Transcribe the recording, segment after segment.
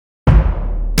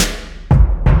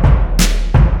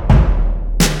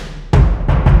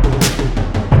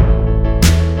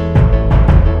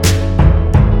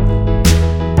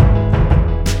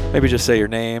Maybe just say your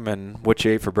name and what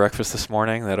you ate for breakfast this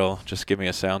morning. That'll just give me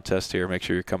a sound test here. Make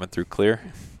sure you're coming through clear.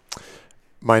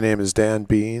 My name is Dan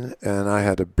Bean, and I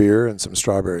had a beer and some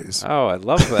strawberries. Oh, I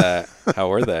love that. How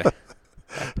were they?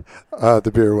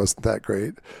 The beer wasn't that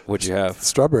great. What'd you have? The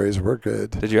strawberries were good.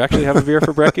 Did you actually have a beer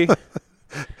for brekkie?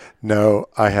 No,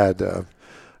 I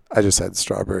just had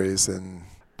strawberries, and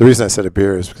the reason I said a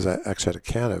beer is because I actually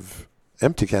had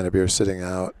empty can of beer sitting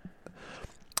out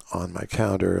on my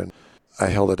counter, and I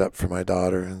held it up for my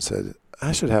daughter and said,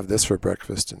 I should have this for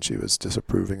breakfast, and she was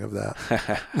disapproving of that.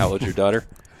 How old's your daughter?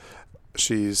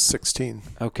 She's 16.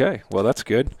 Okay, well, that's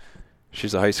good.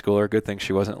 She's a high schooler. Good thing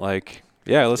she wasn't like,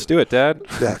 yeah, let's do it, Dad.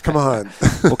 Yeah, come on.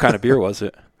 What kind of beer was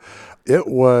it? It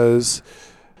was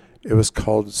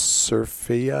called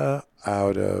Surfia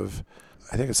out of,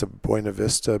 I think it's a Buena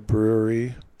Vista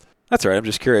brewery. That's all right. I'm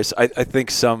just curious. I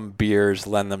think some beers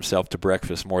lend themselves to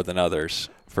breakfast more than others.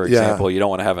 For example, you don't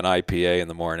want to have an IPA in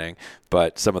the morning,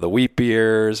 but some of the wheat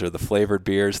beers or the flavored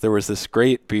beers. There was this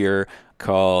great beer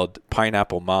called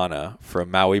Pineapple Mana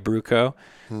from Maui Brew Co.,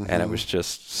 and it was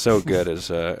just so good as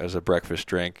a breakfast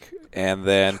drink. And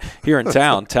then here in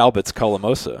town, Talbot's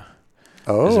Colamosa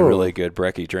is a really good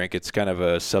brekkie drink. It's kind of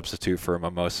a substitute for a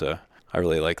mimosa. I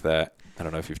really like that. I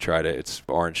don't know if you've tried it. It's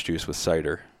orange juice with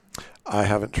cider. I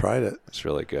haven't tried it. It's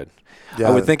really good. Yeah.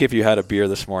 I would think if you had a beer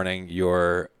this morning,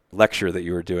 your lecture that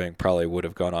you were doing probably would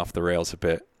have gone off the rails a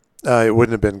bit. It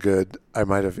wouldn't have been good. I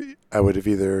would have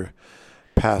either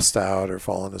passed out or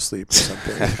fallen asleep or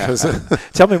something.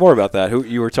 Tell me more about that.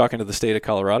 You were talking to the state of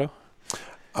Colorado?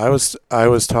 I was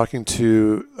talking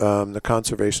to the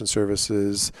Conservation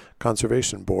Services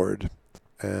Conservation Board,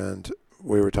 and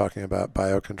we were talking about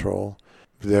biocontrol.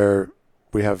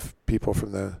 We have people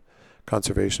from the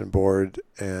Conservation Board,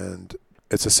 and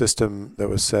it's a system that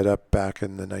was set up back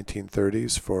in the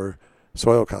 1930s for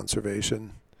soil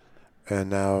conservation, and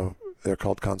now they're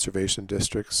called conservation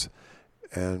districts,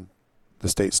 and the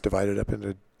state's divided up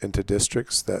into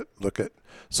districts that look at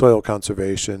soil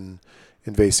conservation,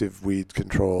 invasive weed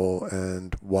control,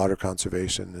 and water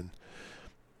conservation, and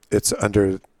it's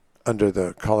under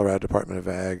the Colorado Department of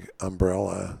Ag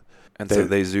umbrella. And so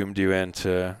they zoomed you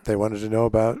into... They wanted to know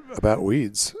about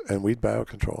weeds and weed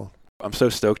biocontrol. I'm so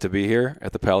stoked to be here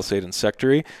at the Palisade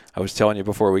Insectary. I was telling you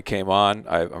before we came on,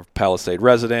 I'm a Palisade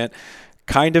resident.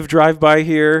 Kind of drive by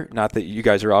here. Not that you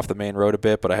guys are off the main road a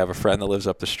bit, but I have a friend that lives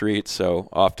up the street, so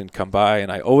often come by.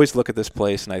 And I always look at this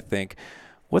place and I think,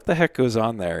 what the heck goes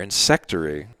on there?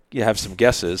 Insectary. You have some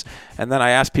guesses. And then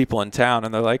I ask people in town,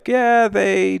 and they're like, yeah,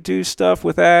 they do stuff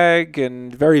with ag,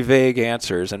 and very vague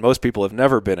answers. And most people have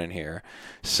never been in here.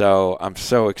 So I'm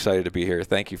so excited to be here.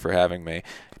 Thank you for having me.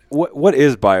 What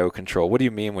is biocontrol? What do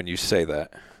you mean when you say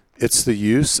that? It's the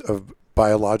use of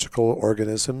biological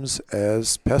organisms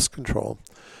as pest control.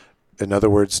 In other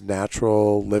words,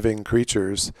 natural living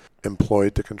creatures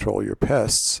employed to control your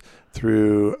pests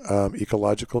through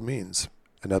ecological means.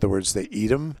 In other words, they eat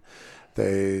them,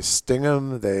 they sting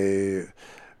them, they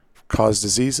cause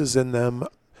diseases in them.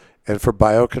 And for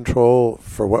biocontrol,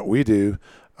 for what we do,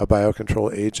 a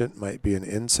biocontrol agent might be an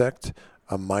insect,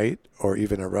 a mite, or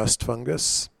even a rust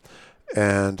fungus.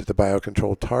 And the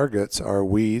biocontrol targets are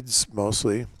weeds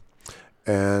mostly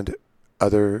and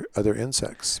other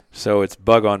insects. So it's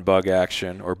bug-on-bug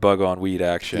action or bug-on-weed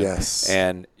action. Yes.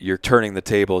 And you're turning the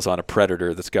tables on a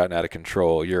predator that's gotten out of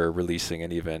control. You're releasing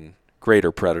an even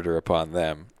greater predator upon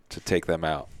them to take them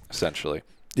out, essentially.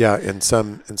 Yeah, in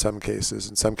some cases.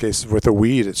 In some cases with a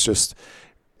weed, it's just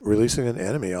releasing an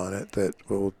enemy on it that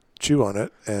will chew on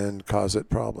it and cause it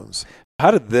problems. How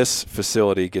did this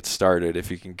facility get started, if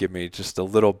you can give me just a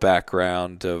little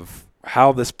background of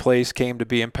how this place came to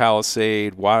be in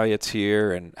Palisade, why it's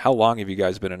here, and how long have you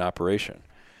guys been in operation?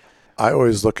 I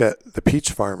always look at the peach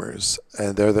farmers,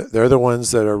 and they're the ones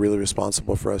that are really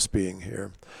responsible for us being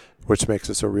here, which makes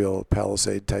us a real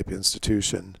Palisade-type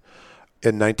institution.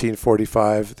 In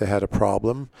 1945, they had a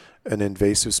problem. An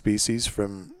invasive species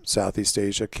from Southeast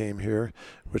Asia came here,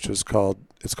 which was called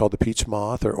the peach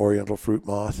moth or oriental fruit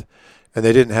moth, and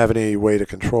they didn't have any way to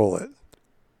control it.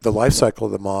 The life cycle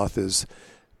of the moth is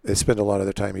they spend a lot of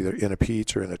their time either in a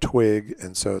peach or in a twig,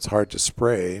 and so it's hard to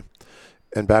spray.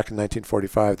 And back in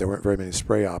 1945, there weren't very many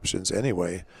spray options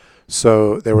anyway,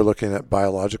 so they were looking at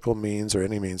biological means or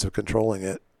any means of controlling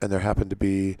it, and there happened to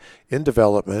be in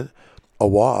development a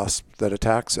wasp that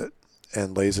attacks it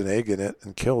and lays an egg in it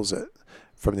and kills it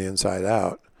from the inside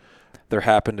out. There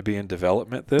happened to be in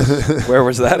development this? Where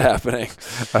was that happening?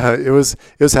 It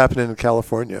was happening in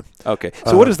California. Okay.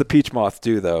 So what does the peach moth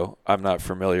do, though? I'm not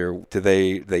familiar. Do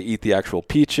they eat the actual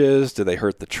peaches? Do they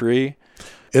hurt the tree?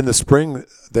 In the spring,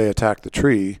 they attack the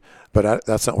tree. But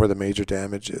that's not where the major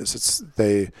damage is.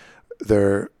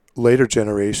 Their later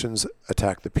generations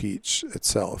attack the peach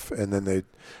itself, and then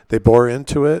they bore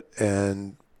into it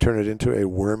and turn it into a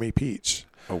wormy peach.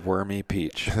 A wormy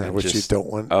peach. Which you don't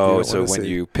want. Oh, so when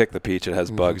you pick the peach, it has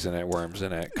bugs in it, worms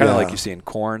in it. Kind of like you see in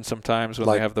corn sometimes when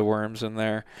they have the worms in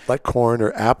there. Like corn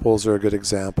or apples are a good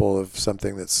example of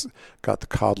something that's got the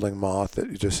codling moth that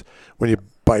you just, when you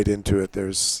bite into it,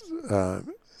 there's a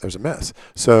mess.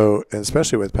 So, and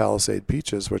especially with Palisade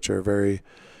peaches, which are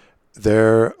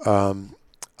they're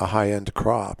a high-end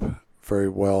crop, very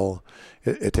well.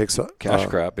 It takes a cash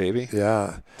crop, baby.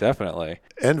 Yeah, definitely.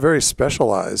 And very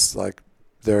specialized. Like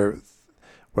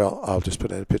I'll just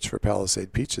put in a pitch for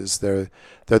Palisade peaches. They're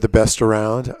the best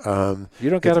around. You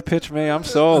don't got to pitch me. I'm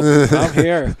sold. I'm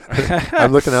here.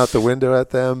 I'm looking out the window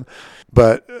at them,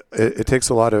 but it takes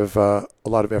a lot of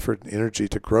effort and energy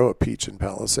to grow a peach in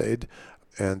Palisade,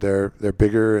 and they're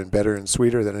bigger and better and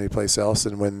sweeter than any place else.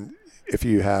 And if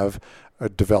you have a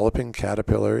developing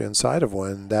caterpillar inside of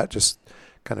one, that just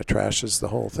kind of trashes the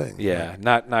whole thing. Yeah,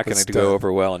 not going to go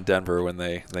over well in Denver when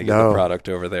they get the product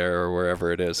over there or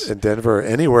wherever it is. In Denver, or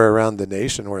anywhere around the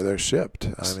nation where they're shipped.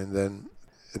 I mean,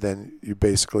 then you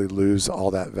basically lose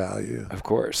all that value. Of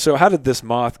course. So how did this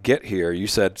moth get here? You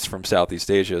said it's from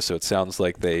Southeast Asia, so it sounds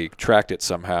like they tracked it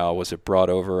somehow. Was it brought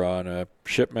over on a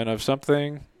shipment of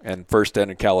something and first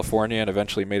ended in California and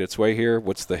eventually made its way here?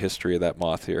 What's the history of that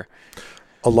moth here?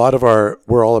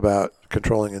 We're all about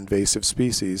controlling invasive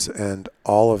species, and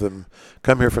all of them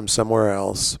come here from somewhere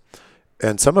else.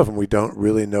 And some of them we don't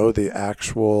really know the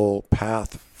actual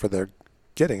path for their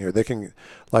getting here. They can,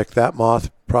 like that moth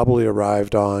probably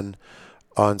arrived on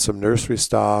some nursery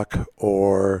stock,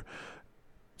 or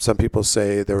some people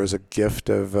say there was a gift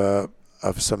of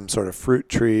some sort of fruit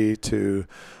tree to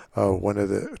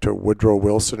Woodrow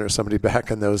Wilson or somebody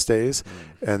back in those days,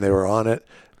 and they were on it.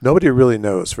 Nobody really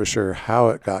knows for sure how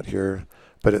it got here,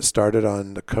 but it started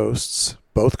on the coasts,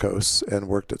 both coasts, and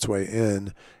worked its way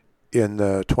in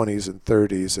the 20s and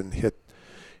 30s and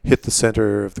hit the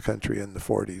center of the country in the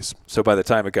 40s. So by the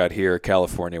time it got here,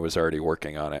 California was already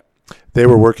working on it. They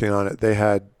were working on it. They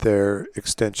had their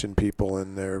extension people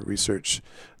and their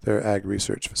ag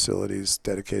research facilities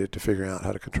dedicated to figuring out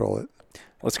how to control it.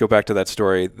 Let's go back to that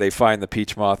story. They find the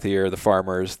peach moth here, the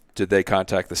farmers. Did they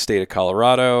contact the state of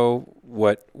Colorado?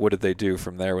 What did they do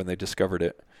from there when they discovered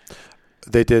it?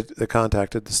 They did. They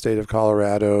contacted the state of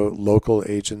Colorado, local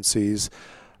agencies,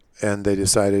 and they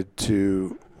decided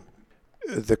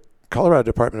the Colorado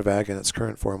Department of Ag in its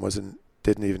current form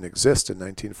didn't even exist in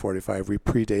 1945. We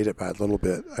predate it by a little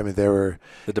bit. I mean, the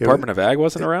Department of Ag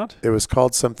wasn't around? It was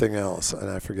called something else, and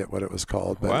I forget what it was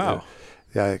called. But wow.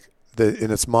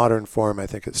 In its modern form, I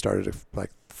think it started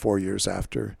like 4 years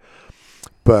after.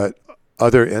 But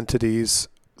other entities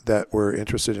that were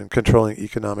interested in controlling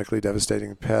economically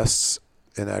devastating pests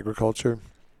in agriculture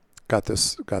got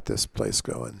this place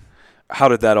going. How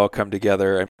did that all come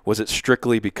together? Was it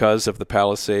strictly because of the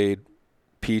Palisade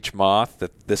peach moth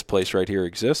that this place right here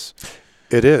exists?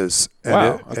 It is.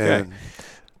 Wow. Okay.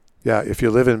 If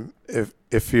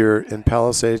you're in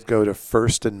Palisade, go to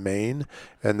First and Main,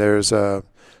 and there's a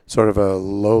sort of a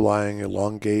low-lying,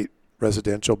 elongate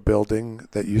residential building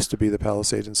that used to be the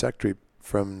Palisade Insectary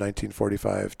from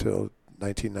 1945 till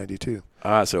 1992.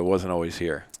 So it wasn't always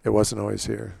here. It wasn't always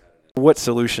here. What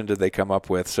solution did they come up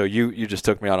with? So you just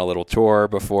took me on a little tour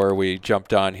before we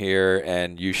jumped on here,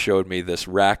 and you showed me this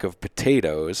rack of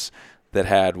potatoes that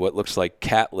had what looks like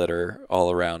cat litter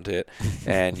all around it,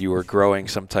 and you were growing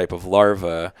some type of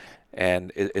larva.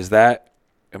 And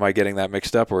am I getting that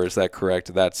mixed up, or is that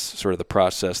correct? That's sort of the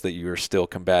process that you are still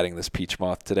combating this peach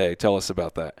moth today. Tell us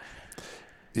about that.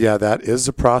 Yeah, that is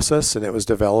a process, and it was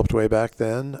developed way back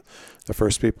then. The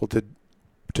first people to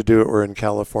do it were in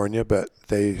California, but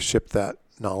they shipped that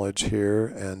knowledge here,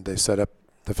 and they set up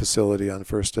the facility on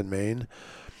First and Main.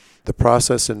 The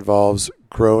process involves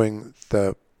growing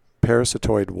the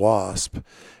parasitoid wasp,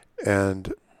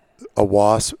 and a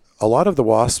lot of the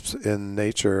wasps in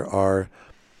nature are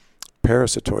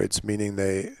parasitoids, meaning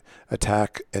they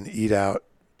attack and eat out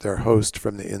their host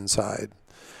from the inside.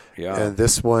 Yeah. And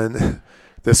this one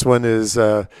is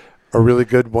a really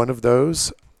good one of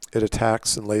those. It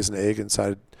attacks and lays an egg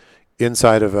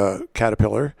inside of a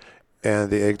caterpillar, and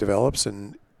the egg develops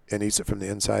and eats it from the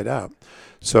inside out.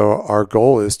 So our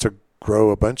goal is to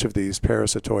grow a bunch of these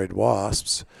parasitoid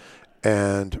wasps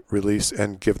and release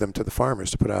and give them to the farmers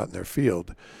to put out in their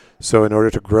field. So in order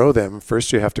to grow them,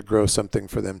 first you have to grow something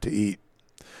for them to eat.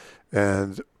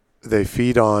 And they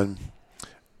feed on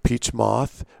peach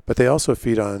moth, but they also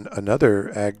feed on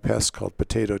another ag pest called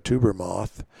potato tuber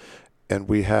moth. And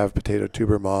we have potato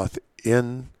tuber moth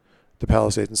in the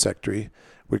Palisade Insectary.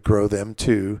 We grow them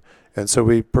too. And so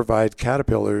we provide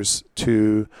caterpillars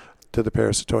to the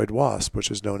parasitoid wasp,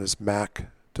 which is known as MAC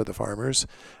to the farmers,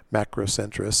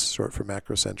 Macrocentris, short for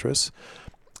Macrocentris.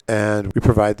 And we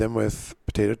provide them with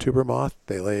potato tuber moth.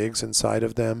 They lay eggs inside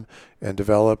of them and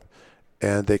develop,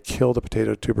 and they kill the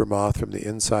potato tuber moth from the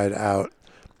inside out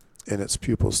in its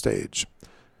pupal stage.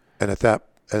 And at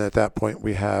that point,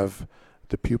 we have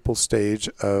the pupal stage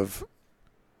of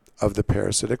the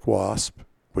parasitic wasp,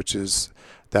 which is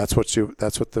that's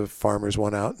what the farmers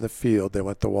want out in the field. They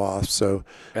want the wasp. So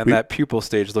that pupal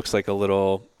stage looks like a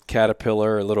little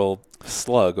caterpillar, a little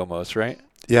slug almost, right?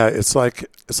 Yeah, it's like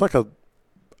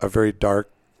a very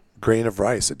dark grain of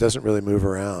rice. It doesn't really move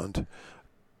around.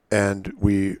 And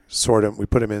we sort them, we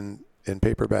put them in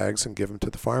paper bags and give them to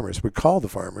the farmers. We call the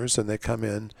farmers and they come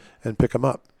in and pick them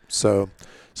up. So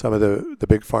some of the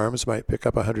big farms might pick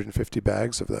up 150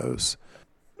 bags of those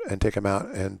and take them out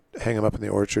and hang them up in the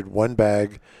orchard, 1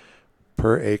 bag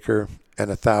per acre, and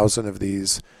 1,000 of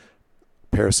these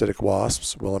parasitic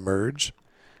wasps will emerge.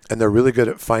 And they're really good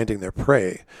at finding their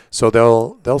prey. So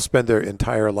they'll spend their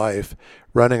entire life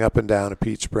running up and down a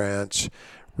peach branch,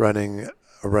 running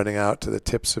out to the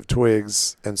tips of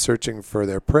twigs and searching for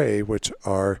their prey, which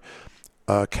are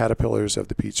caterpillars of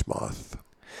the peach moth.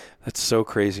 That's so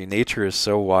crazy. Nature is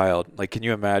so wild. Like, can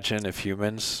you imagine if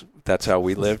humans, that's how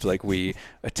we lived? Like, we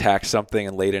attacked something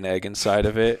and laid an egg inside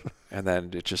of it, and then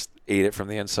it just ate it from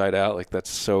the inside out. Like, that's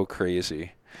so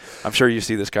crazy. I'm sure you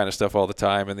see this kind of stuff all the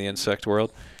time in the insect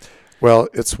world. Well,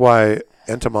 it's why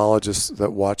entomologists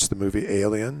that watch the movie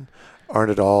Alien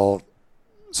aren't at all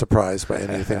surprised by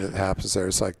anything that happens there.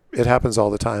 It's like it happens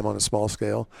all the time on a small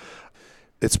scale.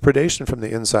 It's predation from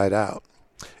the inside out.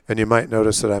 And you might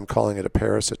notice that I'm calling it a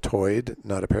parasitoid,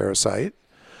 not a parasite,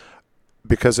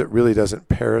 because it really doesn't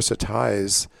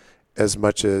parasitize as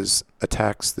much as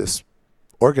attacks this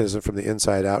organism from the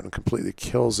inside out and completely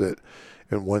kills it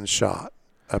in one shot.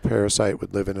 A parasite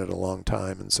would live in it a long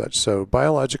time and such. So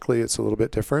biologically, it's a little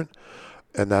bit different,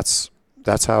 and that's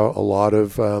how a lot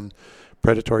of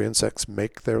predatory insects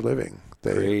make their living.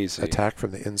 They Crazy. Attack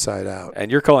from the inside out.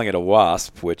 And you're calling it a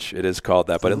wasp, which it is called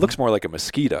that, but it looks more like a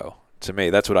mosquito to me.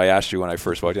 That's what I asked you when I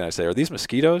first walked in. I say, are these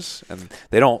mosquitoes? And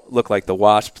they don't look like the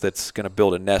wasp that's going to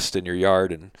build a nest in your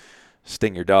yard and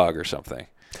sting your dog or something.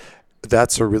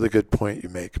 That's a really good point you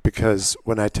make, because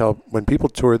when people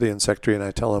tour the insectary and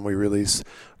I tell them we release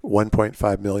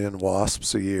 1.5 million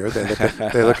wasps a year,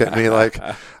 they look at me like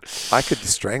I could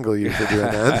strangle you for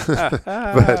doing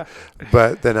that.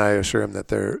 but then I assure them that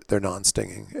they're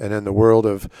non-stinging. And in the world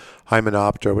of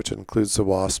Hymenoptera, which includes the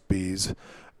wasp, bees,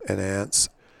 and ants,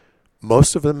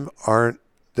 most of them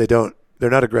they're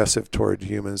not aggressive toward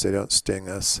humans. They don't sting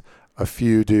us. A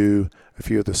few do. A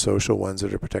few of the social ones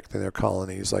that are protecting their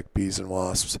colonies, like bees and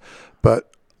wasps,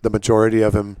 but the majority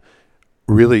of them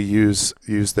really use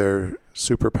their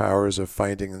superpowers of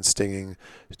finding and stinging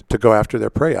to go after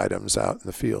their prey items out in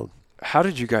the field. How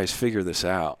did you guys figure this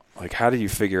out? Like, how did you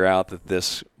figure out that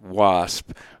this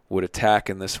wasp would attack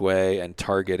in this way and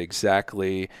target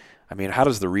exactly? I mean, how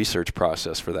does the research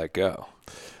process for that go?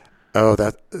 Oh,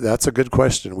 that's a good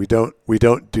question. We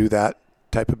don't do that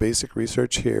type of basic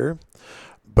research here.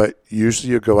 But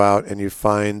usually you go out and you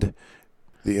find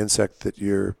the insect that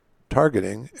you're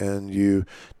targeting and you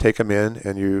take them in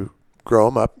and you grow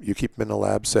them up. You keep them in a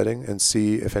lab setting and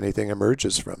see if anything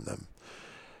emerges from them.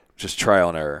 Just trial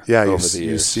and error. Yeah, over the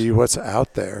years. You see what's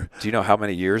out there. Do you know how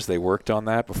many years they worked on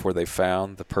that before they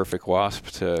found the perfect wasp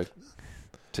to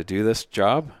do this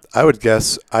job? I would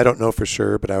guess, I don't know for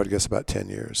sure, but I would guess about 10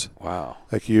 years. Wow.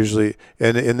 Like usually,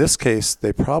 and in this case,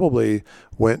 they probably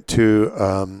went to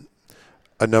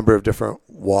a number of different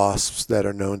wasps that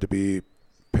are known to be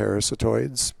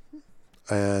parasitoids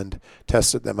and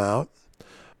tested them out.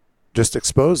 Just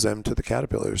exposed them to the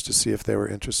caterpillars to see if they were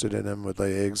interested in them, would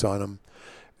lay eggs on them.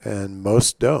 And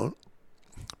most don't,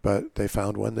 but they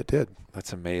found one that did.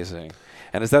 That's amazing.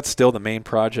 And is that still the main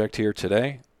project here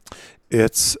today?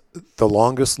 It's the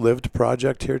longest lived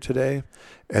project here today.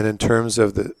 And in terms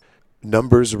of the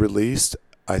numbers released,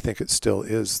 I think it still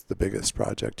is the biggest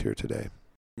project here today.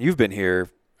 You've been here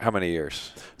how many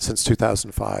years? Since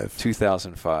 2005.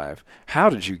 2005. How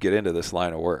did you get into this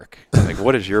line of work? Like,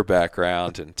 what is your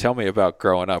background? And tell me about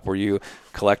growing up. Were you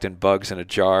collecting bugs in a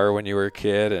jar when you were a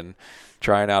kid and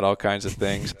trying out all kinds of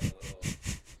things?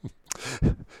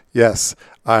 Yes.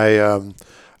 I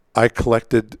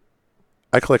collected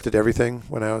everything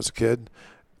when I was a kid.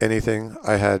 Anything.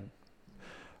 I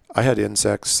had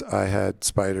insects, I had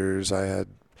spiders, I had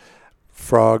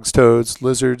frogs, toads,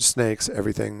 lizards, snakes,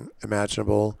 everything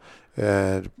imaginable.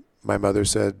 And my mother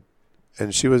said,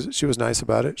 and she was nice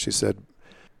about it. She said,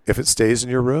 if it stays in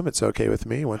your room, it's okay with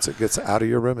me. Once it gets out of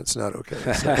your room, it's not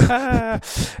okay. So,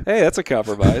 hey, that's a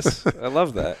compromise. I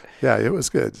love that. yeah, it was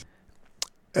good.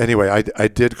 Anyway, I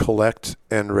did collect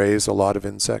and raise a lot of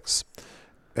insects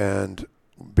and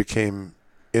became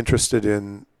interested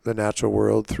in the natural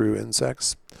world through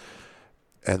insects.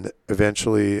 And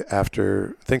eventually,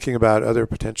 after thinking about other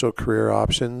potential career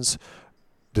options,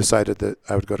 decided that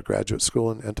I would go to graduate school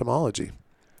in entomology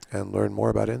and learn more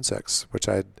about insects, which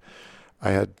I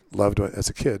had loved as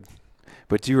a kid.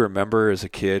 But do you remember as a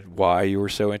kid why you were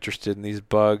so interested in these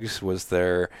bugs? Was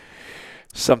there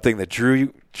something that drew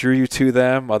you to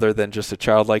them other than just a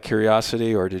childlike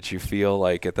curiosity, or did you feel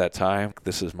like at that time,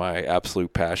 this is my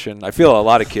absolute passion? I feel a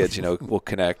lot of kids, will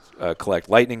collect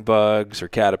lightning bugs or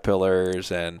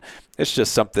caterpillars, and it's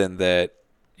just something that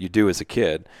you do as a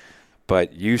kid.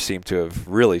 But you seem to have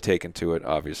really taken to it,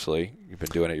 obviously. You've been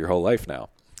doing it your whole life now.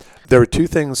 There were three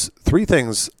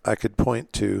things I could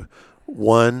point to.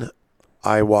 One,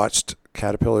 I watched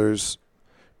caterpillars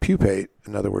pupate.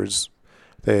 In other words,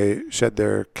 they shed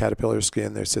their caterpillar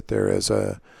skin. They sit there as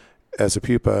a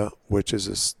pupa, which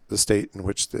is the state in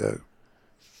which the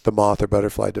moth or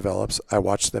butterfly develops. I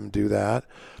watched them do that,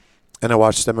 and I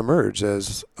watched them emerge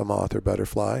as a moth or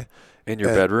butterfly. In your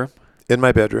bedroom? In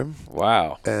my bedroom.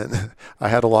 Wow. And I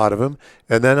had a lot of them.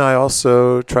 And then I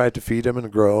also tried to feed them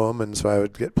and grow them, and so I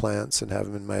would get plants and have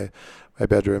them in my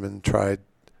bedroom and tried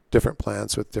different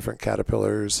plants with different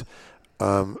caterpillars.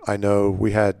 I know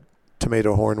we had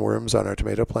tomato hornworms on our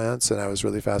tomato plants, and I was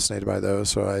really fascinated by those.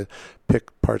 So I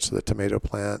picked parts of the tomato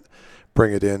plant,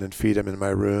 bring it in, and feed them in my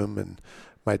room. And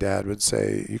my dad would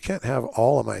say, "You can't have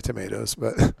all of my tomatoes,"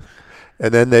 but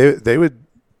and then they would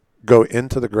go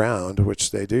into the ground,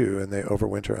 which they do, and they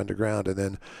overwinter underground. And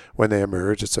then when they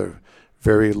emerge, it's a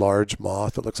very large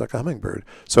moth that looks like a hummingbird.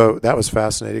 So that was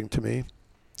fascinating to me.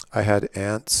 I had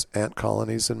ant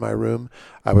colonies in my room.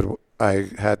 I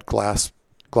had glass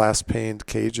paned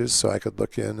cages so I could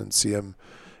look in and see them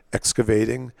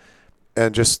excavating,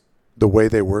 and just the way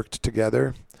they worked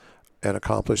together and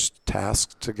accomplished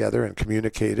tasks together and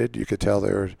communicated. You could tell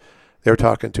they were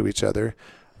talking to each other.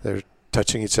 They're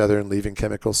touching each other and leaving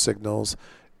chemical signals.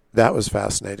 That was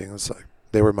fascinating. It was like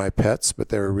they were my pets, but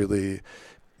they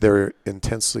were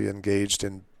intensely engaged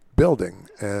in building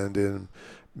and in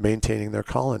maintaining their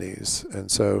colonies. And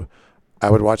so I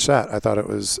would watch that. I thought it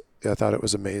was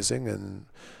amazing, and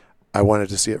I wanted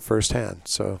to see it firsthand.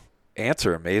 So ants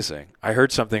are amazing. I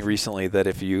heard something recently that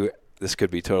this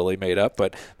could be totally made up,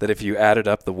 but that if you added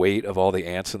up the weight of all the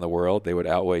ants in the world, they would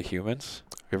outweigh humans.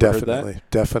 You ever heard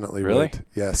that? Definitely. Really? Would.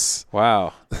 Yes.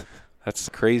 Wow. That's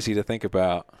crazy to think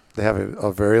about. They have a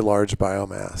very large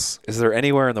biomass. Is there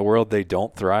anywhere in the world they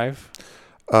don't thrive?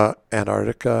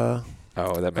 Antarctica.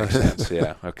 Oh, that makes sense.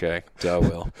 Yeah. Okay. Duh,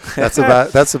 Will. That's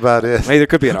about it. Maybe there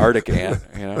could be an Arctic ant.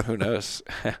 Who knows?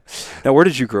 Now, where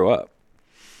did you grow up?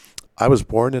 I was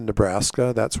born in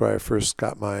Nebraska. That's where I first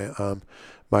got my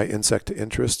my insect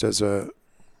interest as a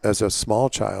small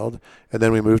child, and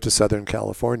then we moved to Southern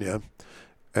California,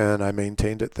 and I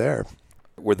maintained it there.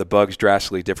 Were the bugs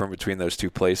drastically different between those two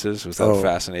places? Was that a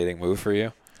fascinating move for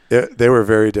you? They were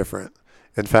very different.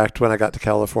 In fact, when I got to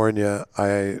California,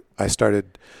 I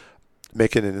started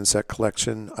making an insect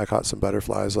collection. I caught some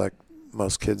butterflies like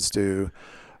most kids do,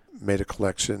 made a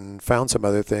collection, found some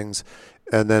other things,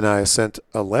 and then I sent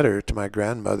a letter to my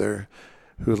grandmother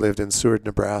who lived in Seward,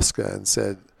 Nebraska, and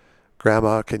said,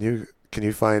 "Grandma, can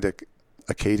you find a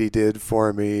katydid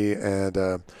for me and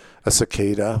a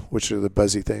cicada," which are the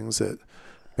buzzy things that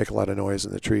make a lot of noise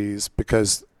in the trees,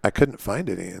 because I couldn't find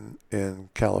any in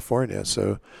California.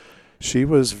 So she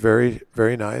was very,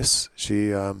 very nice.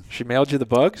 She mailed you the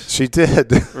bugs? She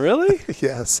did. Really?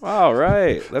 Yes. Wow,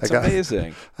 right. That's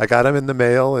amazing. I got them in the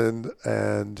mail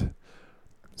and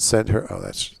sent her. Oh,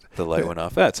 that's the light went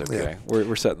off. That's okay. Yeah.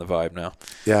 We're setting the vibe now.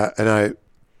 Yeah, and I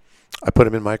put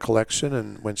them in my collection,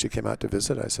 and when she came out to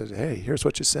visit, I said, "Hey, here's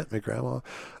what you sent me, Grandma."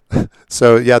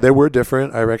 So yeah, they were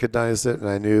different. I recognized it, and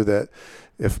I knew that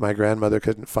if my grandmother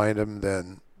couldn't find them,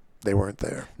 then they weren't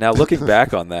there. Now, looking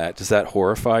back on that, does that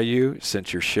horrify you,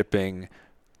 since you're shipping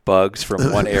bugs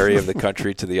from one area of the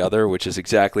country to the other, which is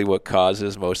exactly what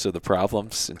causes most of the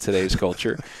problems in today's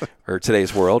culture or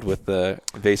today's world with the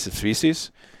invasive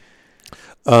species?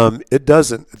 It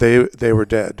doesn't. They were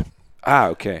dead. Ah,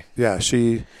 okay. Yeah,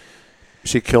 she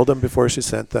killed them before she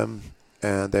sent them,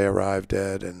 and they arrived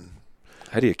dead. And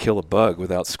how do you kill a bug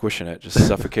without squishing it? Just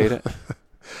suffocate it?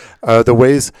 The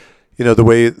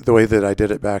way that I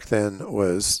did it back then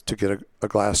was to get a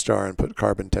glass jar and put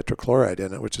carbon tetrachloride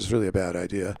in it, which is really a bad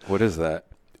idea. What is that?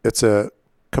 It's a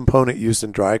component used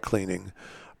in dry cleaning.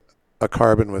 a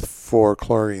carbon with 4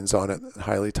 chlorines on it,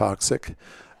 highly toxic.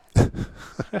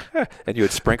 And you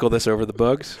would sprinkle this over the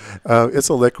bugs? It's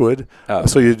a liquid. Oh.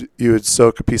 So you would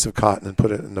soak a piece of cotton and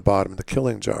put it in the bottom of the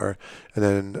killing jar, and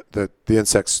then the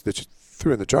insects that you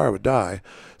threw in the jar would die.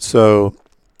 So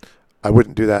I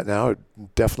wouldn't do that now.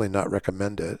 I'd definitely not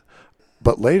recommend it.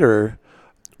 But later,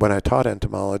 when I taught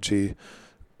entomology,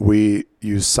 we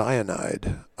use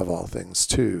cyanide, of all things,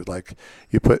 too. Like,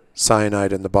 you put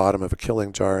cyanide in the bottom of a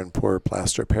killing jar and pour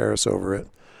plaster of Paris over it,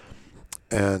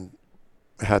 and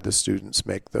had the students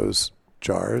make those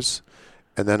jars.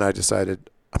 And then I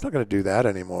decided, I'm not going to do that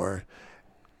anymore.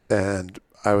 And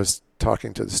I was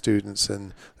talking to the students,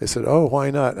 and they said, oh,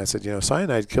 why not? And I said,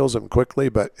 cyanide kills them quickly,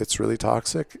 but it's really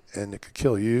toxic, and it could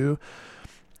kill you.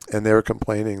 And they were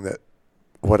complaining that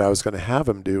what I was going to have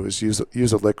them do was use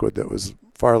a liquid that was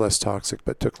far less toxic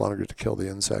but took longer to kill the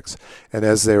insects. And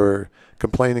as they were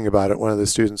complaining about it, one of the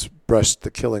students brushed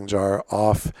the killing jar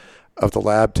off of the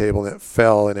lab table, and it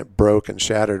fell and it broke and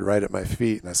shattered right at my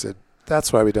feet. And I said,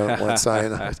 that's why we don't want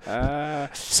cyanide.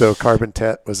 So carbon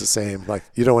tet was the same. Like,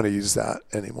 you don't want to use that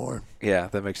anymore. Yeah,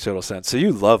 that makes total sense. So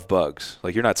you love bugs.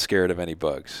 Like, you're not scared of any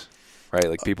bugs, right?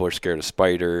 Like, people are scared of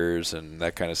spiders and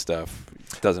that kind of stuff.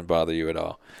 It doesn't bother you at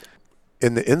all.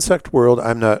 In the insect world,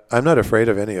 I'm not afraid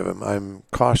of any of them. I'm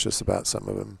cautious about some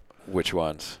of them. Which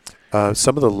ones?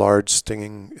 Some of the large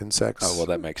stinging insects. Oh, well,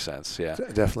 that makes sense. Yeah,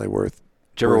 definitely worth.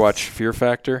 Did you ever watch Fear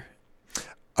Factor?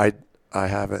 I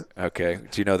haven't. Okay.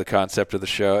 Do you know the concept of the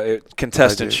show?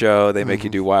 Contestant show. They make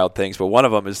you do wild things, but one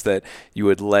of them is that you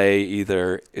would lay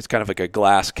it's kind of like a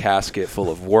glass casket full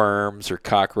of worms or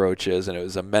cockroaches, and it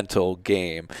was a mental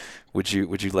game. Would you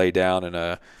lay down in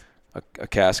a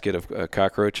casket of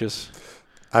cockroaches?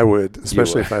 I would,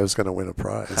 especially if I was going to win a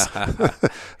prize. Yeah.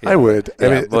 I would. Yeah, I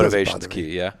mean, motivation's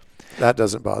key, yeah. That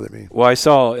doesn't bother me. Well, I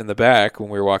saw in the back when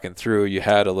we were walking through, you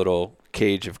had a little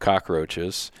cage of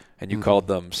cockroaches, and you called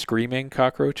them screaming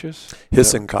cockroaches?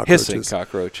 Hissing cockroaches. Hissing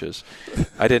cockroaches.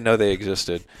 I didn't know they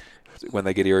existed. When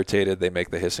they get irritated, they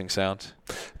make the hissing sound?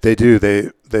 They do.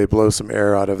 They blow some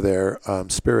air out of their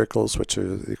spiracles, which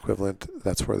are the equivalent.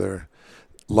 That's where their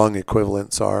lung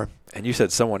equivalents are. And you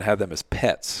said someone had them as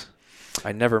pets.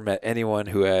 I never met anyone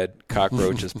who had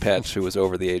cockroach as pets who was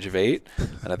over the age of 8.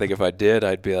 And I think if I did,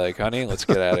 I'd be like, honey, let's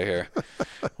get out of here.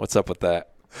 What's up with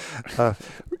that?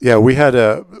 Yeah, we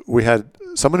had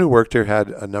someone who worked here had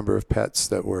a number of pets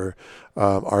that were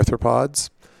arthropods.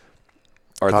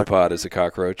 Arthropod is a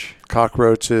cockroach.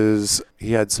 Cockroaches.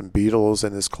 He had some beetles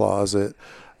in his closet,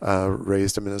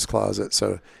 raised them in his closet.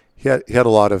 So he had a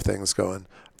lot of things going.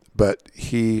 But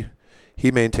he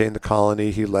maintained the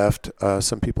colony. He left.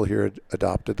 Some people here had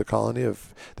adopted the colony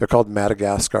they're called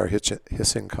Madagascar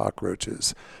hissing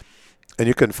cockroaches, and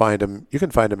you can find them. You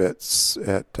can find them at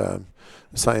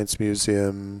science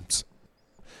museums,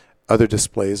 other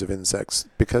displays of insects,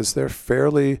 because they're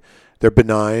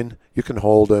benign. You can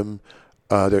hold them.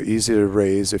 They're easy to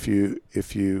raise if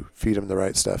you feed them the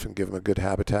right stuff and give them a good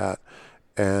habitat,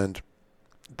 and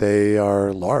they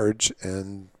are large,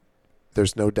 and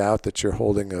there's no doubt that you're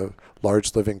holding a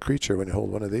large living creature when you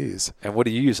hold one of these. And what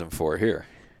do you use them for here?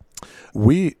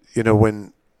 We,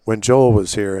 when Joel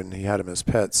was here and he had them as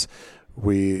pets,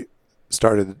 we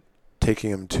started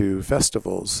taking him to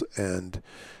festivals and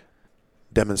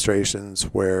demonstrations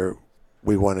where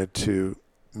we wanted to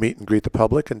meet and greet the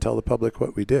public and tell the public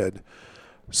what we did.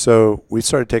 So we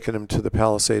started taking him to the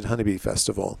Palisade Honeybee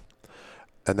Festival,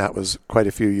 and that was quite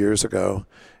a few years ago.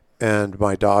 And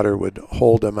my daughter would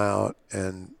hold him out,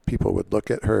 and people would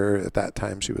look at her. At that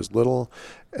time, she was little,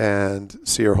 and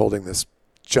see her holding this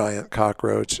giant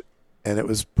cockroach, and it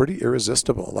was pretty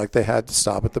irresistible. Like, they had to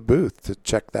stop at the booth to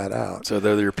check that out. So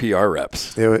they're your PR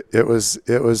reps. It was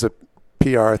a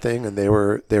PR thing, and they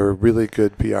were really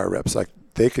good PR reps. Like,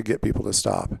 they could get people to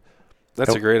stop.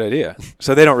 That's a great idea.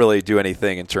 So they don't really do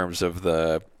anything in terms of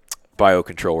the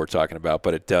biocontrol we're talking about,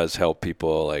 but it does help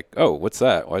people like, oh, what's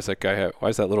that? Why is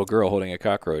that little girl holding a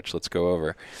cockroach? Let's go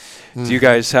over. Do you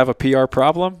guys have a PR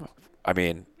problem? I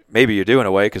mean, maybe you do in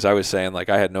a way, because I was saying, like,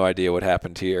 I had no idea what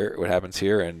happens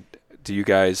here. And do you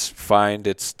guys find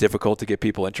it's difficult to get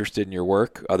people interested in your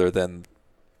work other than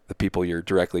the people you're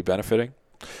directly benefiting?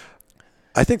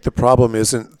 I think the problem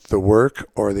isn't the work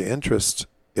or the interest.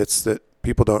 It's that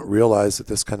people don't realize that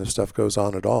this kind of stuff goes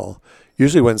on at all.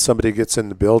 Usually when somebody gets in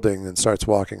the building and starts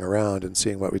walking around and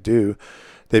seeing what we do,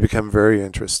 they become very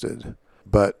interested.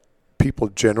 But people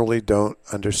generally don't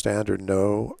understand or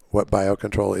know what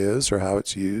biocontrol is, or how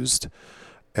it's used,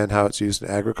 and how it's used in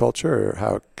agriculture, or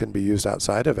how it can be used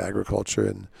outside of agriculture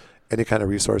and any kind of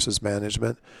resources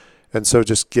management. And so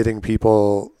just getting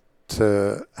people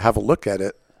to have a look at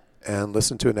it and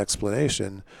listen to an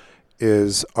explanation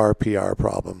is our PR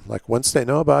problem. Like once they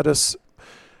know about us,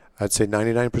 I'd say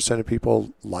 99% of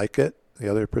people like it. The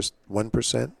other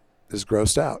 1% is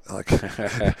grossed out. Like,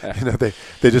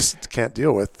 they just can't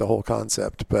deal with the whole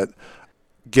concept. But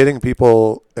getting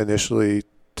people initially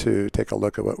to take a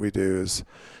look at what we do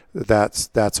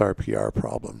that's our PR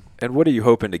problem. And what are you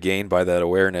hoping to gain by that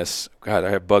awareness? God, I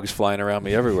have bugs flying around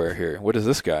me everywhere here. What is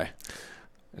this guy?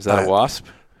 Is that a wasp?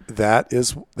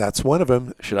 That's one of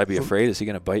them. Should I be afraid? Is he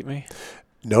going to bite me?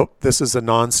 Nope. This is a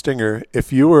non-stinger.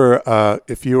 If you were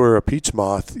a peach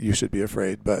moth, you should be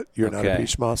afraid, but you're not a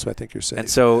peach moth, so I think you're safe. And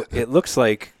so it looks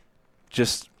like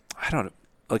just, I don't know,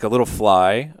 like a little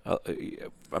fly,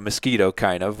 a mosquito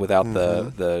kind of, without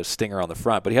the stinger on the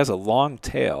front. But he has a long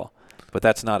tail, but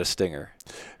that's not a stinger.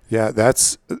 Yeah,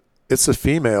 it's a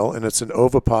female, and it's an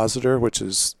ovipositor, which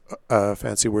is a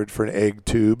fancy word for an egg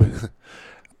tube,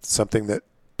 something that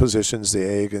positions the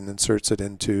egg and inserts it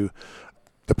into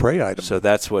the prey item. So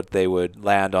that's what they would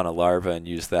land on a larva and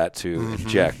use that to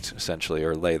inject, essentially,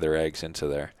 or lay their eggs into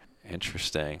there.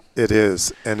 Interesting. It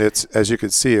is. And it's, as you can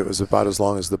see, it was about as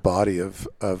long as the body of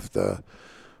the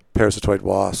parasitoid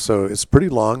wasp. So it's pretty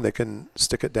long. They can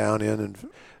stick it down in.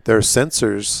 And there are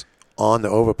sensors on the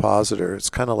ovipositor. It's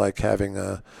kind of like having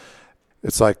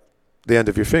it's like the end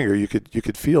of your finger. You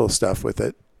could feel stuff with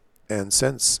it and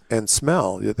sense and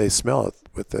smell. They smell it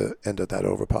with the end of that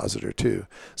ovipositor too.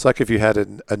 It's like if you had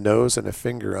a nose and a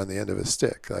finger on the end of a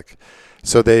stick. Like,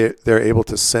 so they're able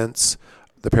to sense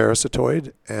the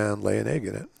parasitoid and lay an egg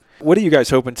in it. What are you guys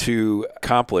hoping to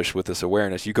accomplish with this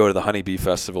awareness? You go to the Honeybee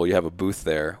Festival, you have a booth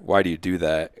there. Why do you do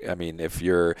that? I mean, if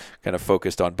you're kind of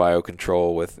focused on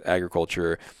biocontrol with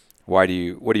agriculture, what do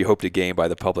you hope to gain by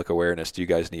the public awareness? Do you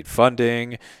guys need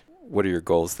funding? What are your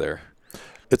goals there?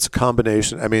 It's a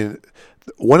combination. I mean,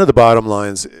 one of the bottom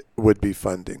lines would be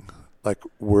funding. Like,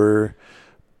 we're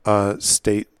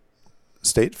state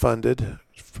funded,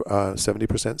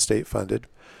 70% state funded,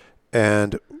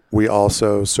 and we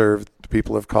also serve the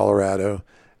people of Colorado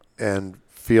and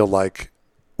feel like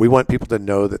we want people to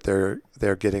know that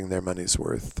they're getting their money's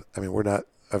worth. I mean, we're not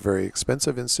a very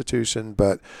expensive institution,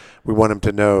 but we want them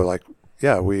to know, like,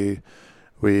 yeah, we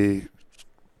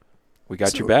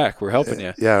got your back. We're helping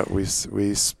you. Yeah, we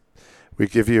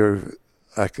give you,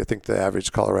 I think the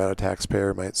average Colorado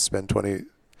taxpayer might spend 20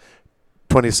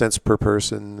 cents per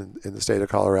person in the state of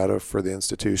Colorado for the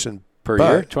institution. Per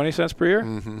year? 20 cents per year?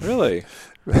 Mm-hmm. Really?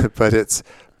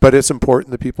 But it's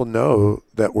important that people know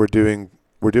that we're doing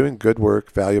good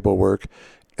work, valuable work,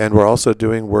 and we're also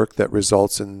doing work that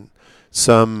results in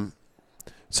some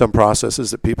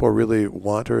processes that people really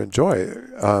want or enjoy,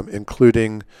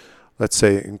 including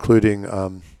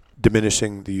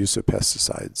diminishing the use of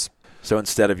pesticides. So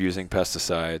instead of using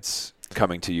pesticides,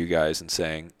 coming to you guys and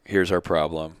saying, here's our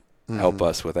problem, help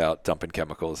us without dumping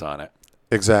chemicals on it.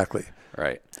 Exactly.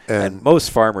 Right. And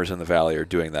most farmers in the valley are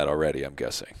doing that already, I'm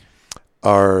guessing.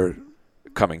 Are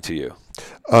coming to you.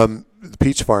 The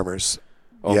peach farmers.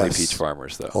 Only yes. peach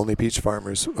farmers, though. Only peach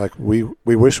farmers. Like, we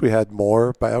wish we had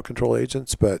more biocontrol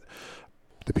agents, but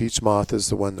the peach moth is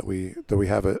the one that we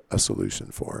have a solution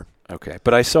for. Okay.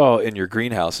 But I saw in your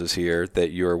greenhouses here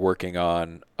that you're working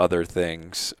on other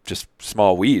things, just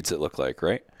small weeds, it looked like,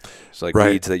 right? It's like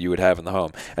weeds that you would have in the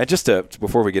home. And just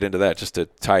before we get into that, just to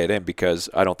tie it in, because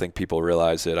I don't think people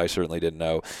realize it, I certainly didn't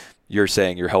know, you're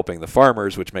saying you're helping the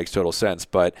farmers, which makes total sense,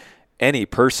 but any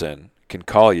person can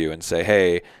call you and say,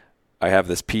 hey, I have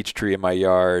this peach tree in my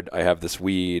yard, I have this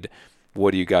weed,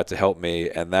 what do you got to help me?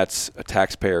 And that's a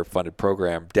taxpayer-funded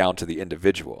program down to the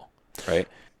individual, right?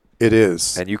 It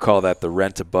is. And you call that the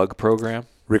Rent-a-Bug program?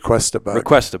 Request a Bug.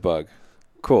 Request a Bug.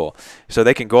 Cool. So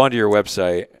they can go onto your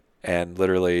website and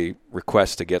literally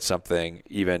request to get something,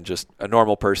 even just a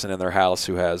normal person in their house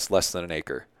who has less than an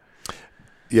acre.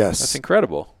 Yes. That's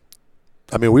incredible.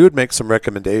 I mean, we would make some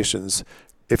recommendations.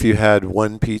 If you had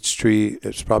one peach tree,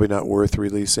 it's probably not worth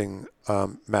releasing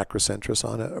macrocentris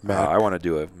on it. I want to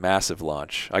do a massive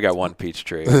launch. I got one peach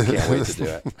tree. I can't wait to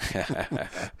do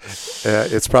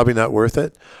it. It's probably not worth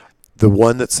it. The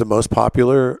one that's the most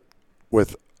popular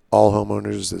with all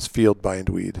homeowners is field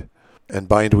bindweed. And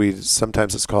bindweed,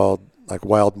 sometimes it's called like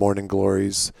wild morning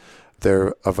glories.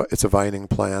 It's a vining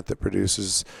plant that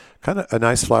produces kind of a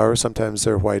nice flower. Sometimes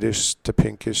they're whitish to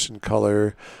pinkish in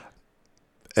color,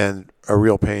 and a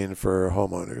real pain for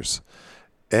homeowners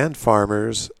and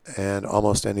farmers and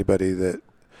almost anybody that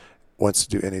wants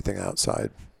to do anything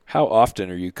outside. How often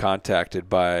are you contacted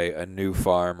by a new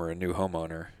farm or a new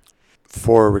homeowner?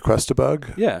 For Request a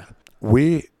Bug? Yeah.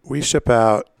 We ship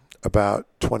out about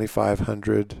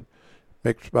 2,500,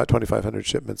 make about 2,500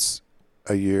 shipments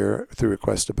a year through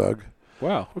Request a Bug.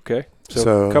 Wow. Okay.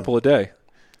 So a couple a day.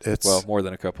 It's more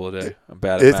than a couple a day. I'm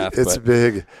bad at math. It's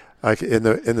big. Like in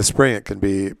the spring, it can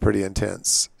be pretty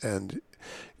intense. And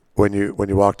when you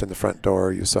walked in the front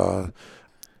door, you saw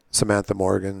Sam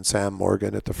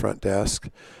Morgan at the front desk,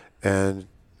 and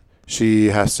she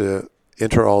has to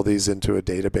enter all these into a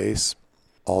database,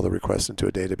 all the requests into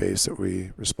a database that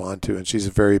we respond to, and she's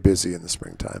very busy in the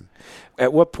springtime.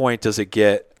 At what point does it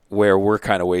get where we're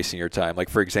kind of wasting your time? Like,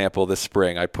 for example, this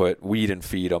spring I put weed and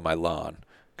feed on my lawn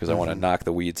because I want to knock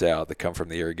the weeds out that come from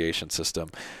the irrigation system.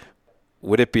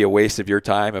 Would it be a waste of your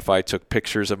time if I took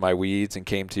pictures of my weeds and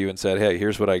came to you and said, hey,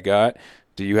 here's what I got.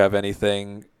 Do you have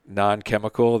anything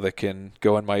non-chemical that can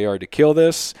go in my yard to kill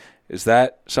this? Is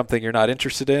that something you're not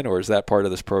interested in, or is that part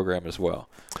of this program as well?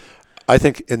 I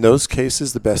think in those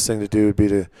cases, the best thing to do would be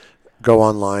to go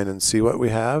online and see what we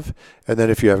have. And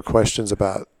then if you have questions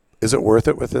about, is it worth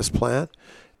it with this plant,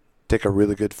 take a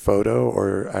really good photo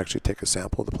or actually take a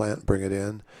sample of the plant and bring it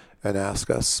in and ask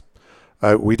us.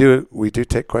 We do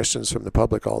take questions from the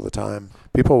public all the time.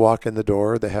 People walk in the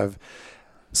door.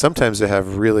 Sometimes they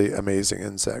have really amazing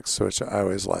insects, which I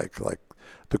always like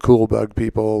the cool bug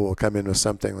people will come in with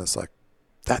something that's like,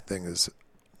 that thing is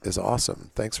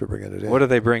awesome. Thanks for bringing it in. What do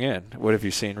they bring in? What have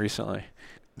you seen recently?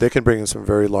 They can bring in some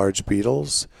very large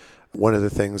beetles. One of the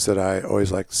things that I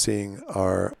always like seeing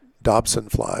are Dobson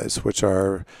flies, which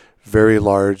are very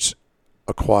large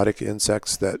aquatic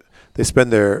insects that they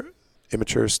spend their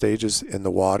immature stages in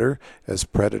the water as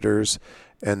predators,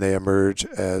 and they emerge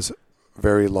as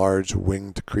very large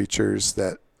winged creatures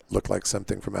that look like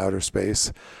something from outer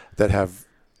space, that have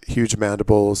huge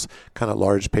mandibles, kind of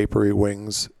large papery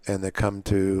wings, and they come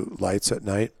to lights at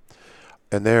night.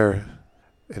 And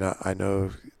I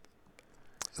know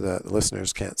the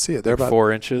listeners can't see it. They're about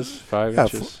 4 inches, 5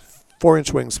 inches?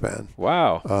 4-inch wingspan.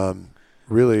 Wow.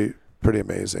 Really pretty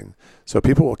amazing. So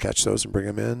people will catch those and bring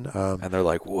them in. And they're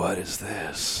like, what is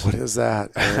this? What is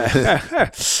that?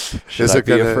 Should I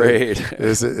be afraid?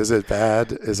 Is it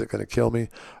bad? Is it going to kill me?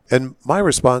 And my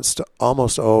response to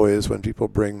almost always when people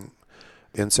bring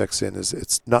insects in is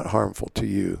it's not harmful to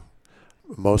you.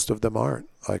 Most of them aren't.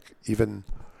 Like even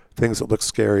things that look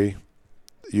scary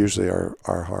usually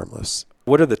are harmless.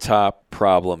 What are the top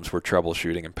problems we're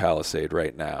troubleshooting in Palisade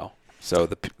right now? So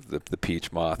the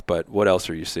peach moth, but what else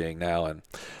are you seeing now? And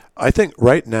I think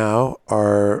right now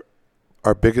our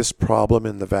biggest problem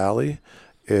in the valley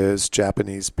is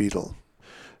Japanese beetle.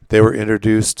 They were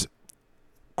introduced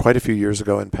quite a few years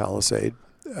ago in Palisade.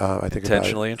 I think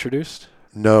intentionally introduced?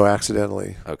 No,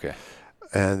 accidentally. Okay.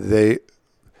 And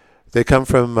they come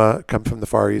from the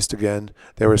Far East again.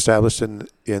 They were established in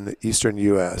the eastern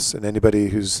U.S., and anybody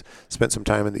who's spent some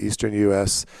time in the eastern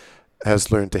U.S.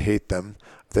 has learned to hate them.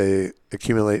 They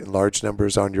accumulate in large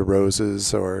numbers on your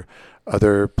roses or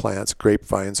other plants,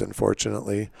 grapevines,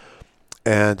 unfortunately,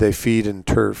 and they feed in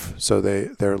turf. So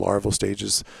their larval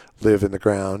stages live in the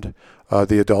ground.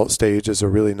 The adult stage is a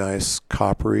really nice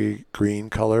coppery green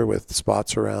color with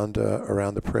spots around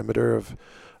the perimeter of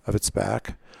its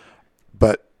back.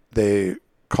 But they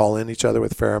call in each other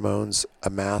with pheromones,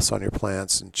 amass on your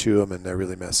plants, and chew them, and they're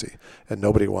really messy, and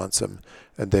nobody wants them.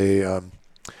 And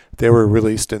they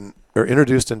were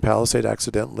introduced in Palisade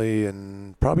accidentally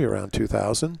in probably around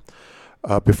 2000.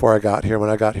 Before I got here, when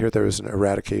I got here, there was an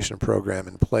eradication program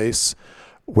in place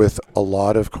with a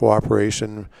lot of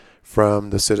cooperation from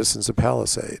the citizens of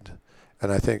Palisade.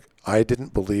 And I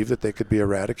didn't believe that they could be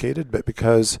eradicated, but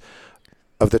because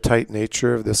of the tight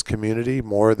nature of this community,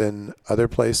 more than other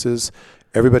places,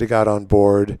 everybody got on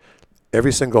board.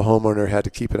 Every single homeowner had to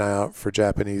keep an eye out for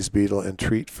Japanese beetle and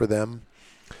treat for them.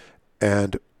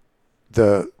 And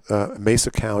the Mesa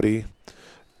County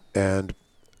and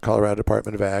Colorado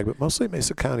Department of Ag, but mostly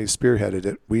Mesa County spearheaded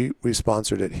it. We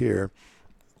sponsored it here,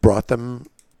 brought them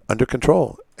under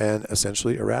control, and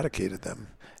essentially eradicated them.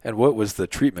 And what was the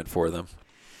treatment for them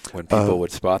when people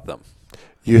would spot them?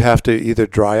 You have to either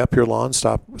dry up your lawn,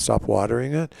 stop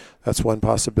watering it. That's one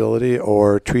possibility,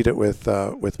 or treat it with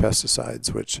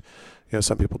pesticides, which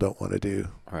some people don't want to do.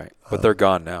 Right, but they're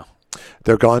gone now.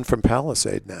 They're gone from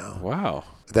Palisade now. Wow.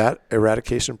 That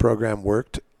eradication program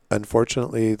worked.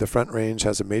 Unfortunately, the Front Range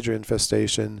has a major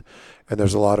infestation, and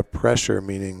there's a lot of pressure,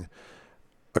 meaning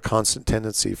a constant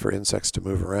tendency for insects to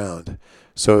move around.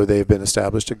 So they've been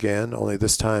established again, only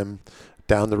this time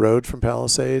down the road from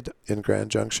Palisade in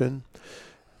Grand Junction.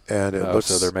 And it looks,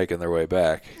 so they're making their way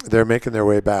back. They're making their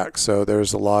way back. So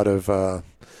there's a lot of,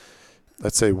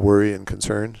 let's say, worry and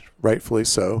concern, rightfully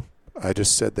so. I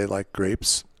just said they like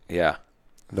grapes. Yeah.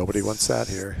 Nobody wants that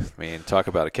here. I mean, talk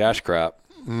about a cash crop,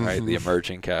 right? The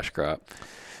emerging cash crop.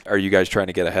 Are you guys trying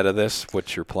to get ahead of this?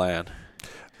 What's your plan?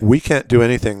 We can't do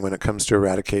anything when it comes to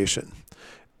eradication.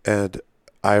 And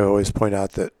I always point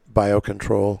out that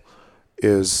biocontrol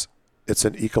it's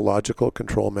an ecological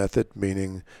control method,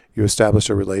 meaning you establish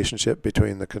a relationship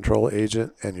between the control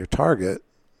agent and your target,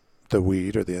 the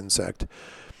weed or the insect,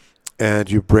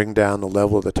 and you bring down the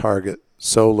level of the target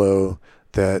so low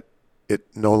that it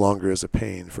no longer is a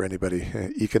pain for anybody.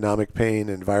 Economic pain,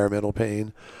 environmental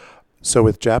pain. So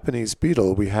with Japanese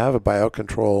beetle, we have a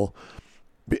biocontrol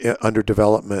under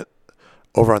development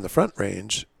over on the Front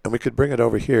Range, and we could bring it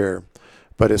over here,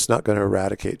 but it's not going to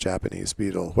eradicate Japanese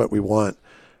beetle. What we want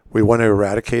to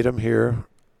eradicate them here,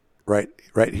 right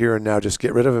here and now, just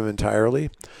get rid of them entirely,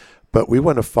 but we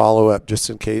want to follow up just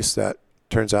in case that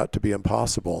turns out to be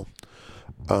impossible.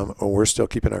 And we're still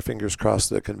keeping our fingers crossed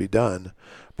that it can be done.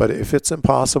 But if it's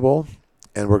impossible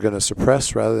and we're going to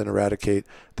suppress rather than eradicate,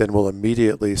 then we'll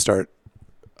immediately start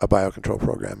a biocontrol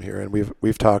program here. And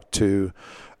we've talked to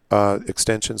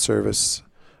Extension Service,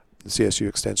 the CSU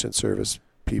Extension Service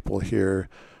people here,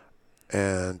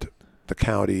 and the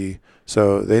county,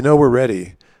 so they know we're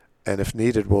ready. And if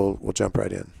needed, we'll jump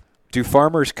right in. Do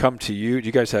farmers come to you? Do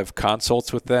you guys have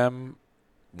consults with them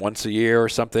once a year or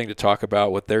something to talk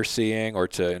about what they're seeing, or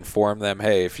to inform them,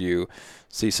 hey, if you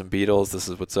see some beetles, this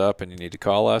is what's up and you need to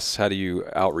call us? How do you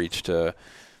outreach to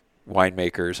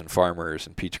winemakers and farmers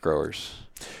and peach growers?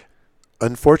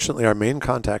 Unfortunately, our main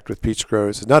contact with peach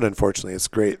growers, not unfortunately, it's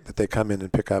great that they come in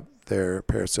and pick up their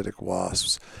parasitic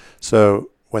wasps.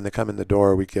 So when they come in the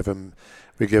door, we give them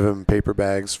paper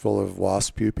bags full of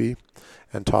wasp pupae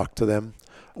and talk to them.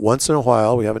 Once in a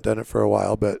while, we haven't done it for a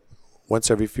while, but once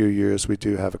every few years, we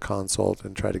do have a consult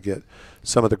and try to get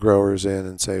some of the growers in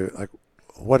and say, like,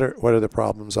 what are the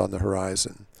problems on the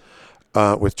horizon?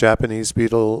 With Japanese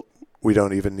beetle, we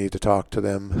don't even need to talk to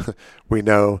them. We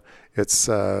know it's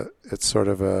sort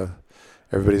of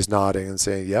everybody's nodding and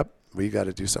saying, yep, we got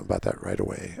to do something about that right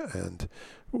away. And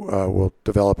we'll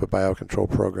develop a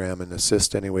biocontrol program and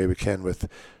assist any way we can with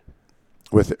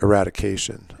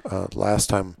eradication. Last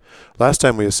time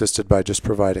we assisted by just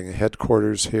providing a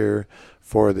headquarters here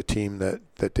for the team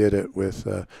that did it with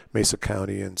Mesa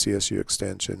County and CSU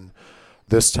Extension.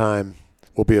 This time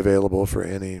we'll be available for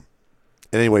any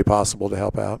way possible to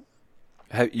help out.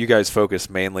 You guys focus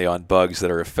mainly on bugs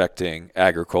that are affecting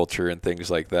agriculture and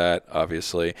things like that,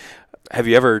 obviously. Have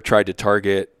you ever tried to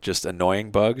target just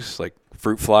annoying bugs, like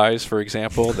fruit flies, for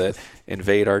example, that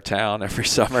invade our town every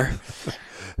summer?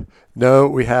 No,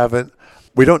 we haven't.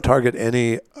 We don't target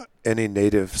any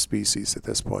native species at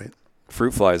this point.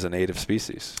 Fruit fly is a native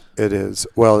species. It is.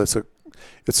 Well,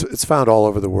 it's found all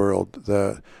over the world.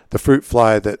 The fruit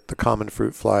fly the common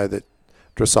fruit fly, that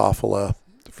Drosophila,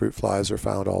 the fruit flies are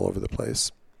found all over the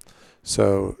place.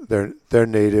 So they're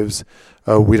natives.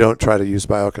 We don't try to use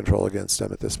biocontrol against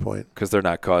them at this point because they're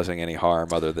not causing any harm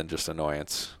other than just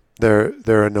annoyance.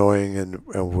 They're annoying, and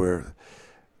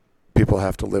people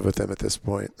have to live with them at this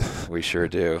point. We sure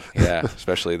do. Yeah,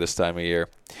 especially this time of year.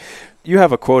 You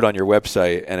have a quote on your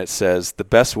website, and it says, the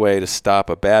best way to stop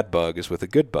a bad bug is with a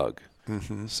good bug.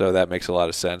 Mm-hmm. So that makes a lot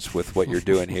of sense with what you're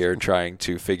doing here, trying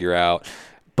to figure out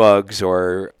bugs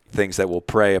or things that will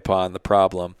prey upon the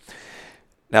problem.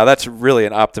 Now, that's really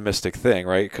an optimistic thing,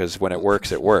 right? Because when it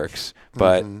works, it works.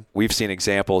 But we've seen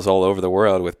examples all over the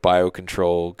world with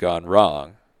biocontrol gone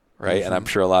wrong, right? Mm-hmm. And I'm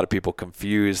sure a lot of people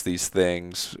confuse these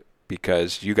things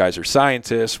because you guys are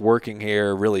scientists working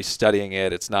here, really studying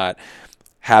it. It's not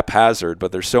haphazard,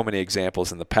 but there's so many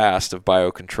examples in the past of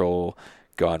biocontrol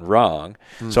gone wrong.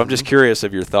 Mm-hmm. So I'm just curious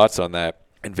of your thoughts on that.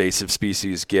 Invasive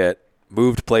species get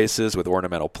moved places with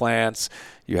ornamental plants.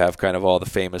 You have kind of all the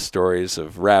famous stories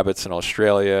of rabbits in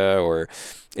Australia, or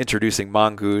introducing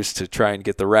mongoose to try and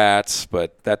get the rats,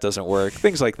 but that doesn't work.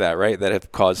 Things like that, right? That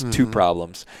have caused two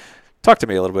problems. Talk to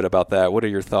me a little bit about that. What are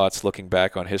your thoughts looking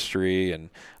back on history? And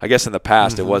I guess in the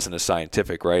past it wasn't as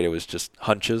scientific, right? It was just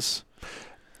hunches.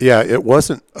 Yeah, it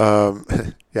wasn't.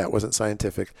 It wasn't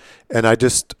scientific. And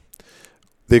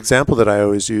the example that I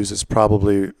always use is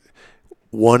probably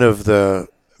one of the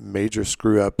major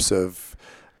screw-ups of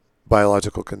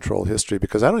biological control history,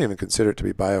 because I don't even consider it to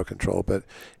be biocontrol, but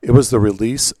it was the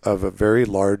release of a very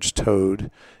large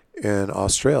toad in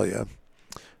Australia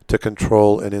to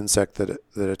control an insect that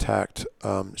attacked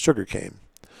sugarcane.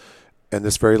 And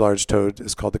this very large toad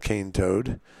is called the cane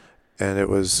toad, and it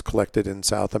was collected in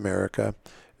South America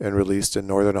and released in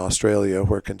northern Australia,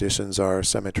 where conditions are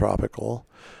semi-tropical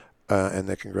and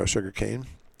they can grow sugarcane.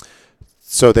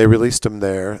 So they released them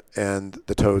there, and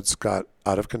the toads got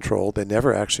out of control. They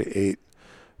never actually ate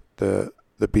the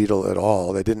beetle at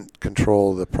all. They didn't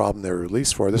control the problem they were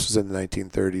released for. This was in the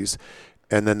 1930s.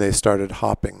 and then they started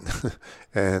hopping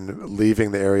and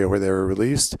leaving the area where they were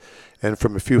released. And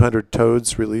from a few hundred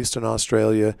toads released in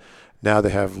Australia, now they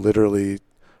have literally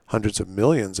hundreds of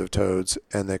millions of toads,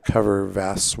 and they cover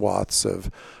vast swaths of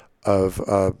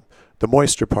the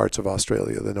moisture parts of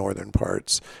Australia, the northern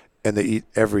parts, and they eat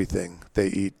everything. They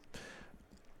eat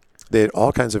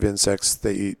all kinds of insects.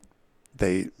 They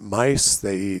eat mice.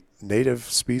 They eat native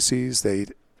species. They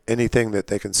eat anything that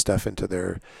they can stuff into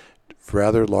their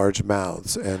rather large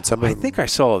mouths. And some of them, I think I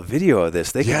saw a video of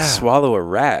this. They can swallow a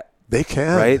rat. They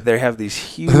can. Right? They have these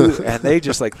huge, and they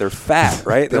just they're fat,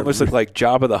 right? They almost look like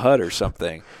Jabba the Hutt or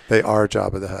something. They are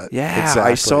Jabba the Hutt. Yeah,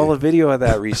 exactly. I saw a video of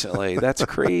that recently. That's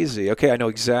crazy. Okay, I know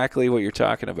exactly what you're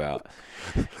talking about.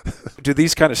 Do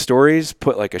these kind of stories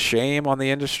put a shame on the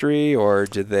industry, or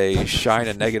did they shine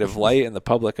a negative light in the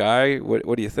public eye?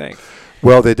 What do you think?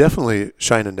 Well, they definitely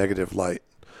shine a negative light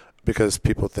because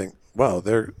people think, well,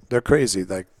 they're crazy.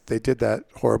 They did that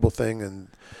horrible thing, and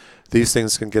these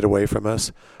things can get away from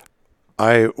us.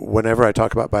 Whenever I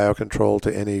talk about biocontrol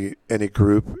to any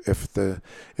group, if the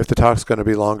talk's going to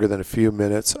be longer than a few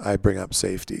minutes, I bring up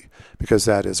safety because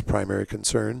that is a primary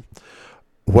concern.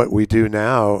 What we do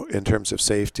now in terms of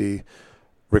safety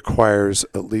requires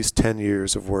at least 10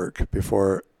 years of work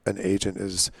before an agent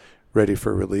is ready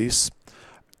for release,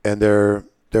 and they're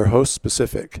host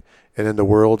specific. And in the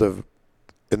world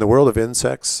of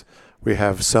insects, we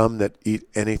have some that eat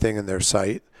anything in their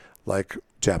sight, like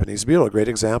Japanese beetle, a great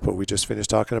example. We just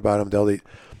finished talking about them. They'll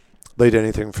eat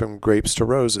anything from grapes to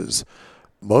roses.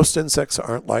 Most insects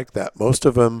aren't like that. Most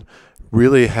of them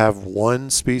really have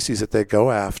one species that they go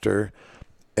after,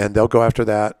 and they'll go after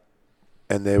that,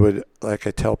 and they would, like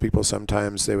I tell people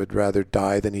sometimes, they would rather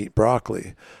die than eat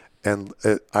broccoli. And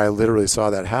I literally saw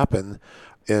that happen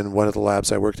in one of the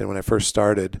labs I worked in when I first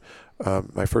started.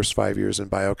 My first 5 years in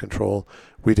biocontrol,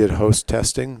 we did host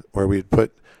testing where we'd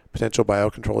put potential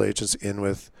biocontrol agents in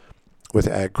with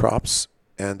ag crops,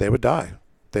 and they would die.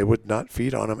 They would not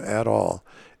feed on them at all.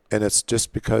 And it's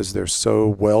just because they're so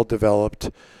well developed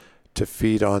to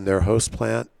feed on their host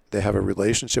plant. They have a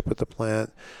relationship with the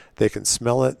plant. They can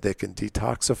smell it. They can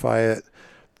detoxify it.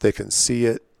 They can see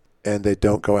it, and they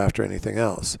don't go after anything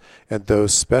else. And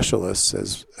those specialists,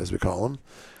 as we call them,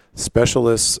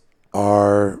 specialists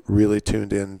are really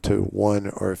tuned in to one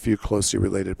or a few closely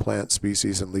related plant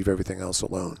species and leave everything else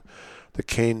alone. The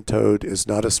cane toad is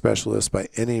not a specialist by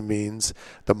any means.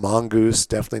 The mongoose,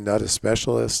 definitely not a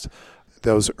specialist.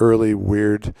 Those early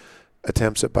weird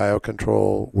attempts at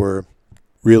biocontrol were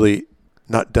really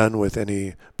not done with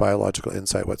any biological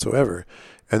insight whatsoever.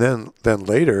 And then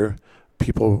later,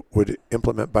 people would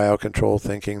implement biocontrol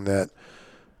thinking that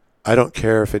I don't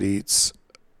care if it eats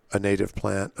a native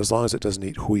plant, as long as it doesn't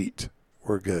eat wheat,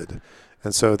 we're good.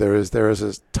 And so there is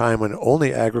a time when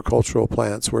only agricultural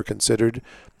plants were considered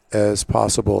as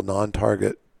possible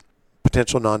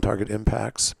potential non-target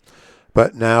impacts.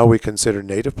 But now we consider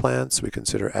native plants, we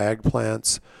consider ag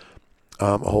plants,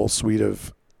 a whole suite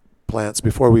of plants.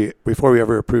 Before we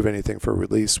ever approve anything for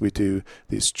release, we do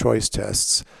these choice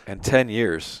tests. And 10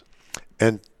 years.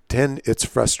 And 10, it's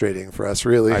frustrating for us,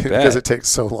 really, because it takes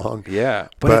so long. Yeah,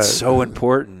 but it's so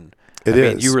important. I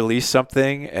mean, you release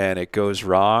something and it goes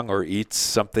wrong or eats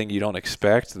something you don't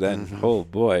expect, then, oh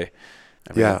boy.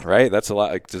 Right? That's a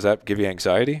lot. Does that give you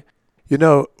anxiety?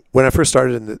 When I first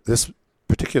started in this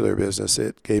particular business,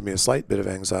 it gave me a slight bit of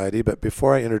anxiety. But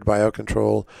before I entered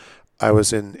biocontrol, I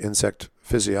was in insect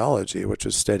physiology, which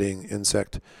is studying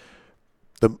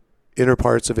the inner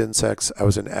parts of insects. I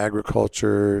was in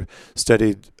agriculture,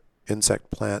 studied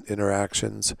insect-plant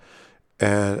interactions,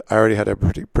 and I already had a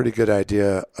pretty good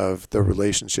idea of the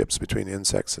relationships between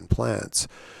insects and plants.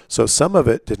 So some of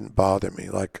it didn't bother me.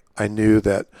 Like I knew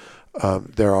that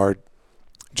there are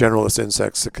generalist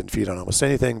insects that can feed on almost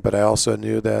anything, but I also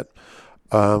knew that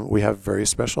we have very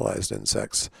specialized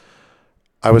insects.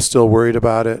 I was still worried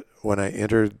about it when I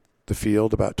entered the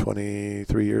field about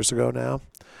 23 years ago now.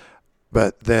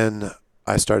 But then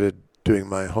I started doing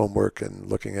my homework and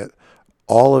looking at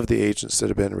all of the agents that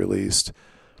have been released,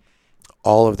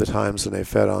 all of the times when they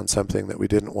fed on something that we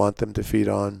didn't want them to feed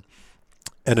on.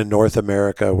 And in North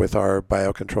America with our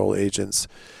biocontrol agents,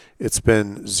 it's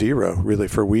been zero really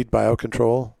for weed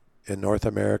biocontrol in North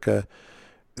America.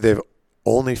 They've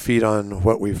only feed on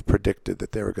what we've predicted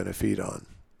that they were going to feed on.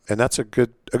 And that's a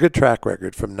good track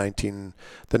record from the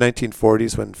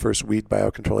 1940s when first weed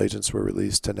biocontrol agents were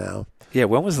released to now. Yeah,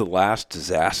 when was the last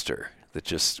disaster that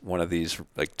just one of these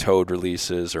like toad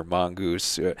releases or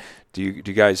mongoose? Do you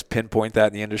guys pinpoint that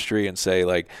in the industry and say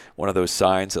like one of those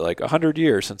signs that like 100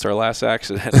 years since our last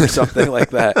accident or something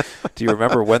like that? Do you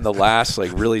remember when the last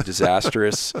like really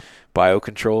disastrous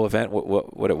biocontrol event,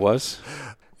 what it was?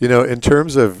 In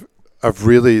terms of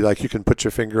really, like, you can put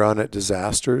your finger on it,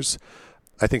 disasters,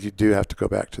 I think you do have to go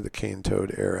back to the cane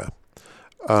toad era.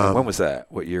 And when was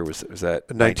that? What year was that?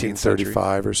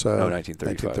 1935 or so. No,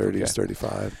 1935. 1930s, Okay.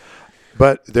 35.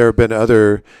 But there have been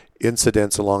other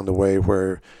incidents along the way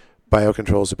where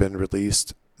biocontrols have been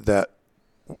released that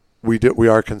we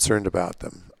are concerned about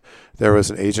them. There was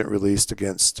an agent released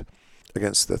against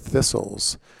the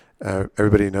thistles.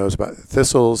 Everybody knows about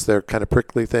thistles. They're kind of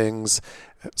prickly things.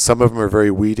 Some of them are very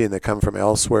weedy and they come from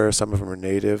elsewhere. Some of them are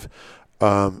native.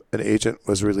 An agent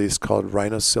was released called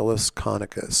Rhinocilus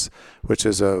conicus, which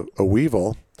is a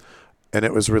weevil, and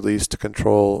it was released to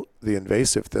control the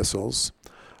invasive thistles,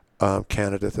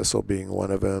 Canada thistle being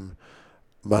one of them,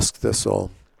 musk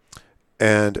thistle.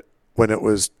 And when it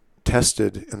was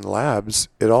tested in labs,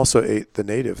 it also ate the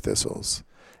native thistles.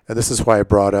 And this is why I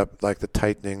brought up like the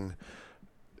tightening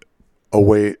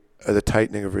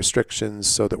of restrictions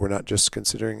so that we're not just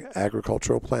considering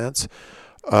agricultural plants.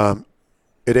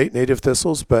 It ate native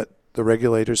thistles, but the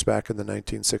regulators back in the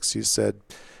 1960s said,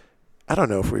 I don't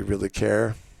know if we really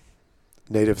care.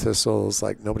 Native thistles,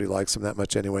 like nobody likes them that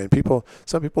much anyway. And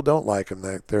some people don't like them.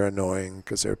 They're annoying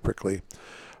because they're prickly.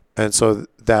 And so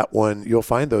that one, you'll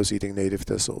find those eating native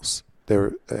thistles.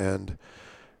 And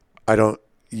I don't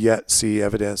yet see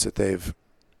evidence that they've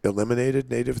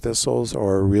eliminated native thistles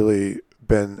or really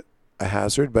been a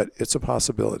hazard, but it's a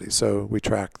possibility. So we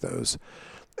track those.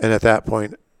 And at that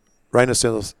point,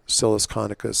 Rhinocilus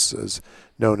conicus is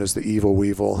known as the evil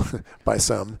weevil by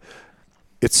some.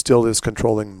 It still is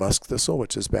controlling musk thistle,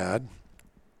 which is bad,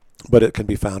 but it can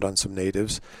be found on some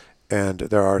natives. And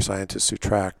there are scientists who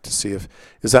track to see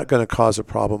is that going to cause a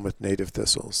problem with native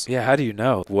thistles? Yeah, how do you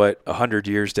know what 100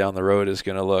 years down the road is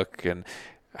going to look? And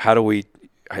how do we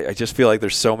I just feel like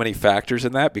there's so many factors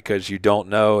in that because you don't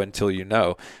know until you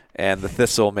know. And the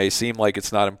thistle may seem like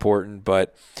it's not important,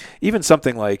 but even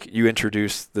something like you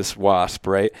introduce this wasp,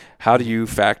 right? How do you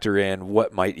factor in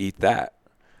what might eat that?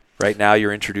 Right now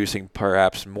you're introducing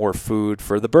perhaps more food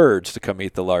for the birds to come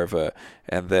eat the larva.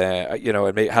 And then,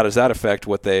 how does that affect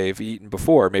what they've eaten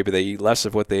before? Maybe they eat less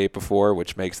of what they ate before,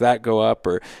 which makes that go up,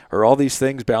 or all these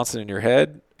things bouncing in your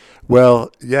head?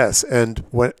 Well, yes. And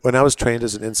when I was trained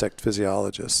as an insect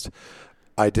physiologist,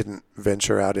 I didn't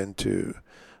venture out into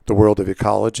the world of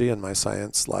ecology in my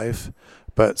science life.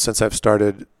 But since I've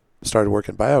started work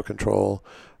in biocontrol,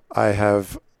 I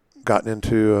have gotten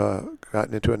into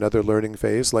another learning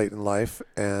phase late in life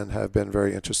and have been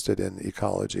very interested in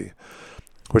ecology,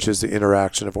 which is the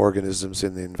interaction of organisms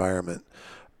in the environment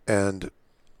and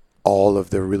all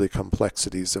of the really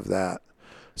complexities of that.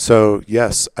 So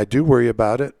yes, I do worry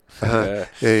about it.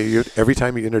 Every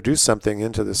time you introduce something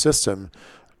into the system,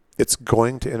 it's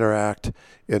going to interact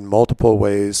in multiple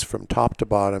ways from top to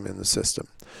bottom in the system.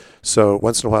 So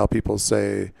once in a while people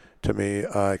say to me,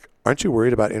 aren't you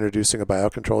worried about introducing a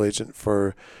biocontrol agent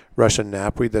for Russian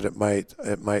knapweed that it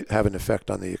might have an effect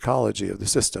on the ecology of the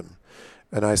system?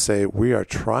 And I say, we are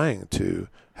trying to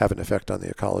have an effect on the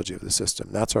ecology of the system.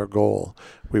 That's our goal.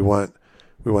 We want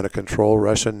to control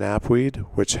Russian knapweed,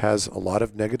 which has a lot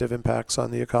of negative impacts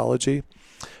on the ecology.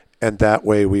 And that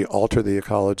way we alter the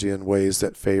ecology in ways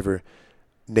that favor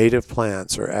native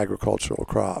plants or agricultural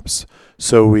crops.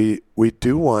 So we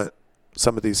do want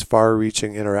some of these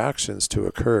far-reaching interactions to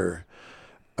occur.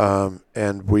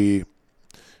 And we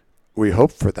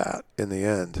hope for that in the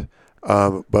end.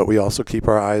 But we also keep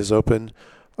our eyes open.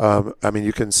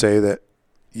 You can say that,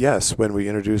 yes, when we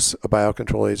introduce a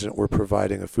biocontrol agent, we're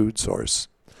providing a food source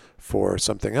for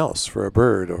something else, for a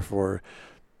bird or for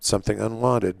something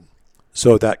unwanted.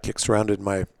 So that kicks around in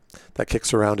my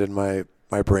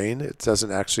brain. It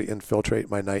doesn't actually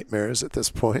infiltrate my nightmares at this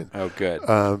point. Oh, good.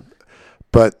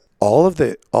 But all of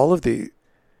the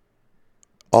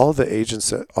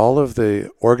agents, all of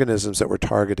the organisms that we're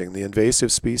targeting, the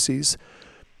invasive species,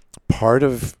 part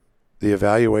of the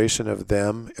evaluation of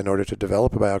them in order to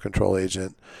develop a biocontrol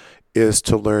agent is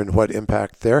to learn what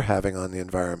impact they're having on the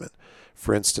environment.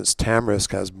 For instance,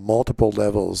 tamarisk has multiple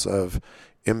levels of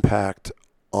impact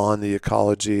on the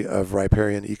ecology of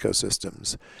riparian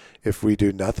ecosystems. If we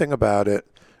do nothing about it,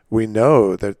 we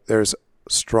know that there's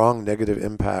strong negative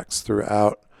impacts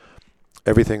throughout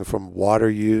everything from water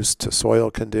use to soil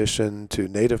condition to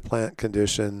native plant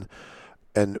condition.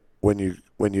 And when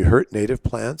you hurt native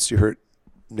plants, you hurt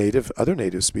other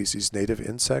native species, native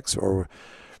insects, or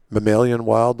mammalian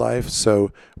wildlife.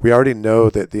 So we already know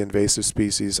that the invasive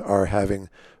species are having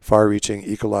far-reaching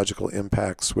ecological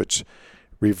impacts which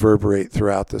reverberate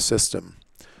throughout the system.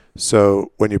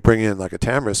 So when you bring in like a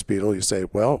tamarisk beetle, you say,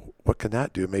 well, what can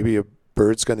that do? Maybe a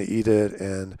bird's going to eat it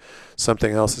and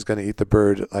something else is going to eat the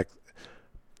bird.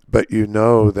 But you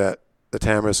know that the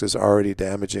tamarisk is already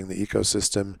damaging the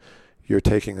ecosystem. You're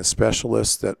taking a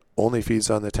specialist that only feeds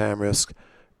on the tamarisk,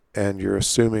 and you're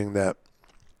assuming that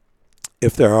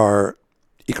if there are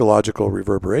ecological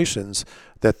reverberations,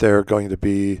 that they're going to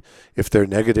be, if they're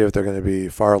negative, they're going to be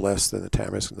far less than the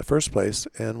tamarisk in the first place,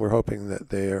 and we're hoping that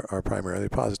they are primarily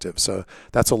positive. So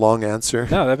that's a long answer.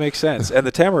 No, that makes sense. And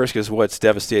the tamarisk is what's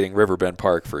devastating Riverbend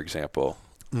Park, for example,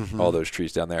 all those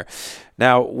trees down there.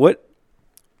 Now,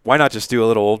 why not just do a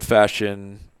little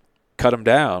old-fashioned cut them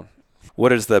down?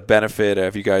 What is the benefit?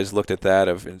 Have you guys looked at that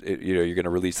of, you're going to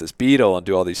release this beetle and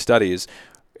do all these studies?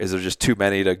 Is there just too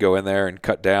many to go in there and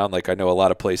cut down? Like I know a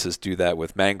lot of places do that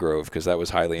with mangrove because that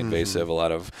was highly invasive. A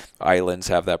lot of islands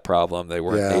have that problem. They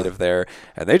weren't native there,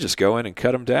 and they just go in and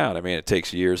cut them down. I mean, it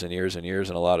takes years and years and years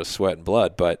and a lot of sweat and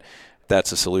blood, but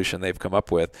that's a solution they've come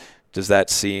up with. Is that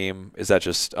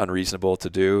just unreasonable to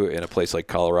do in a place like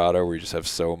Colorado where you just have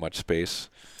so much space?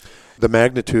 The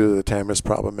magnitude of the tamarisk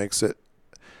problem makes it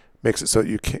so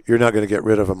you're not going to get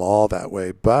rid of them all that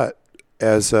way, but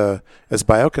as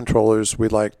biocontrollers, we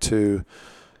like to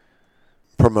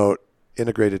promote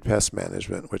integrated pest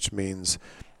management, which means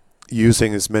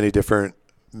using as many different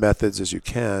methods as you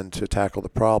can to tackle the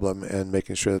problem and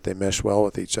making sure that they mesh well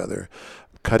with each other.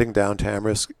 Cutting down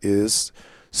tamarisk is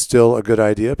still a good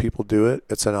idea. People do it.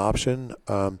 It's an option.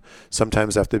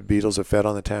 Sometimes after the beetles have fed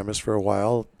on the tamarisk for a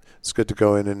while, it's good to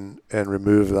go in and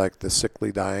remove like the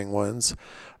sickly dying ones.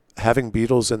 Having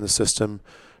beetles in the system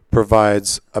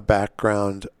provides a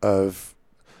background of,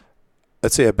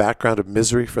 let's say, a background of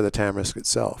misery for the tamarisk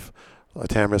itself. A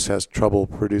tamarisk has trouble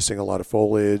producing a lot of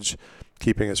foliage,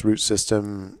 keeping its root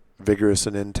system vigorous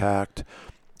and intact.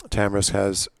 Tamarisk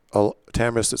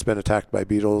that's been attacked by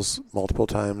beetles multiple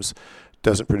times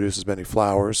doesn't produce as many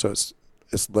flowers, so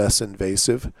it's less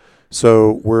invasive.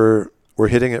 So we're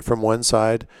hitting it from one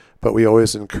side, but we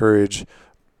always encourage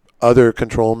other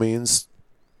control means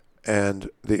and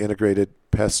the integrated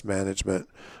pest management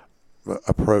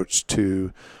approach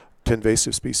to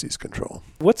invasive species control.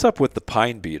 What's up with the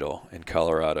pine beetle in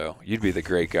Colorado? You'd be the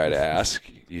great guy to ask.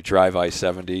 You drive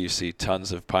I-70, you see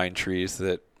tons of pine trees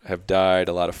that have died,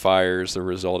 a lot of fires, the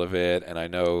result of it, and I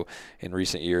know in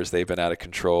recent years they've been out of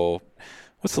control.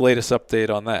 What's the latest update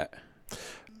on that?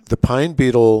 The pine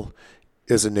beetle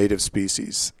is a native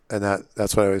species, and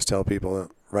that's what I always tell people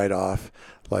right off.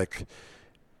 Like,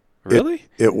 really?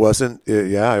 It wasn't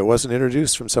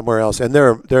introduced from somewhere else. And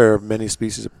there are many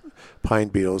species of pine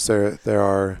beetles. There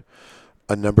are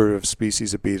a number of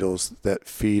species of beetles that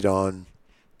feed on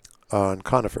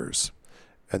conifers,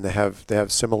 and they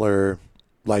have similar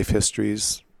life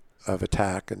histories of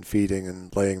attack and feeding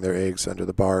and laying their eggs under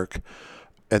the bark.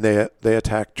 And they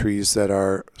attack trees that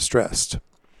are stressed.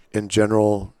 In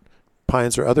general,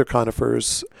 pines or other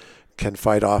conifers can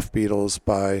fight off beetles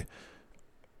by,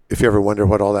 if you ever wonder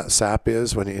what all that sap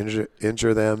is when you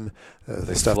injure them,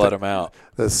 they flood them out.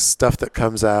 The stuff that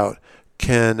comes out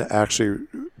can actually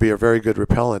be a very good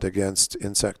repellent against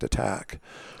insect attack.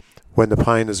 When the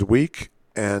pine is weak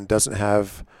and doesn't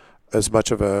have as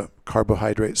much of a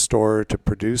carbohydrate store to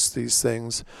produce these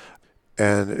things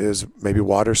and is maybe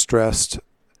water stressed,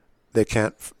 they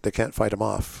can't fight them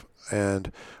off.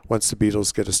 And once the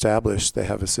beetles get established, they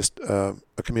have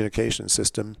a communication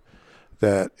system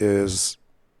that is,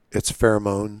 it's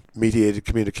pheromone mediated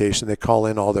communication. They call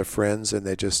in all their friends, and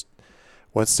they just,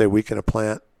 once they weaken a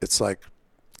plant, it's like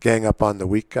gang up on the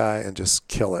weak guy and just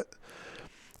kill it.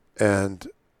 And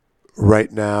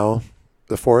right now,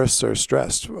 the forests are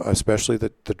stressed, especially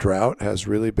the drought has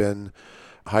really been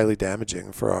highly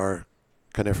damaging for our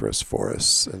coniferous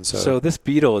forests. And so this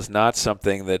beetle is not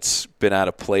something that's been out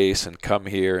of place and come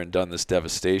here and done this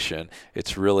devastation.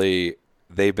 It's really,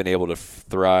 they've been able to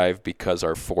thrive because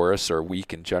our forests are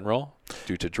weak in general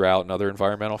due to drought and other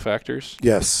environmental factors?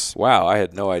 Yes. Wow, I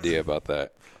had no idea about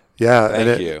that. Yeah.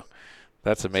 Thank you.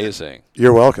 That's amazing.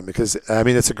 You're welcome, because, I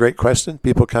mean, it's a great question.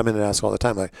 People come in and ask all the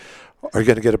time, like, are you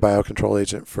going to get a biocontrol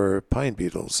agent for pine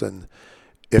beetles? And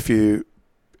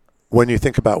when you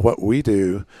think about what we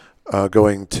do,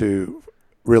 going to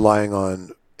relying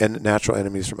on natural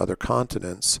enemies from other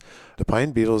continents, the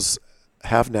pine beetles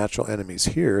have natural enemies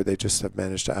here. They just have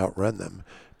managed to outrun them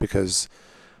because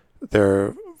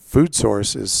their food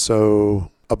source is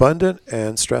so abundant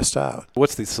and stressed out.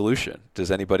 What's the solution? What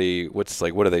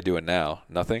are they doing now?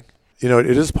 Nothing? It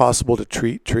is possible to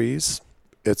treat trees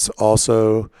It's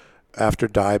also, after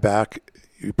dieback,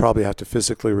 you probably have to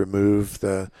physically remove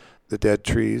the dead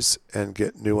trees and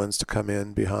get new ones to come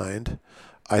in behind.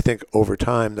 I think over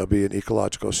time there'll be an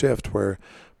ecological shift where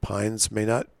pines may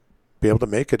not be able to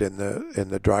make it in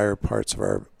the drier parts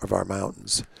of our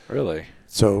mountains. Really?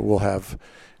 So we'll have,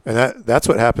 and that's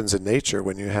what happens in nature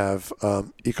when you have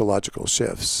ecological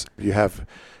shifts. You have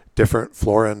different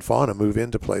flora and fauna move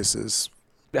into places.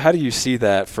 How do you see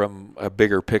that from a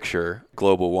bigger picture?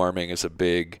 Global warming is a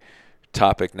big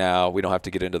topic now. We don't have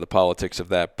to get into the politics of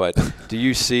that, but do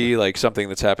you see like something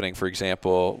that's happening, for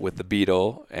example, with the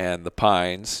beetle and the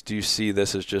pines? Do you see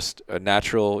this as just a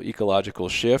natural ecological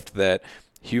shift that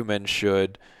humans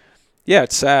should, yeah,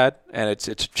 it's sad and it's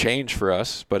a change for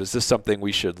us, but is this something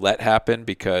we should let happen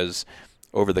because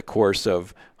over the course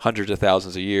of hundreds of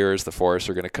thousands of years, the forests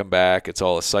are going to come back, it's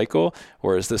all a cycle?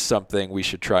 Or is this something we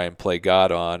should try and play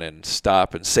God on and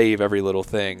stop and save every little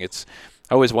thing?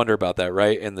 I always wonder about that,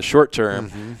 right? In the short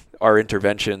term, our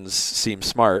interventions seem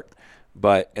smart,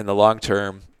 but in the long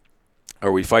term,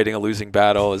 are we fighting a losing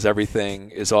battle?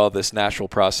 Is all this natural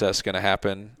process going to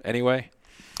happen anyway?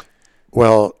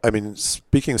 Well, I mean,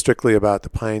 speaking strictly about the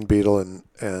pine beetle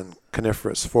and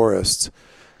coniferous forests,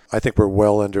 I think we're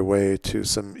well underway to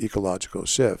some ecological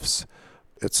shifts.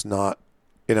 It's not,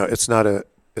 it's not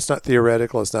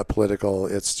theoretical, it's not political,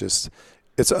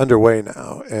 it's underway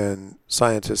now, and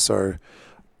scientists are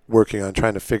working on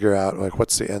trying to figure out like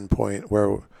what's the end point,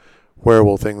 where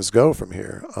will things go from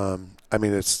here. I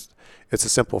mean, it's a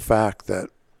simple fact that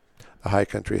the high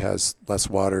country has less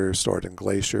water stored in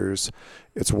glaciers.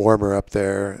 It's warmer up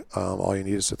there. All you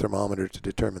need is a thermometer to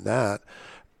determine that.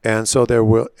 And so there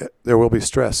will be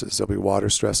stresses. There'll be water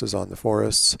stresses on the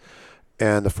forests,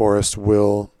 and the forest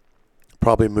will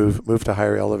probably move to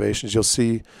higher elevations. You'll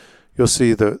see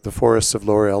the forests of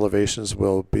lower elevations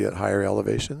will be at higher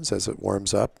elevations as it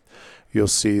warms up. You'll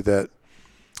see that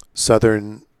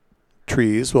southern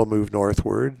trees will move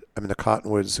northward. I mean, the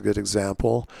cottonwood is a good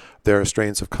example. There are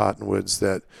strains of cottonwoods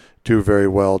that do very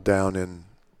well down in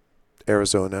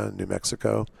Arizona and New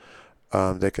Mexico.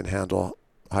 They can handle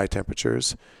high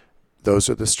temperatures. Those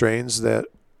are the strains that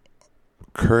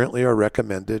currently are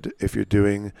recommended if you're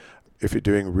doing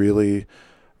really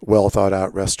well thought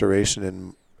out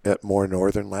restoration at more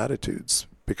northern latitudes,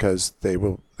 because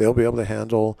they'll be able to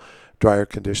handle drier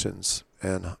conditions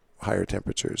and higher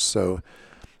temperatures. So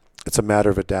it's a matter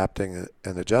of adapting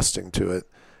and adjusting to it.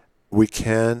 We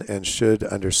can and should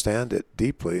understand it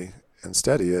deeply and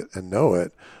study it and know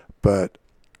it, but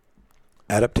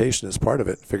adaptation is part of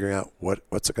it, figuring out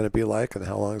what's it going to be like and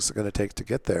how long is it going to take to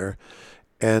get there,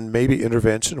 and maybe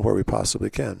intervention where we possibly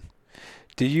can.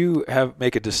 Do you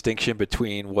make a distinction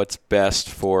between what's best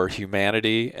for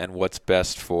humanity and what's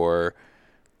best for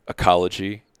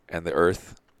ecology and the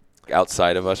earth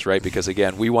outside of us, right? Because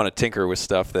again, we want to tinker with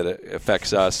stuff that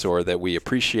affects us or that we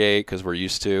appreciate because we're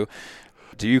used to.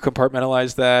 Do you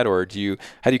compartmentalize that, or how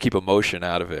do you keep emotion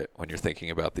out of it when you're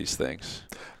thinking about these things?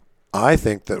 I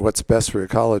think that what's best for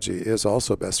ecology is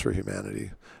also best for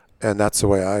humanity. And that's the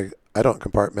way I don't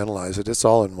compartmentalize it. It's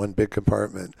all in one big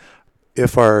compartment.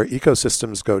 If our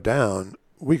ecosystems go down,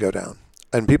 we go down.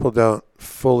 And people don't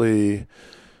fully,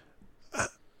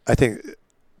 I think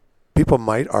people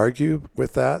might argue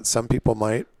with that. Some people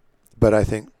might. But I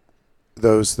think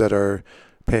those that are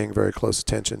paying very close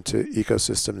attention to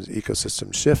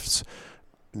ecosystem shifts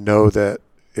know that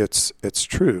it's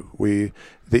true.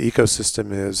 The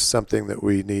ecosystem is something that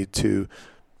we need to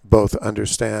both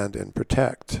understand and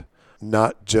protect,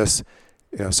 not just,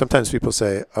 sometimes people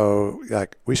say, oh,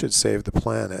 like we should save the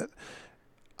planet.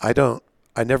 I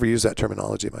never use that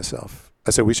terminology myself.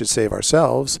 I say we should save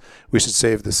ourselves, we should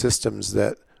save the systems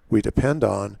that we depend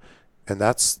on, and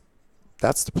that's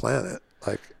the planet.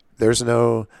 Like there's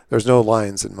no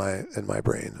lines in my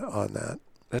brain on that.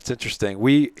 That's interesting.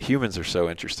 We humans are so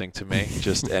interesting to me,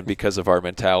 and because of our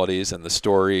mentalities and the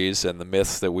stories and the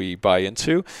myths that we buy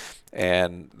into.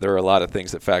 And there are a lot of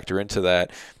things that factor into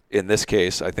that. In this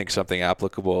case, I think something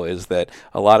applicable is that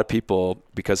a lot of people,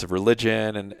 because of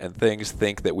religion and things,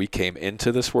 think that we came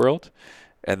into this world,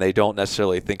 and they don't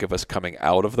necessarily think of us coming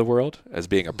out of the world as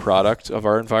being a product of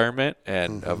our environment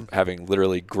and of having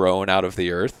literally grown out of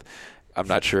the earth. I'm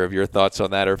not sure of your thoughts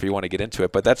on that or if you want to get into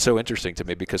it, but that's so interesting to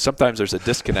me because sometimes there's a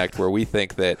disconnect where we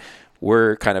think that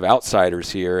we're kind of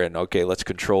outsiders here and, okay, let's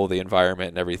control the environment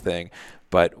and everything,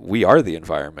 but we are the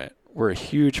environment. We're a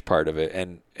huge part of it,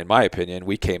 and in my opinion,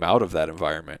 we came out of that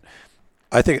environment.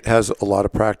 I think it has a lot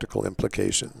of practical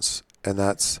implications, and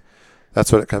that's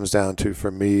what it comes down to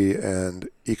for me and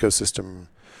ecosystem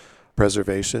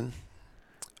preservation.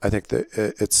 I think that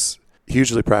it's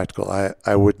hugely practical.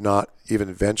 I would not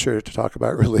even venture to talk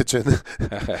about religion.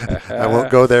 I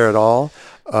won't go there at all.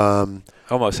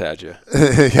 Almost had you.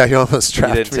 Yeah, you almost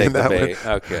trapped You didn't me take in the that bait.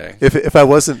 one. Okay. If I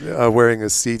wasn't wearing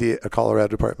a Colorado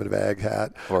Department of Ag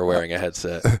hat, Or wearing a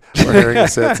headset. or wearing a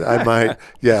set, I might.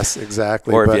 Yes,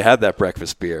 exactly. Or if but you had that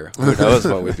breakfast beer, who knows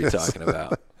what we'd be talking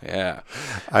about. Yeah.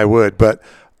 I would. But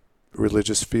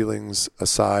religious feelings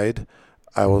aside,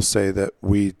 I will say that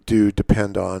we do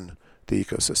depend on the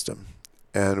ecosystem,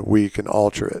 and we can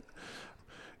alter it,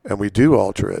 and we do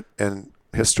alter it. And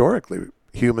historically,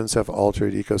 humans have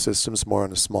altered ecosystems more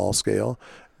on a small scale.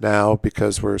 Now,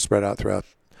 because we're spread out throughout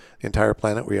the entire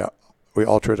planet, we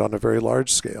alter it on a very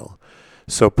large scale.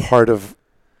 So part of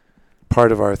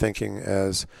our thinking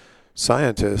as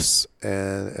scientists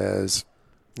and as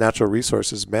natural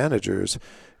resources managers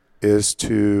is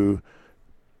to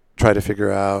try to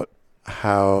figure out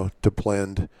how to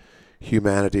blend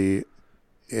humanity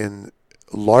in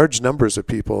large numbers of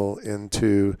people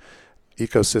into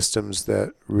ecosystems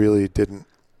that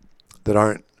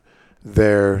aren't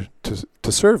there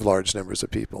to serve large numbers of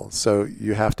people. So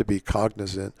you have to be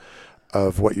cognizant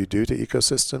of what you do to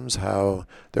ecosystems, how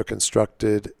they're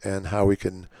constructed, and how we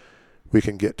can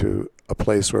get to a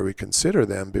place where we consider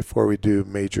them before we do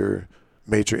major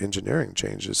engineering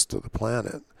changes to the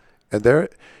planet. And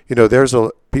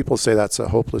people say that's a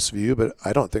hopeless view, but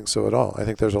I don't think so at all. I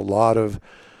think there's a lot of,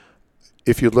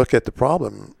 if you look at the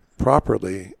problem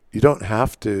properly, you don't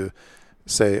have to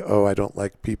say, oh, I don't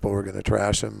like people, we're going to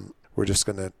trash them, we're just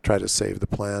going to try to save the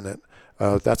planet.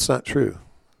 That's not true.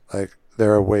 Like,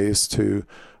 there are ways to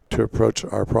approach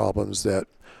our problems that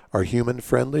are human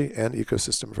friendly and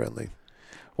ecosystem friendly.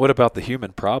 What about the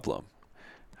human problem?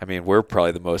 I mean, we're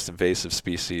probably the most invasive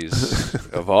species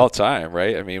of all time,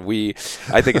 right? I mean,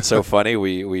 I think it's so funny.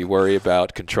 We worry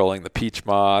about controlling the peach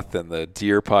moth and the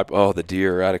deer Oh, the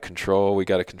deer are out of control. We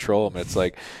got to control them. It's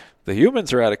like, the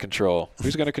humans are out of control.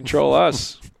 Who's going to control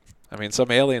us? I mean,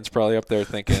 some alien's probably up there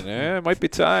thinking, it might be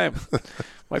time.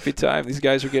 Might be time. These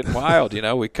guys are getting wild.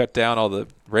 We cut down all the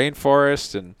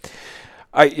rainforest, and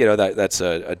that's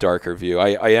a darker view.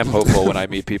 I am hopeful when I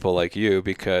meet people like you,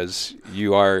 because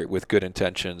you are, with good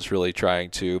intentions, really trying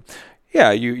to,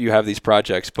 you have these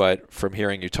projects, but from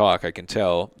hearing you talk, I can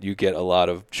tell you get a lot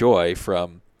of joy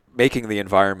from making the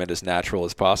environment as natural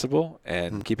as possible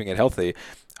and keeping it healthy.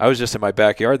 I was just in my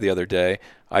backyard the other day.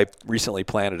 I recently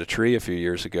planted a tree a few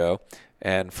years ago,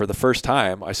 and for the first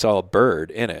time, I saw a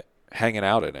bird in it, hanging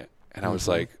out in it. And I was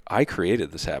like, I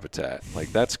created this habitat.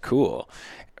 Like, that's cool.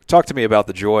 Talk to me about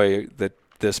the joy that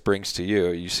this brings to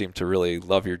you. You seem to really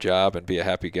love your job and be a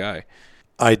happy guy.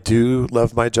 I do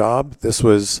love my job.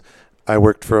 I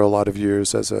worked for a lot of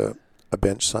years as a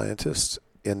bench scientist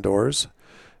indoors,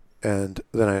 and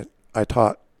then I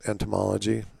taught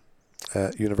entomology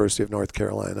at University of North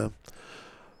Carolina.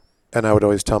 And I would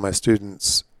always tell my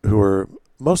students, who were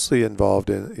mostly involved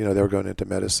in, they were going into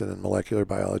medicine and molecular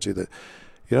biology, that,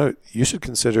 you should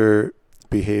consider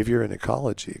behavior and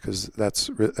ecology, because that's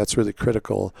really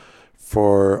critical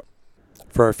for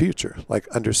our future. Like,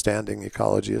 understanding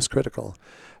ecology is critical.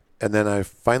 And then I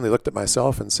finally looked at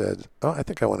myself and said, oh, I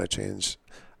think I want to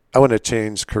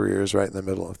change careers right in the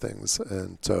middle of things.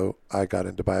 And so I got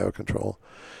into biocontrol.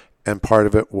 And part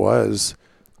of it was,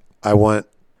 I want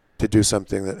to do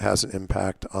something that has an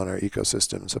impact on our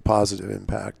ecosystems, a positive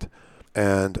impact,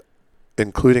 and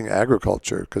including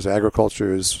agriculture, because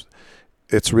agriculture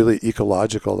it's really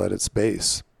ecological at its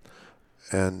base.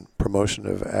 And promotion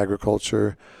of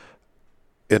agriculture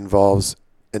involves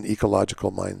an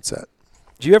ecological mindset.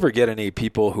 Do you ever get any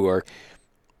people who are,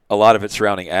 a lot of it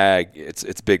surrounding ag,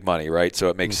 it's big money, right? So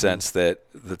it makes sense that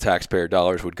the taxpayer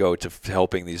dollars would go to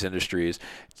helping these industries.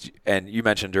 And you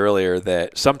mentioned earlier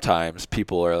that sometimes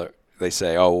they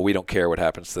say, oh, well, we don't care what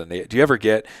happens to the native. Do you ever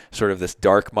get sort of this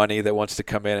dark money that wants to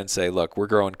come in and say, look, we're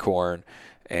growing corn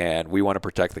and we want to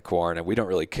protect the corn and we don't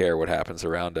really care what happens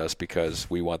around us because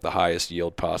we want the highest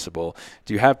yield possible?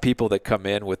 Do you have people that come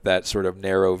in with that sort of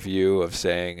narrow view of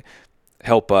saying,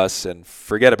 help us and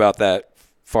forget about that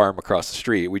farm across the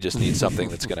street, we just need something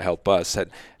that's going to help us?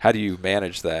 How do you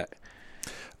manage that?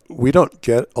 We don't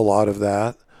get a lot of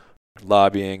that.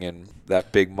 Lobbying and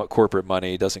that big corporate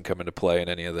money doesn't come into play in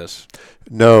any of this?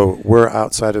 No, we're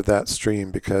outside of that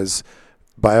stream, because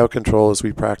biocontrol as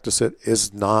we practice it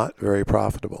is not very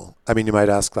profitable. I mean, you might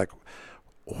ask, like,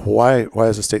 why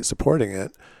is the state supporting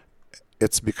it?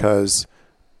 It's because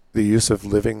the use of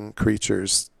living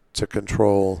creatures to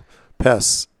control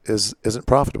pests isn't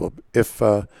profitable. If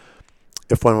one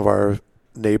of our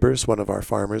neighbors, one of our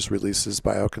farmers, releases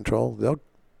biocontrol,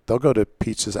 they'll go to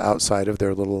peaches outside of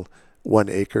their little 1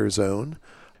 acre zone.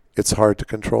 it's hard to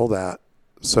control that.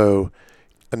 So,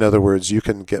 in other words, you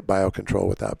can get biocontrol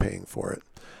without paying for it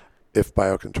if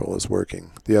biocontrol is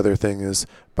working. The other thing is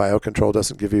biocontrol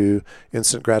doesn't give you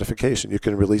instant gratification. You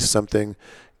can release something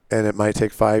and it might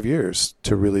take 5 years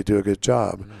to really do a good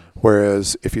job.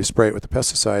 Whereas if you spray it with a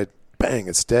pesticide, bang,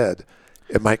 it's dead.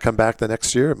 It might come back the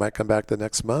next year, it might come back the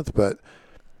next month, but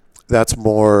that's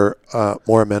more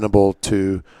amenable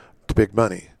to big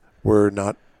money. We're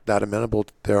not that amenable.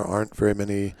 There aren't very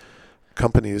many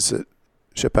companies that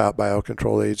ship out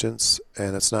biocontrol agents,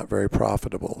 and it's not very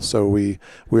profitable. So we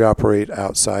operate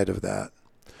outside of that.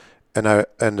 And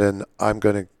then I'm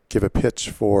going to give a pitch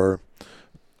for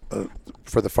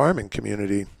the farming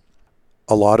community.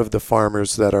 A lot of the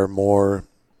farmers that are more,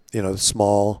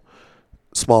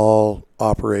 small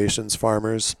operations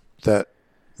farmers that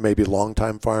maybe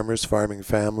longtime farmers, farming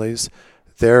families,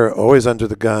 they're always under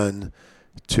the gun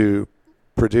to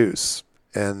produce.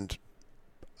 And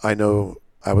I know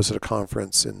I was at a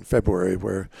conference in February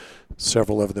where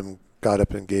several of them got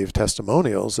up and gave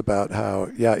testimonials about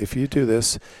how, if you do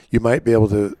this, you might be able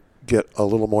to get a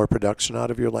little more production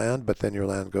out of your land, but then your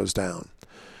land goes down.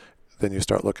 Then you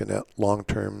start looking at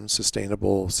long-term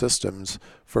sustainable systems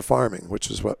for farming, which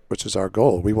is our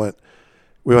goal. We want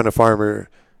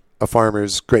a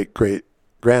farmer's great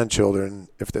grandchildren,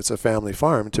 if it's a family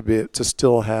farm, to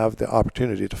still have the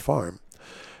opportunity to farm.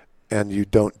 And you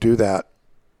don't do that.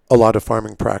 A lot of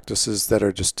farming practices that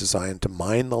are just designed to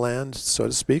mine the land, so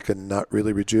to speak, and not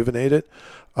really rejuvenate it,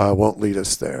 won't lead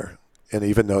us there. And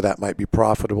even though that might be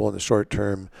profitable in the short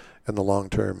term, in the long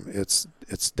term, it's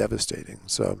devastating.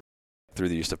 So, through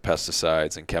the use of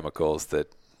pesticides and chemicals that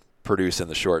produce in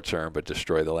the short term but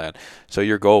destroy the land. So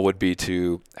your goal would be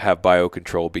to have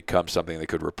biocontrol become something that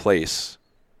could replace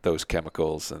those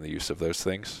chemicals and the use of those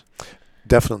things?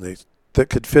 Definitely. That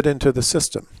could fit into the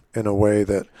system in a way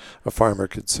that a farmer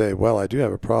could say, well, I do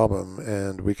have a problem,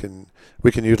 and we can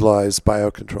utilize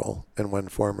biocontrol in one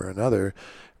form or another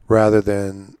rather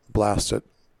than blast it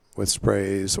with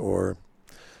sprays or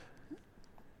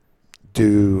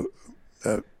do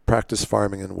practice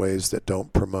farming in ways that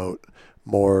don't promote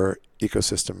more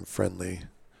ecosystem-friendly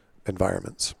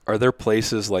environments. Are there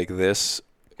places like this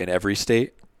in every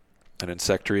state, an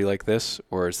insectary like this,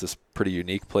 or is this a pretty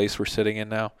unique place we're sitting in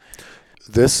now?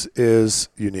 This is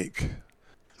unique.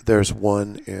 There's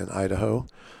one in Idaho.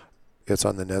 It's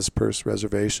on the Nez Perce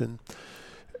Reservation,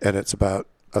 and it's about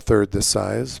a third this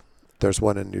size. There's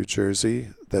one in New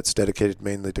Jersey that's dedicated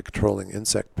mainly to controlling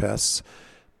insect pests,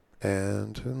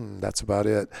 and that's about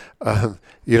it.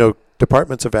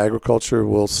 Departments of Agriculture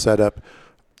will set up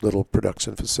little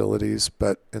production facilities,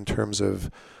 but in terms of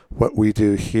what we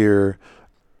do here,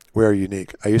 we're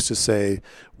unique. I used to say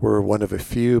we're one of a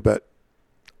few, but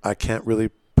I can't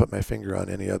really put my finger on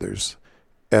any others.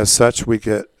 As such,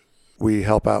 we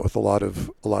help out with a lot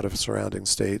of surrounding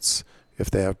states. If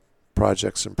they have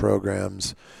projects and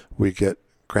programs, we get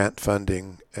grant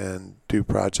funding and do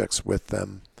projects with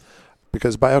them,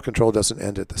 because biocontrol doesn't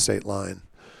end at the state line.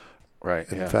 Right.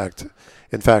 In fact,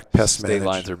 pest state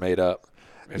lines are made up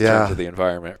in Yeah. terms of the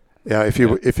environment. Yeah, if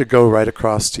you go right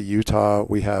across to Utah,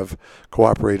 we have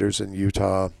cooperators in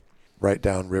Utah right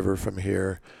downriver from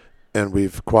here, and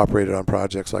we've cooperated on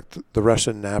projects like the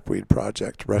Russian knapweed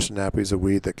project. Russian knapweed is a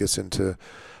weed that gets into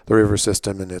the river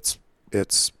system, and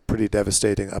it's pretty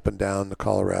devastating up and down the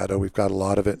Colorado. We've got a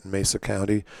lot of it in Mesa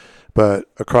County, but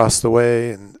across the way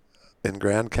in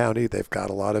Grand County, they've got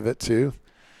a lot of it too.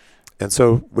 And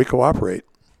so we cooperate.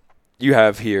 You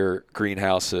have here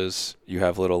greenhouses, you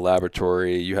have little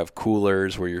laboratory, you have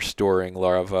coolers where you're storing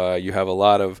larvae, you have a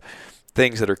lot of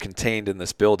things that are contained in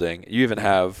this building. You even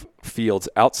have fields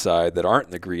outside that aren't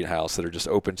in the greenhouse that are just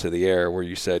open to the air, where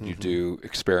you said you do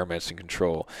experiments and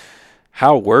control.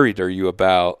 How worried are you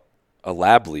about a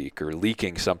lab leak or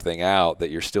leaking something out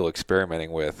that you're still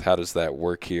experimenting with? How does that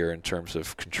work here in terms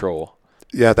of control?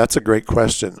 Yeah, that's a great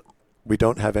question. We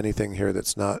don't have anything here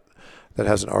that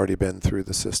hasn't already been through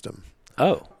the system.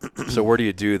 Oh, so where do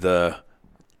you do the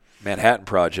Manhattan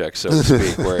Project, so to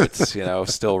speak, where it's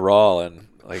still raw and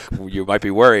like you might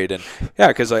be worried? And yeah,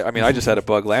 because I just had a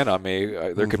bug land on me.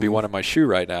 There could be one in my shoe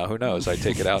right now. Who knows? I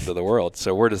take it out into the world.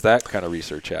 So where does that kind of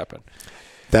research happen?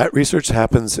 That research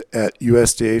happens at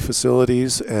USDA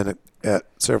facilities, and at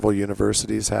several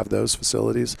universities have those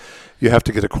facilities. You have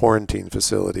to get a quarantine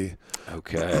facility.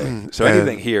 Okay. So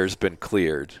anything here has been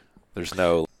cleared. There's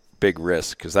no big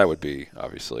risk, because that would be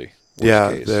obviously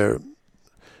worst case.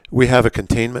 We have a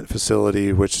containment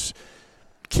facility which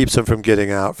keeps them from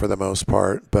getting out for the most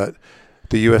part, but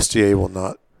the USDA will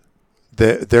not.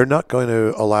 They're not going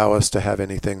to allow us to have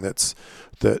anything that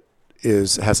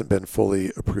hasn't been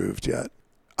fully approved yet.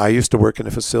 I used to work in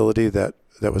a facility that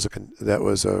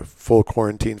was a full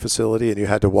quarantine facility, and you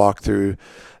had to walk through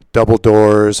double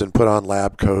doors and put on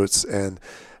lab coats and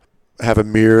have a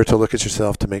mirror to look at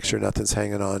yourself to make sure nothing's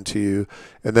hanging on to you.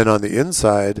 And then on the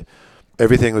inside,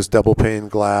 everything was double pane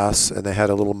glass, and they had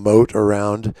a little moat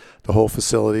around the whole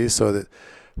facility so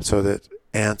that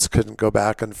ants couldn't go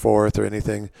back and forth or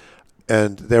anything.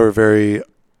 And it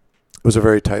was a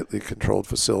very tightly controlled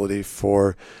facility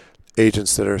for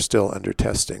agents that are still under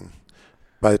testing.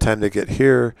 By the time they get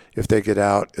here, if they get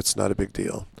out, it's not a big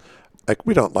deal. Like,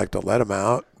 we don't like to let them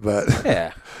out, but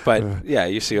yeah,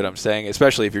 you see what I'm saying?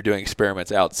 Especially if you're doing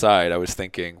experiments outside. I was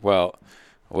thinking, well,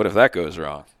 what if that goes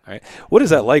wrong? Right? What is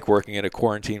that like working in a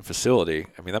quarantine facility?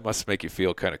 I mean, that must make you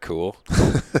feel kind of cool.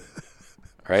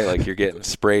 Right? Like you're getting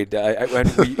sprayed.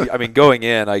 I mean, going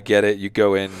in, I get it. You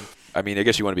go in. I mean, I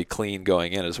guess you want to be clean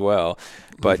going in as well.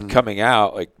 But coming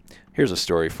out, like, here's a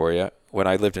story for you. When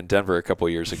I lived in Denver a couple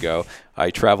years ago,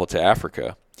 I traveled to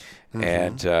Africa.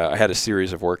 And I had a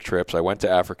series of work trips. I went to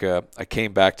Africa. I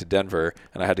came back to Denver,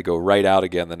 and I had to go right out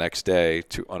again the next day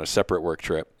on a separate work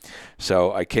trip.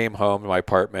 So I came home to my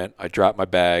apartment. I dropped my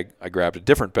bag. I grabbed a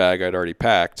different bag I'd already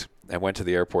packed and went to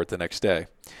the airport the next day.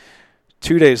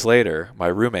 2 days later, my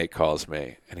roommate calls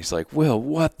me, and he's like, Will,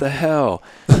 what the hell?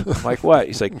 I'm like, what?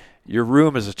 He's like, your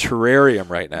room is a terrarium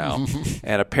right now.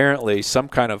 And apparently some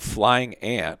kind of flying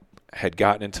ant had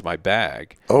gotten into my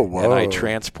bag. Oh, wow. And I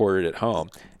transported it home.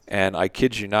 And I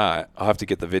kid you not, I'll have to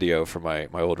get the video from my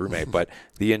old roommate, but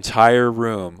the entire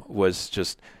room was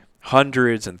just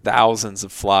hundreds and thousands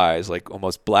of flies, like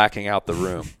almost blacking out the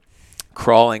room,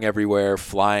 crawling everywhere,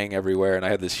 flying everywhere. And I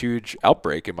had this huge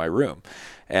outbreak in my room.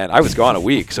 And I was gone a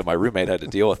week, so my roommate had to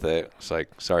deal with it. It's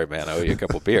like, sorry, man, I owe you a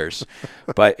couple beers.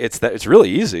 But it's really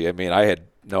easy. I mean, I had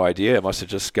no idea. I must have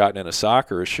just gotten in a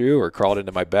sock or a shoe or crawled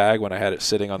into my bag when I had it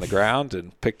sitting on the ground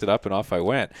and picked it up and off I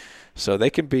went. So they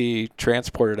can be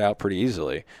transported out pretty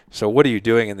easily. So what are you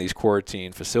doing in these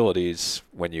quarantine facilities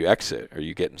when you exit? Are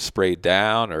you getting sprayed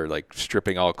down or like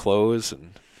stripping all clothes?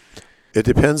 And it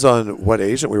depends on what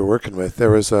agent we were working with. There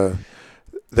was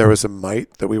a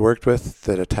mite that we worked with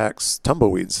that attacks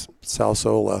tumbleweeds,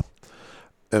 salsola,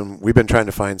 and we've been trying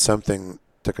to find something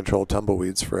to control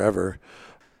tumbleweeds forever.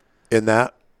 In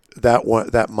that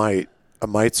mite,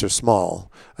 mites are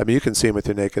small. I mean, you can see them with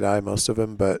your naked eye, most of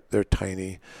them, but they're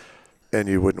tiny, and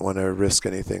you wouldn't want to risk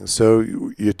anything. So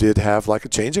you did have like a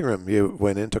changing room. You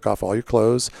went in, took off all your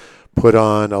clothes, put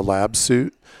on a lab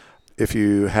suit. If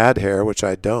you had hair, which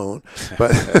I don't,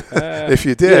 but if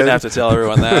you did. You didn't have to tell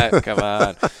everyone that. Come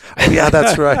on. Oh, yeah,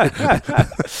 that's right.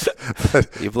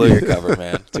 You blew your cover,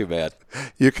 man. Too bad.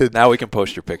 You could. Now we can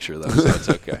post your picture, though, so it's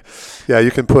okay. Yeah, you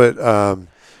can put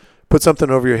something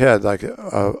over your head, like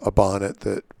a bonnet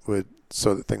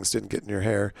so that things didn't get in your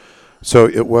hair. So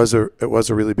it was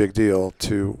a really big deal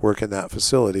to work in that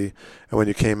facility. And when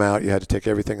you came out, you had to take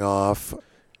everything off.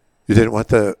 You didn't want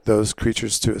those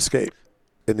creatures to escape.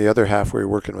 In the other half, where you're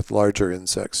working with larger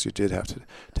insects, you did have to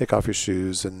take off your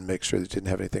shoes and make sure that you didn't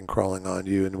have anything crawling on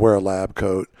you and wear a lab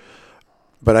coat.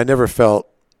 But I never felt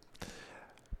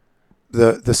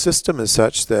the system is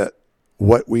such that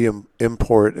what we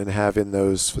import and have in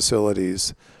those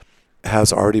facilities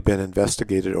has already been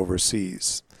investigated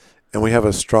overseas. And we have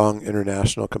a strong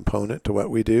international component to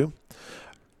what we do.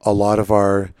 A lot of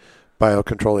our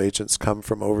biocontrol agents come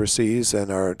from overseas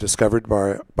and are discovered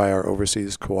by our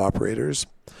overseas cooperators.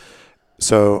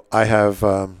 So I have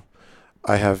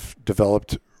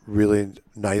developed really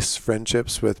nice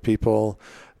friendships with people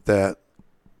that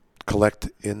collect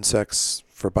insects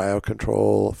for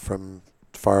biocontrol from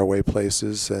faraway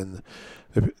places, and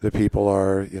the people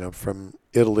are from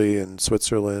Italy and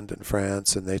Switzerland and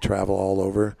France, and they travel all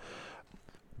over.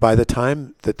 By the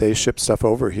time that they ship stuff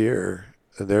over here,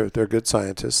 they're good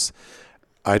scientists,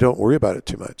 I don't worry about it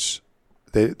too much.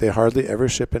 They hardly ever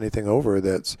ship anything over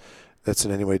that's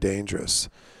in any way dangerous.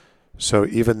 So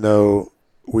even though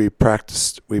we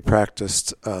practiced good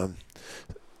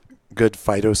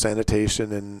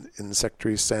phytosanitation and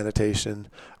insectary sanitation,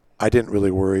 I didn't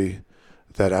really worry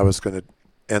that I was going to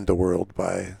end the world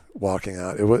by walking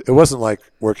out. It wasn't like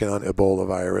working on Ebola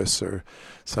virus or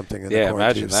something in the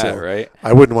quarantine. Imagine that, right?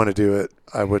 I wouldn't want to do it.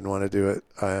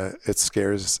 It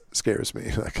scares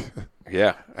me.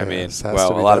 Yeah, I mean,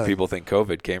 well, a lot of people think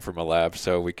COVID came from a lab,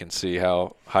 so we can see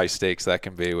how high stakes that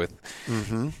can be with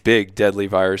big, deadly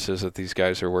viruses that these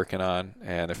guys are working on.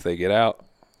 And if they get out,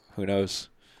 who knows?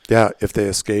 Yeah, if they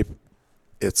escape,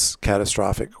 it's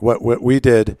catastrophic. What we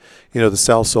did, the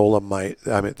salsola mite,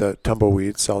 the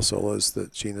tumbleweed, salsola is the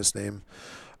genus name.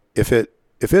 If it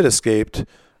escaped,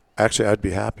 Actually, I'd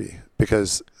be happy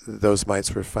because those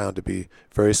mites were found to be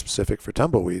very specific for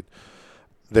tumbleweed.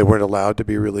 They weren't allowed to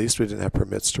be released. We didn't have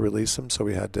permits to release them, so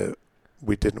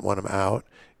we didn't want them out.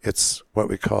 It's what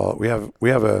we call, we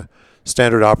have a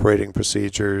standard operating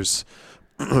procedures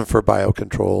for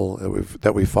biocontrol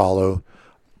that we follow.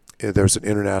 There's an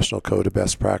international code of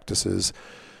best practices.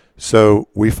 So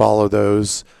we follow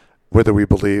those, whether we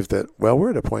believe that, well,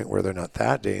 we're at a point where they're not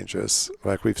that dangerous.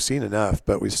 Like, we've seen enough,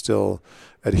 but we still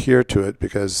adhere to it,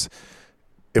 because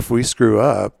if we screw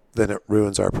up, then it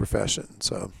ruins our profession.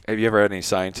 So, have you ever had any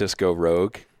scientists go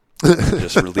rogue and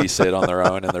just release it on their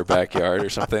own in their backyard or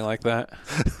something like that?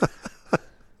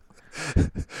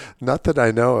 Not that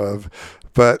I know of,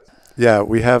 but yeah,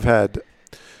 we have had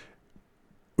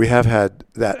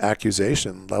that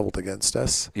accusation leveled against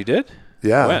us. You did?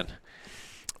 Yeah. When?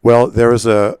 Well, there was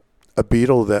a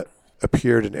beetle that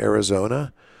appeared in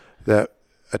Arizona that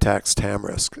attacks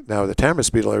tamarisk. Now, the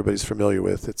tamarisk beetle everybody's familiar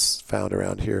with. It's found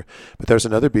around here. But there's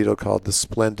another beetle called the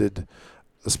splendid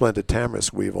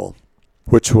tamarisk weevil,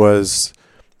 which was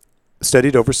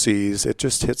studied overseas. It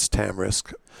just hits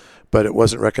tamarisk, but it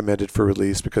wasn't recommended for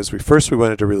release because we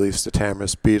wanted to release the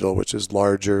tamarisk beetle, which is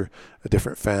larger, a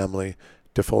different family,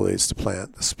 defoliates the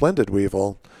plant. The splendid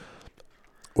weevil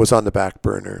was on the back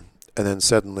burner, and then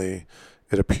suddenly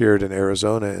it appeared in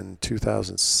Arizona in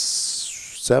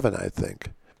 2007, I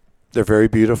think. They're very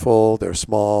beautiful. They're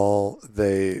small.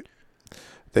 They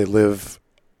live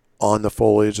on the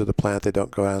foliage of the plant. They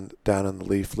don't go down on the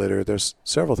leaf litter. There's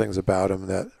several things about them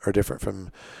that are different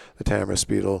from the tamarisk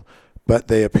beetle, but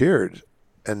they appeared,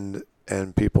 and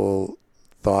people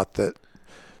thought that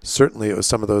certainly it was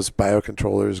some of those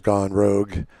biocontrollers gone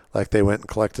rogue, like they went and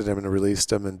collected them and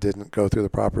released them and didn't go through the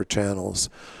proper channels.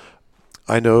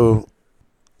 I know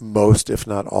most, if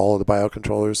not all, of the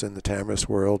biocontrollers in the tamarisk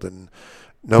world, and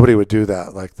nobody would do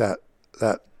that. Like that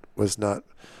was not,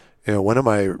 one of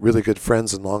my really good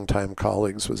friends and longtime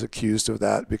colleagues was accused of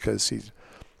that because he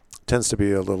tends to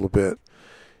be a little bit,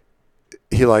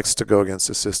 he likes to go against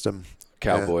the system.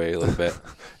 Cowboy a little bit.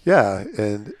 Yeah,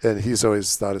 and he's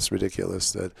always thought it's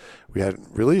ridiculous that we hadn't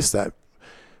released that.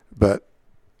 But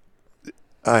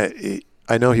I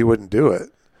know he wouldn't do it.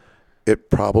 It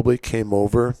probably came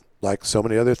over like so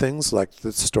many other things, like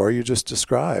the story you just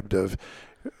described of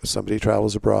somebody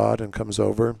travels abroad and comes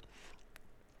over.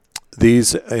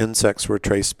 These insects were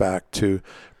traced back to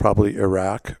probably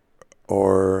Iraq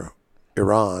or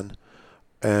Iran,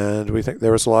 and we think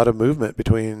there was a lot of movement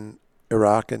between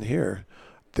Iraq and here.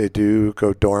 They do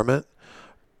go dormant,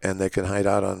 and they can hide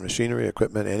out on machinery,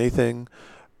 equipment, anything.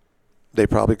 They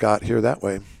probably got here that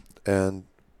way. And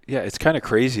yeah, it's kind of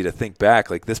crazy to think back.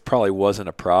 Like, this probably wasn't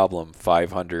a problem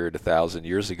 500, 1,000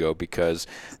 years ago because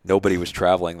nobody was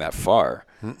traveling that far.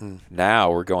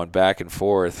 Now we're going back and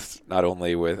forth, not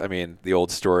only with, the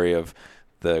old story of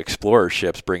the explorer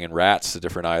ships bringing rats to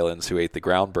different islands who ate the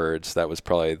ground birds. That was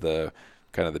probably the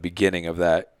kind of the beginning of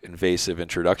that invasive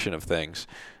introduction of things.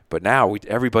 But now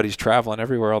everybody's traveling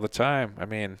everywhere all the time.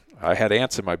 I had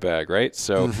ants in my bag, right?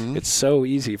 So it's so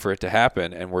easy for it to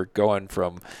happen, and we're going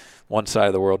from one side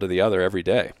of the world to the other every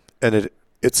day. And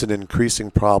it's an increasing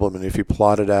problem. And if you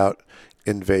plotted out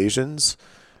invasions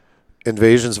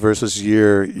versus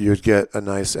year, you'd get a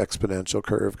nice exponential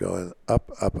curve going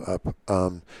up, up, up.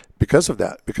 Because of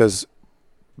that, because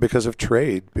of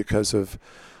trade, because of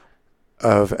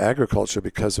agriculture,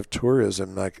 because of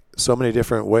tourism, like so many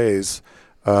different ways,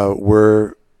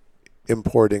 we're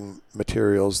importing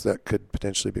materials that could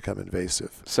potentially become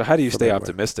invasive. So how do you stay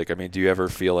optimistic? Do you ever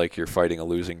feel like you're fighting a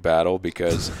losing battle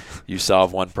because you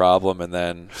solve one problem and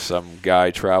then some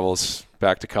guy travels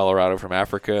back to Colorado from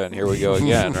Africa and here we go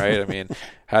again, right?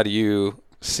 How do you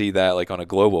see that, like, on a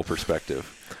global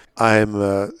perspective? I'm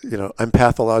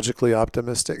pathologically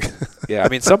optimistic. Yeah,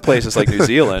 some places like New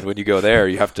Zealand, when you go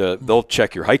there, they'll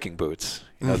check your hiking boots.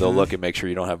 They'll look and make sure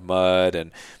you don't have mud,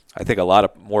 and I think a lot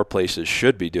of more places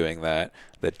should be doing that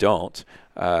don't,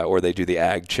 or they do the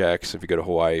ag checks if you go to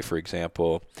Hawaii, for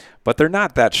example. But they're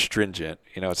not that stringent.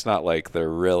 It's not like they're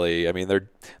really.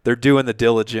 They're doing the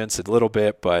diligence a little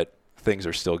bit, but things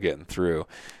are still getting through.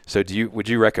 So would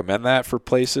you recommend that for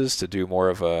places to do more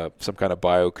of some kind of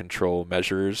biocontrol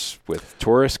measures with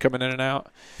tourists coming in and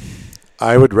out?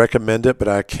 I would recommend it, but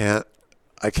I can't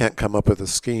come up with a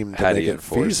scheme to make it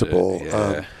feasible.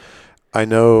 Yeah. I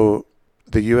know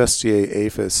the USDA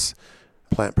APHIS,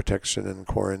 plant protection and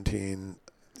quarantine,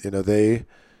 they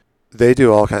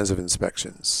do all kinds of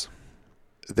inspections.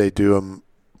 They do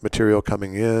material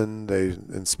coming in, they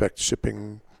inspect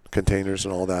shipping containers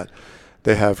and all that.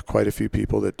 They have quite a few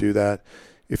people that do that.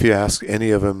 If you ask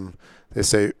any of them, they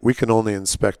say, we can only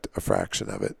inspect a fraction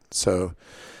of it. So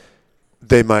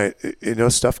They might,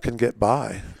 stuff can get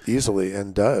by easily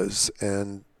and does,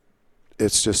 and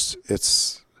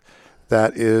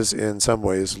that is in some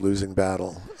ways losing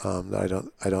battle. I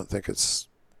don't think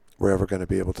we're ever going to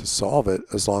be able to solve it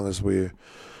as long as we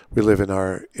live in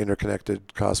our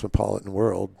interconnected cosmopolitan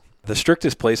world. The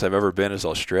strictest place I've ever been is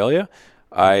Australia.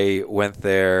 I went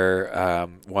there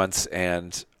once,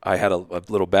 and I had a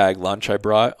little bag lunch I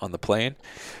brought on the plane.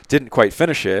 Didn't quite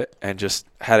finish it and just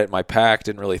had it in my pack,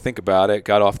 didn't really think about it,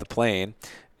 got off the plane.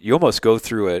 You almost go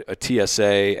through a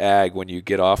TSA ag when you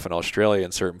get off in Australia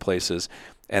in certain places,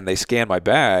 and they scan my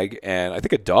bag, and I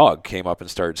think a dog came up and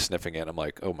started sniffing it. I'm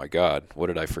like, oh my God, what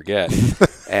did I forget?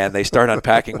 And they start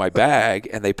unpacking my bag,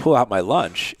 and they pull out my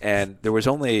lunch, and there was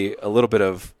only a little bit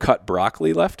of cut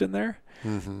broccoli left in there.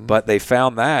 Mm-hmm. But they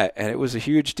found that, and it was a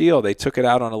huge deal. They took it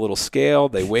out on a little scale.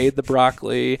 They weighed the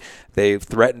broccoli. They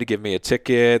threatened to give me a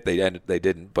ticket. They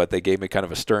didn't, but they gave me kind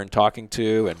of a stern talking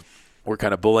to, and were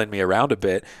kind of bullying me around a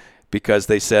bit because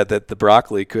they said that the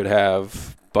broccoli could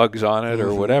have bugs on it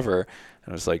or whatever.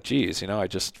 And I was like, geez, I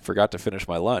just forgot to finish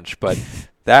my lunch. But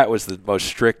that was the most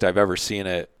strict I've ever seen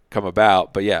it come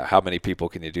about. But yeah, how many people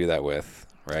can you do that with,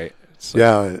 right? So.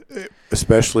 Yeah,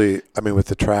 especially, with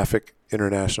the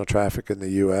international traffic in the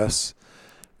U.S.,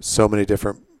 so many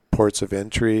different ports of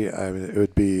entry, it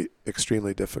would be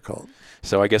extremely difficult.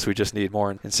 So I guess we just need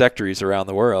more insectaries around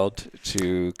the world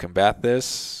to combat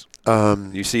this.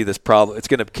 You see this problem, it's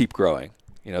going to keep growing,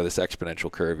 this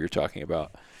exponential curve you're talking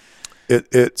about.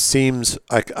 It seems,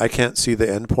 I can't see the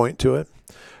end point to it.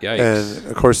 Yikes. And,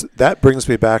 of course, that brings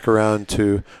me back around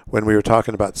to when we were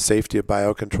talking about the safety of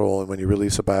biocontrol, and when you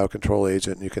release a biocontrol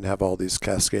agent, you can have all these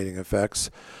cascading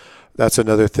effects. That's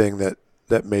another thing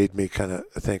that made me kind of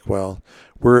think, well,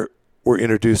 we're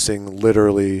introducing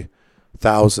literally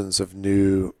thousands of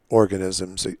new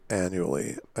organisms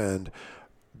annually, and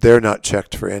they're not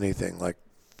checked for anything. Like,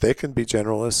 they can be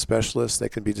generalists, specialists, they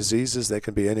can be diseases, they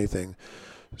can be anything.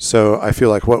 So I feel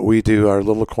like what we do, our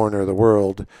little corner of the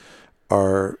world,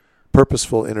 are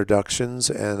purposeful introductions,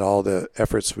 and all the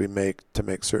efforts we make to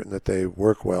make certain that they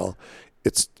work well.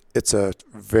 It's a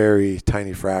very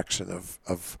tiny fraction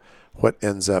of what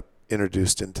ends up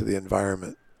introduced into the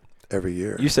environment every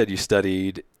year. You said you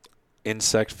studied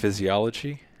insect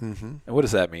physiology? Mm-hmm. And what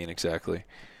does that mean exactly?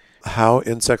 How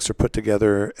insects are put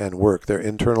together and work, their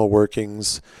internal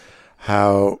workings,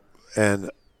 and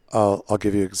I'll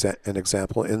give you an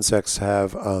example. Insects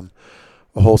have a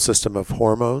whole system of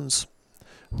hormones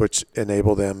which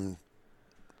enable them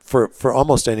for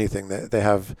almost anything. They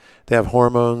have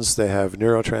hormones, they have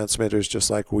neurotransmitters just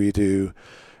like we do.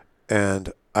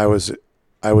 And I was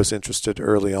interested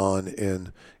early on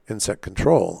in insect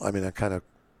control. I kind of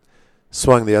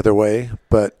swung the other way,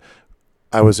 but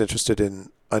I was interested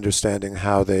in understanding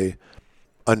how they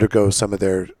undergo some of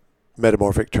their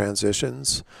metamorphic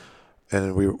transitions.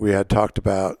 And we had talked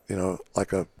about,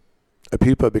 like a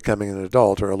pupa becoming an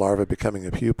adult, or a larva becoming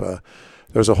a pupa.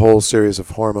 There's a whole series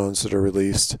of hormones that are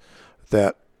released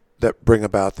that bring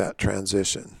about that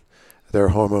transition. There are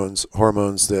hormones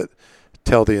that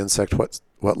tell the insect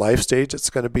what life stage it's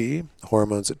going to be,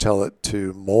 hormones that tell it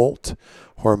to molt,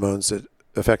 hormones that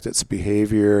affect its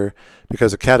behavior,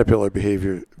 because a caterpillar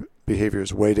behavior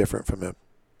is way different from the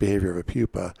behavior of a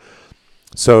pupa.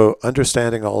 So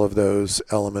understanding all of those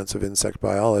elements of insect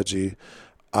biology,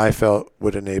 I felt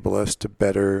would enable us to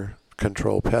better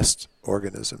control pest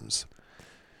organisms.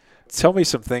 Tell me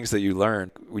some things that you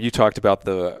learned. You talked about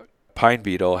the pine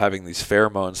beetle having these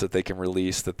pheromones that they can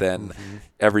release that then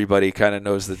everybody kind of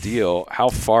knows the deal. How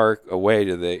far away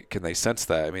can they sense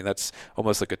that? That's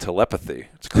almost like a telepathy.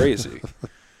 It's crazy.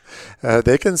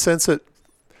 They can sense it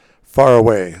far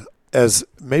away, as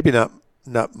maybe not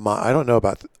I don't know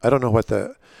what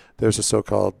there's a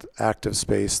so-called active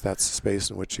space. That's the space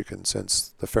in which you can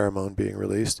sense the pheromone being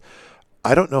released.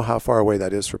 I don't know how far away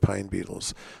that is for pine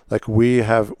beetles. Like we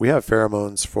have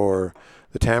pheromones for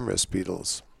the tamarist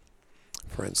beetles,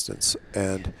 for instance,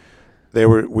 and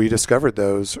we discovered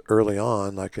those early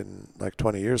on, like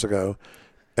 20 years ago,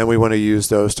 and we want to use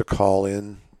those to call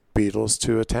in beetles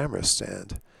to a tamarist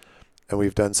stand. And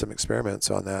we've done some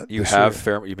experiments on that. You have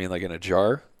pheromone? You mean like in a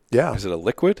jar? Yeah. Is it a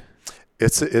liquid?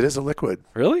 It is a liquid.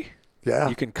 Really? Yeah.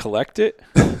 You can collect it?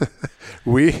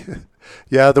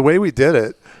 The way we did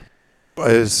it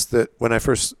is that when I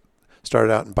first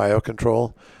started out in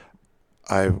biocontrol,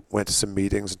 I went to some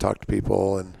meetings and talked to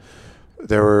people, and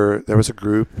there was a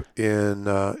group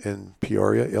in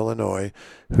Peoria, Illinois,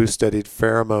 who studied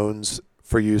pheromones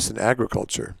for use in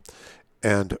agriculture,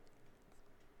 and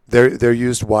they're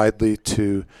used widely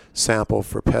to sample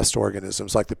for pest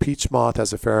organisms. Like the peach moth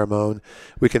has a pheromone.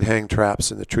 We can hang traps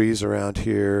in the trees around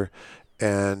here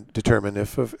and determine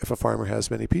if a farmer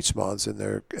has many peach moths in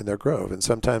their grove, and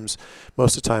sometimes,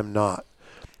 most of the time, not.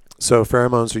 So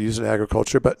pheromones are used in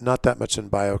agriculture, but not that much in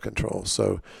biocontrol.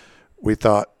 So we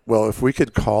thought, well, if we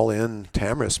could call in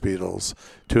tamarisk beetles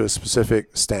to a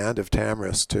specific stand of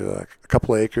tamarisk, to a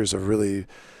couple of acres of really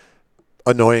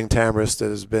annoying tamarisk that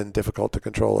has been difficult to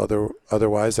control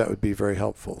otherwise, that would be very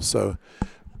helpful. So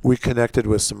we connected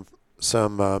with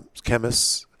some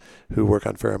chemists who work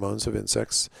on pheromones of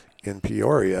insects in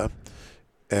Peoria,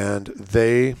 and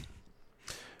they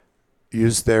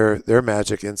use their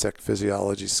magic insect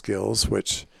physiology skills,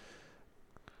 which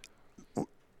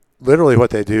literally what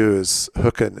they do is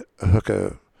hook a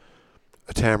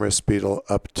tamarisk beetle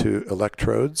up to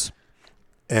electrodes,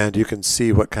 and you can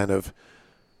see what kind of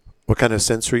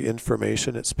sensory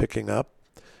information it's picking up.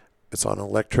 It's on an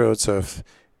electrode, so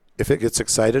if it gets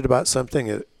excited about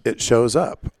something, it shows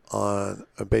up on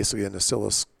basically an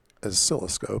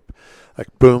oscilloscope, like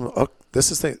boom, oh,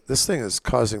 this thing is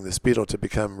causing this beetle to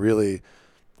become really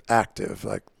active,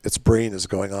 like its brain is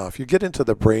going off. You get into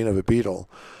the brain of a beetle,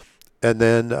 and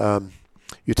then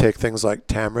you take things like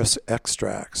tamarisk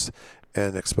extracts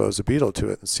and expose a beetle to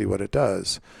it and see what it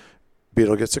does.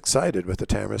 Beetle gets excited with the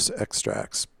tamarisk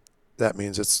extracts. That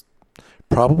means it's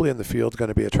probably in the field going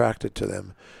to be attracted to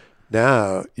them.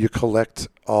 Now you collect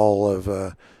all of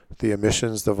the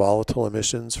emissions, the volatile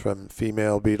emissions from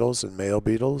female beetles and male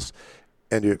beetles,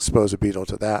 and you expose a beetle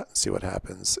to that and see what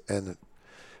happens. And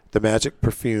the magic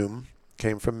perfume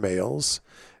came from males,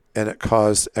 and it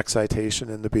caused excitation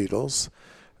in the beetles,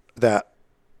 that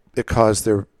it caused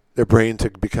their brain to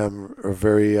become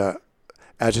very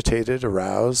agitated,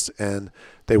 aroused, and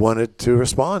they wanted to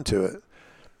respond to it.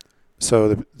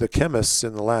 So the chemists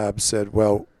in the lab said,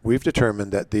 well, we've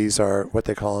determined that these are what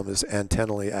they call them is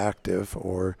antennally active,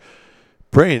 or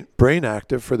brain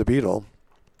active for the beetle.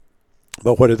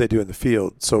 But what do they do in the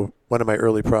field? So one of my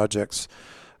early projects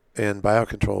in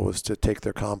biocontrol was to take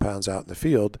their compounds out in the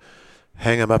field,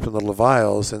 hang them up in little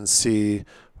vials, and see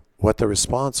what the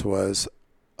response was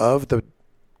of the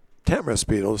tamarisk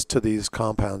beetles to these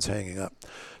compounds hanging up.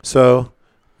 So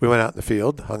we went out in the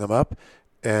field, hung them up,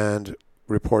 and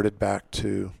reported back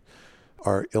to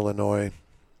our Illinois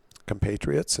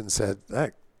compatriots and said,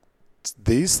 hey,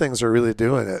 these things are really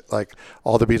doing it. Like,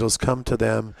 all the beetles come to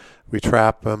them, we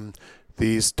trap them,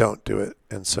 these don't do it.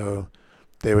 And so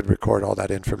they would record all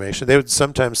that information. They would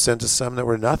sometimes send us some that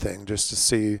were nothing, just to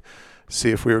see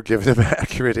if we were giving them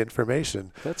accurate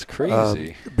information. That's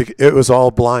crazy. It was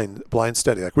all blind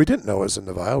study. Like, we didn't know it was in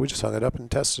the vial. We just hung it up and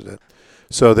tested it.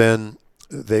 So then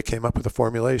they came up with a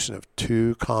formulation of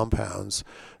 2 compounds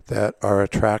that are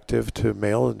attractive to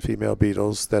male and female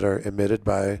beetles that are emitted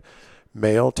by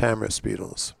male tamarisk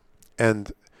beetles.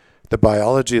 And the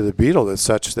biology of the beetle is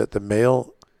such that the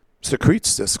male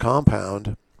secretes this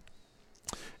compound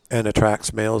and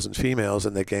attracts males and females,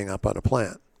 and they gang up on a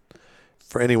plant.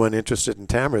 For anyone interested in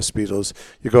tamarisk beetles,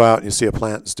 you go out and you see a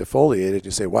plant is defoliated,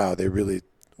 you say, wow, they really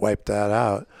wiped that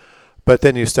out. But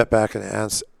then you step back and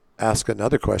ask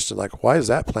another question, like, why is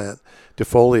that plant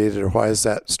defoliated, or why is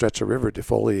that stretch of river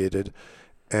defoliated?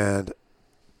 And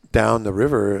down the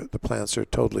river, the plants are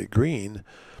totally green.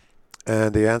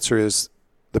 And the answer is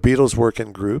the beetles work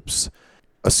in groups.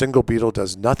 A single beetle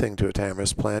does nothing to a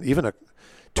tamarisk plant. Even a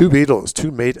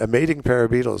mating pair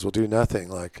of beetles will do nothing.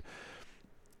 Like,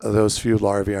 those few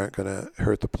larvae aren't going to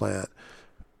hurt the plant.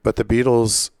 But the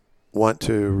beetles want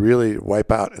to really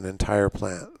wipe out an entire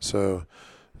plant. So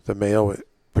the male would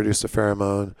produce a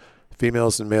pheromone.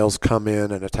 Females and males come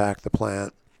in and attack the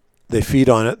plant. They feed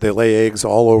on it. They lay eggs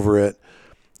all over it.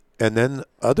 And then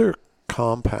other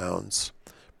compounds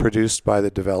produced by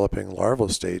the developing larval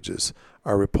stages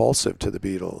are repulsive to the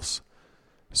beetles.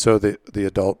 So the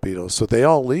adult beetles. So they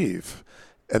all leave.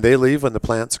 And they leave when the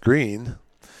plant's green,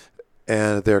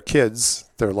 and their kids,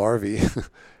 their larvae,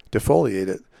 defoliate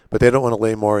it. But they don't want to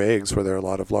lay more eggs where there are a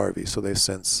lot of larvae. So they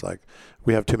sense, like,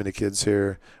 we have too many kids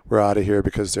here. We're out of here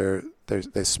because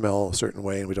they smell a certain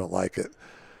way and we don't like it.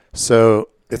 So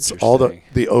it's all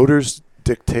the odors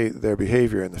dictate their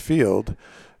behavior in the field.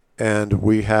 And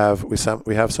we have some of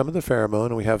the pheromone,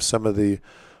 and we have some of the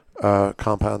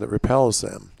compound that repels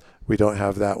them. We don't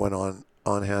have that one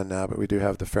on hand now, but we do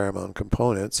have the pheromone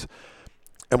components.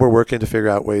 And we're working to figure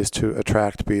out ways to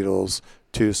attract beetles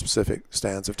to specific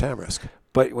stands of tamarisk.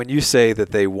 But when you say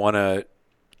that they want to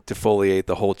defoliate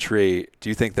the whole tree, do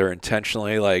you think they're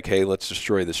intentionally like, hey, let's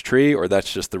destroy this tree, or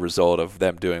that's just the result of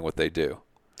them doing what they do?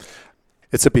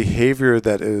 It's a behavior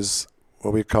that is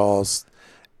what we call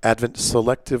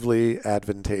selectively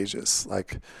advantageous,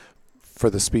 like for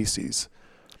the species.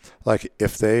 Like,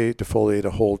 if they defoliate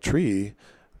a whole tree,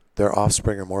 their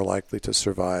offspring are more likely to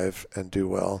survive and do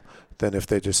well than if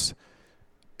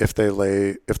they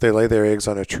lay their eggs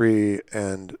on a tree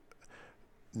and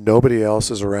nobody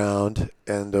else is around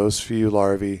and those few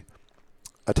larvae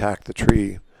attack the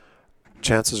tree.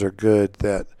 Chances are good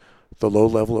that the low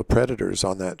level of predators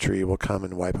on that tree will come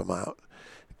and wipe them out.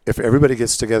 If everybody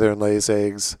gets together and lays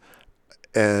eggs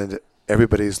and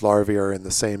everybody's larvae are in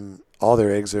the same, all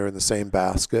their eggs are in the same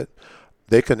basket,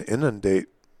 they can inundate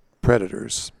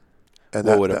predators. And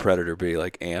what would a predator be?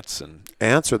 Like ants?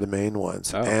 Ants are the main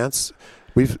ones. Oh. Ants,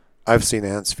 I've seen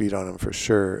ants feed on them for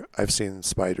sure. I've seen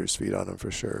spiders feed on them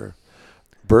for sure.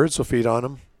 Birds will feed on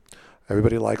them.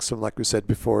 Everybody likes them. Like we said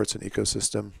before, it's an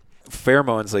ecosystem.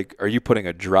 Pheromones, like, are you putting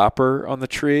a dropper on the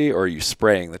tree or are you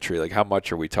spraying the tree? Like, how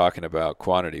much are we talking about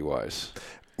quantity-wise?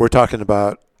 We're talking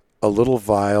about a little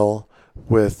vial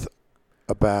with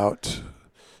about,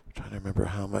 I'm trying to remember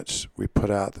how much we put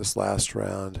out this last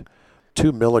round,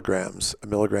 2 milligrams. A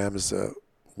milligram is a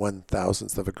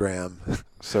 1,000th of a gram.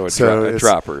 So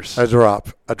droppers. A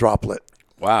droplet.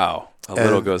 Wow. A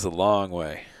little goes a long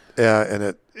way. Yeah,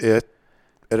 and it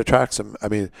attracts them. I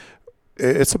mean,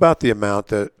 it's about the amount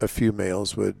that a few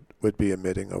males would be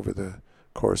emitting over the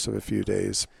course of a few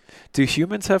days. Do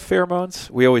humans have pheromones?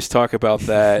 We always talk about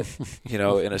that, in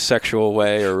a sexual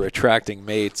way or attracting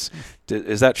mates.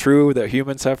 Is that true that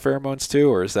humans have pheromones too,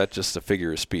 or is that just a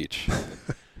figure of speech?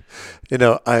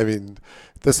 I mean,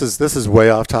 this is way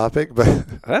off topic, but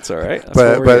that's all right. That's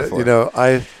what we're here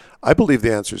for. I believe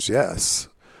the answer is yes,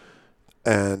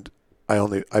 and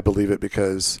I believe it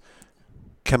because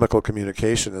chemical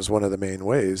communication is one of the main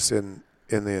ways in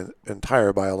the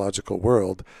entire biological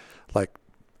world. Like,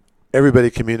 everybody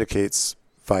communicates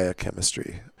via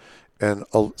chemistry, and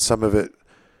a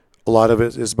lot of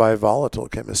it is by volatile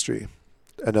chemistry.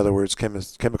 In other words,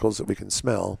 chemicals that we can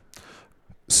smell.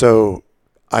 So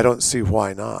I don't see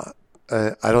why not.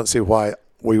 I don't see why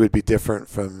we would be different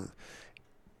from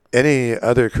any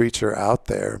other creature out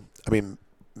there. I mean,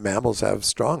 mammals have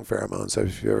strong pheromones.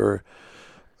 If you ever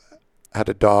had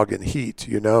a dog in heat,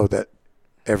 you know that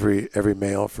every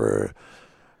male for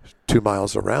 2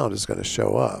 miles around is going to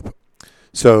show up.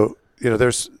 So,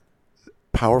 there's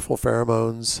powerful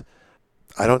pheromones.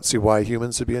 I don't see why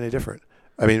humans would be any different.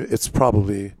 I mean, it's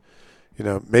probably,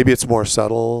 maybe it's more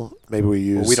subtle. Maybe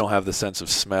we don't have the sense of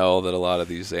smell that a lot of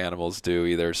these animals do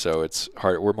either, so it's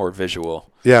hard. We're more visual.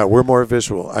 Yeah, we're more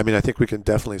visual. I mean, I think we can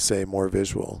definitely say more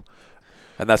visual.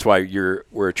 And that's why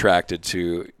we're attracted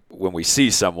to, when we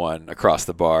see someone across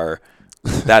the bar,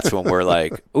 that's when we're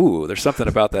like, ooh, there's something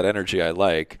about that energy I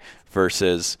like,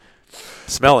 versus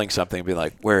smelling something and being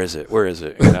like, where is it?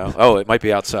 Oh, it might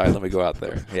be outside. Let me go out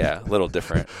there. Yeah, a little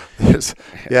different.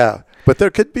 Yeah. But there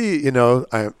could be,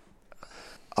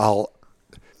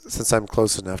 since I'm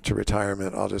close enough to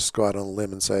retirement, I'll just go out on a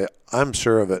limb and say, I'm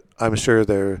sure of it. I'm sure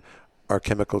there are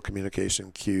chemical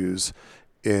communication cues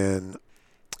in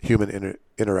human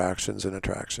interactions and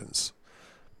attractions.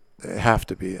 They have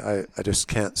to be. I just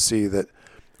can't see that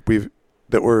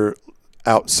we're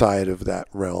outside of that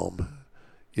realm,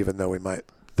 even though we might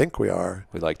think we are.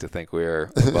 We like to think we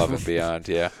are above and beyond,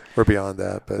 yeah. We're beyond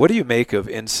that. But what do you make of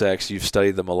insects? You've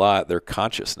studied them a lot. Their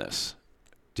consciousness.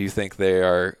 Do you think they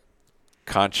are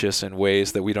conscious in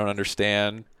ways that we don't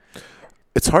understand?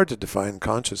 It's hard to define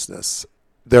consciousness.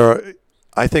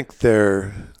 I think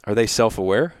they're... Are they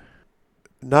self-aware?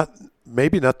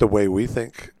 Maybe not the way we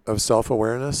think of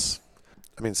self-awareness.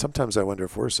 I mean, sometimes I wonder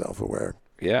if we're self-aware.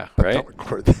 Yeah, but right? Don't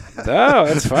record that. No,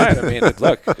 that's fine. I mean,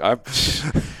 look,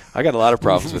 I got a lot of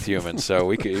problems with humans, so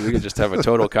we could just have a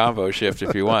total convo shift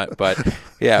if you want. But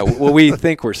yeah, well, we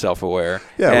think we're self-aware.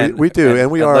 Yeah, we do,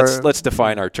 and we are. Let's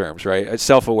define our terms, right?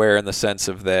 Self-aware in the sense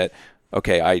of that.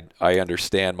 Okay, I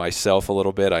understand myself a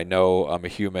little bit. I know I'm a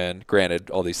human.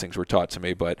 Granted, all these things were taught to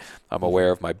me, but I'm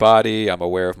aware of my body. I'm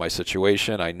aware of my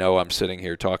situation. I know I'm sitting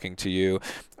here talking to you.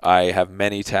 I have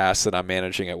many tasks that I'm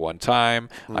managing at one time.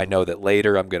 Mm-hmm. I know that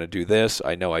later I'm going to do this.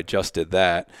 I know I just did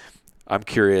that. I'm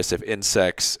curious if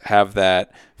insects have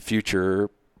that future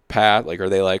path. Like, are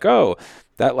they like, oh,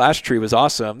 that last tree was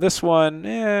awesome. This one,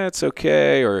 it's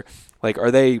okay. Or like,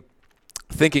 are they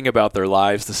thinking about their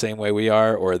lives the same way we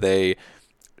are, or are they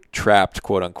trapped,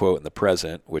 quote unquote, in the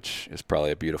present, which is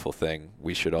probably a beautiful thing.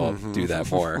 We should all do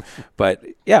that more. But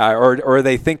yeah, or are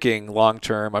they thinking long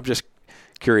term? I'm just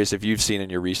curious if you've seen in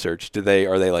your research, are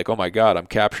they like, oh my God, I'm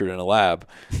captured in a lab.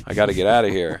 I got to get out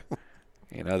of here.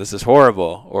 This is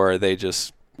horrible. Or are they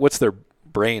just, what's their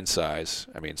brain size?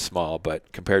 I mean, small,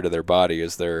 but compared to their body,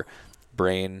 is their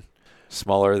brain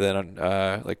smaller than,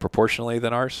 like proportionally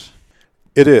than ours?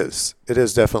 It is. It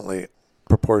is definitely.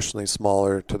 proportionally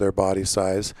smaller to their body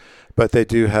size, but they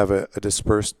do have a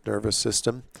dispersed nervous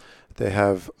system. They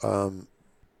have.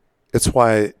 It's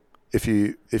why if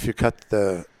you cut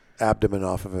the abdomen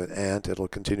off of an ant, it'll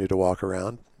continue to walk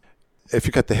around. If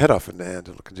you cut the head off an ant,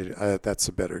 it'll continue. That's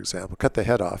a better example. Cut the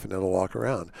head off and it'll walk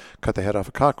around. Cut the head off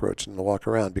a cockroach and it'll walk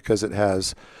around because it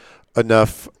has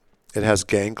enough. It has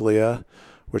ganglia,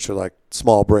 which are like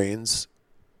small brains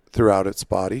throughout its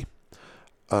body.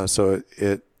 So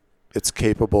it's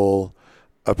capable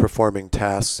of performing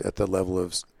tasks at the level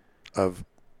of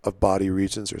body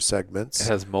regions or segments. It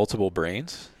has multiple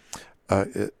brains?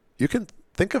 You can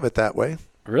think of it that way.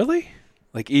 Really?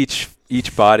 Like each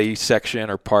body section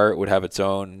or part would have its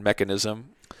own mechanism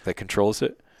that controls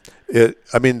it?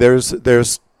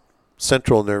 There's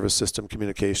central nervous system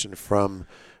communication from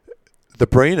the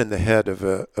brain and the head of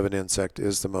an insect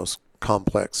is the most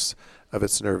complex of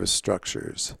its nervous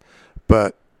structures.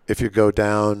 But if you go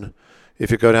down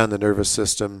the nervous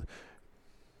system,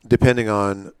 depending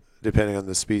on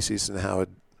the species and how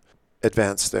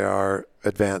advanced they are,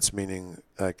 advanced meaning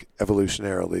like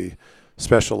evolutionarily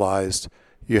specialized,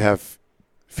 you have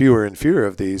fewer and fewer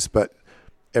of these, but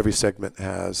every segment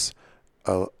has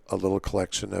a little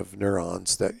collection of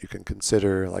neurons that you can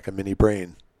consider like a mini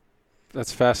brain.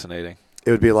 That's fascinating. It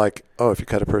would be like, if you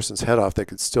cut a person's head off, they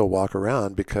could still walk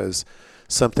around because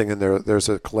something in there's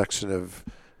a collection of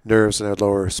nerves in their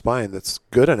lower spine that's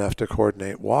good enough to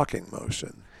coordinate walking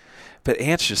motion. But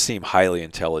ants just seem highly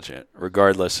intelligent,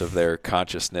 regardless of their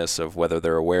consciousness of whether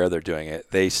they're aware they're doing it.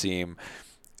 They seem,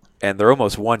 and they're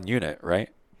almost one unit, right?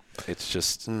 It's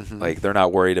just like they're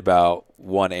not worried about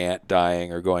one ant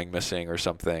dying or going missing or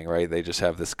something, right? They just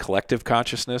have this collective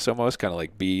consciousness almost, kind of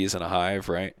like bees in a hive,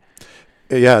 right?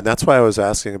 Yeah, and that's why I was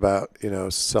asking about,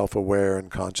 self-aware and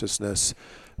consciousness,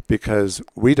 because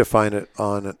we define it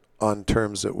on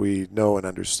terms that we know and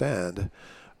understand.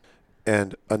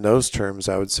 And on those terms,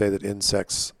 I would say that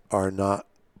insects they're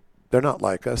not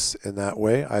like us in that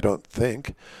way, I don't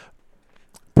think.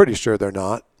 Pretty sure they're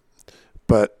not.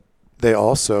 But they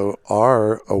also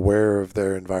are aware of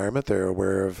their environment. They're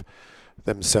aware of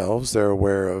themselves. They're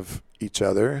aware of each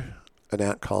other. An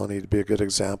ant colony would be a good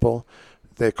example.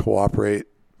 They cooperate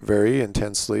very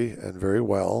intensely and very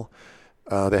well.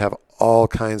 They have all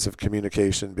kinds of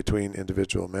communication between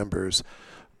individual members,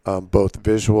 both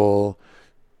visual,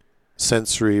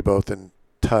 sensory, both in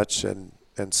touch and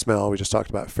smell. We just talked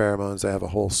about pheromones. They have a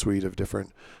whole suite of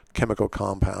different chemical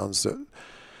compounds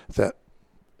that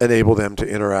enable them to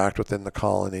interact within the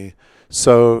colony.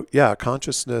 So, yeah,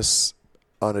 consciousness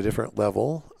on a different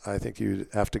level, I think you'd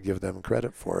have to give them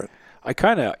credit for it. I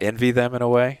kind of envy them in a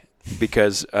way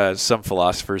because some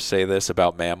philosophers say this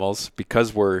about mammals.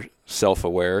 Because we're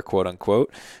self-aware, quote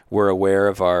unquote, we're aware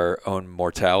of our own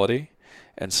mortality.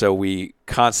 And so we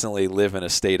constantly live in a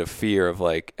state of fear of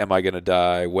like, am I going to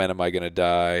die? When am I going to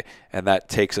die? And that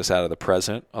takes us out of the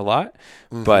present a lot.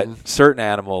 Mm-hmm. But certain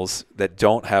animals that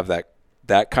don't have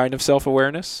that kind of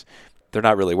self-awareness, they're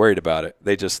not really worried about it.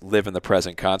 They just live in the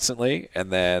present constantly,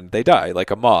 and then they die. Like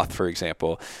a moth, for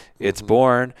example. It's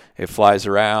born, it flies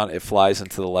around, it flies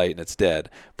into the light, and it's dead.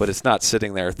 But it's not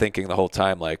sitting there thinking the whole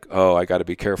time like, oh, I got to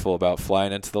be careful about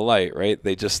flying into the light, right?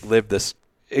 They just live this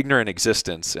ignorant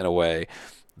existence in a way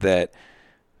that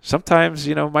sometimes,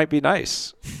 might be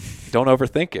nice. Don't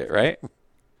overthink it, right?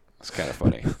 It's kind of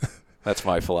funny. That's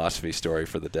my philosophy story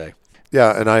for the day.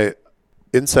 Yeah, and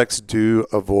insects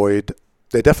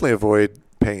they definitely avoid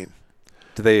pain.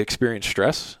 Do they experience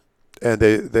stress? And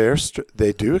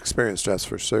they do experience stress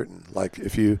for certain. Like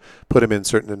if you put them in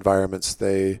certain environments,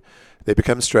 they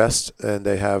become stressed, and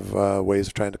they have ways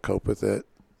of trying to cope with it,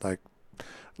 like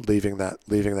leaving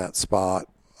that spot.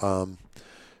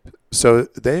 So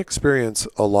they experience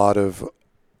a lot of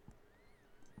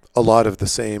the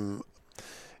same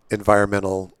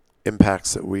environmental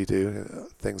impacts that we do.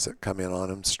 Things that come in on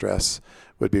them, stress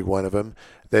would be one of them.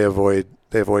 They avoid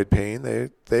pain. They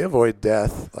avoid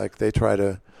death. Like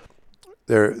they're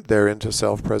into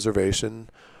self-preservation.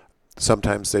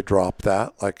 Sometimes they drop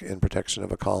that, like in protection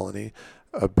of a colony.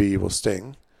 A bee will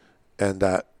sting, and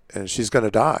she's going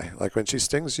to die. Like when she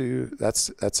stings you, that's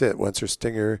it. Once her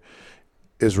stinger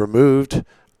is removed,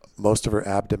 most of her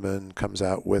abdomen comes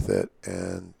out with it,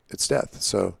 and it's death.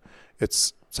 So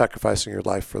it's sacrificing your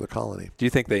life for the colony. Do you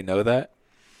think they know that?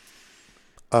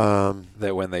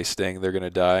 That when they sting, they're going to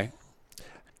die?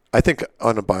 I think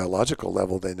on a biological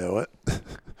level they know it.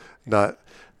 Not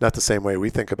the same way we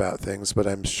think about things, but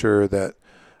I'm sure that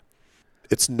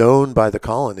it's known by the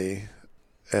colony,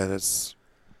 and it's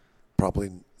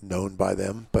probably known by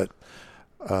them. But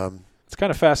It's kind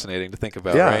of fascinating to think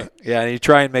about, Yeah. right? Yeah, and you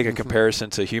try and make a comparison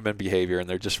to human behavior, and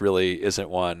there just really isn't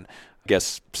one. I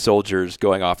guess soldiers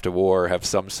going off to war have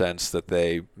some sense that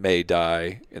they may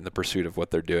die in the pursuit of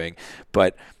what they're doing.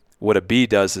 But what a bee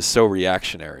does is so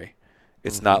reactionary.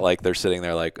 It's not like they're sitting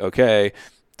there like, okay,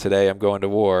 today I'm going to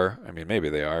war. I mean, maybe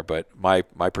they are, but my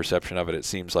perception of it, it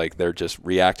seems like they're just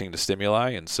reacting to stimuli,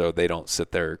 and so they don't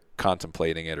sit there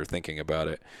contemplating it or thinking about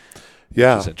it,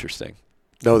 Yeah. which is interesting.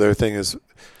 No, their thing is,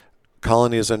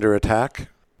 colony is under attack.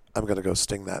 I'm going to go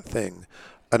sting that thing.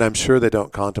 And I'm sure they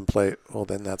don't contemplate, well,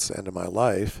 then that's the end of my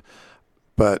life.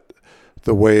 But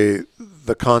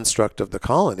the construct of the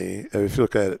colony, if you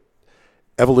look at it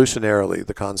evolutionarily,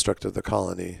 the construct of the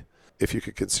colony, if you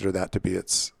could consider that to be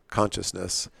its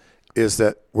consciousness, is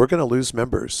that we're going to lose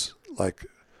members. Like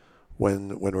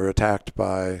when we're attacked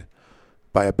by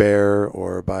a bear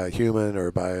or by a human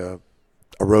or by a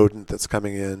rodent that's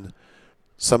coming in,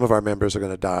 some of our members are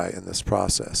going to die in this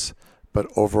process. But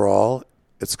overall,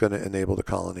 it's going to enable the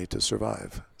colony to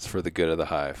survive. It's for the good of the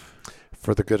hive.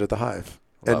 For the good of the hive.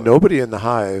 Love And it. nobody in the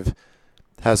hive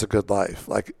has a good life.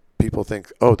 Like, people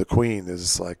think, oh, the queen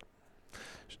is like,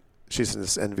 she's in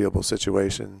this enviable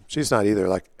situation. She's not either.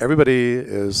 Like,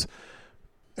 everybody's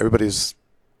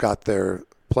got their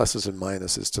pluses and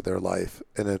minuses to their life.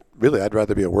 And really, I'd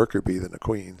rather be a worker bee than a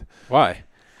queen. Why?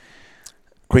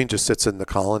 Queen just sits in the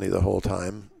colony the whole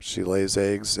time. She lays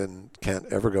eggs and can't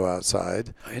ever go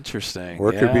outside. Interesting.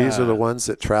 Worker bees are the Yeah. ones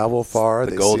that travel far.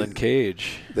 The They golden see,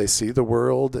 cage. They see the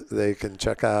world. They can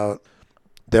check out.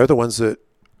 They're the ones that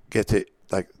get to,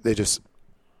 like, they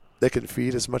can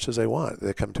feed as much as they want.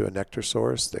 They come to a nectar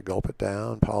source. They gulp it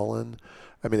down, pollen.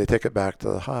 I mean, they take it back to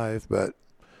the hive, but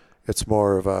it's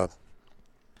more of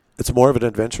an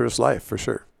adventurous life for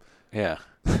sure. Yeah.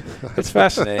 It's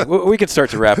fascinating. We can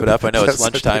start to wrap it up. I know it's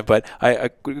lunchtime, but a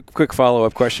quick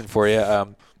follow-up question for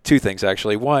you. Two things,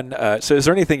 actually. One, so is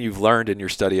there anything you've learned in your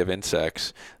study of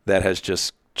insects that has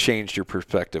just changed your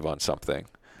perspective on something?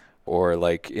 Or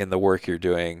like in the work you're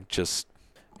doing, just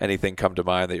anything come to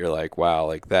mind that you're like, wow,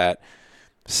 like that,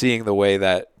 seeing the way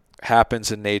that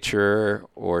happens in nature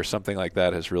or something like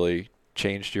that has really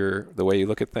changed the way you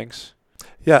look at things?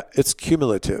 Yeah, it's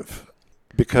cumulative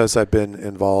because I've been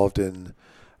involved in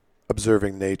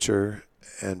observing nature,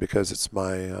 and because it's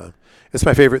my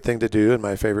favorite thing to do and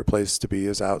my favorite place to be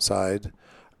is outside.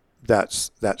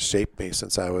 That shaped me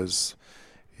since I was,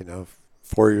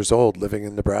 4 years old, living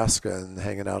in Nebraska and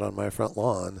hanging out on my front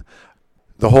lawn.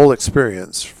 The whole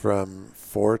experience from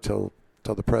 4 till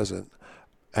the present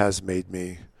has made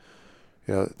me,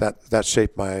 that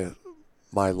shaped my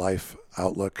life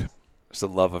outlook. It's the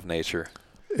love of nature.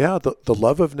 Yeah, the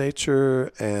love of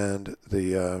nature and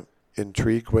the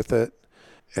intrigue with it,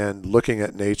 and looking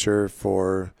at nature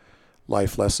for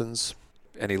life lessons.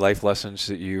 Any life lessons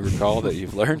that you recall that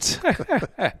you've learned?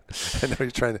 I know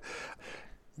you're trying to.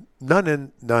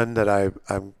 None that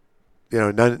I'm,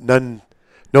 none,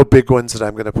 no big ones that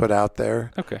I'm going to put out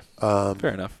there. Okay,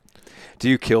 fair enough. Do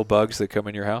you kill bugs that come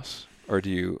in your house, or do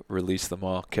you release them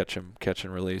all, catch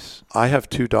and release? I have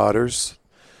 2 daughters,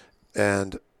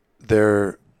 and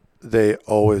they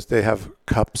have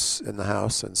cups in the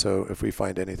house, and so if we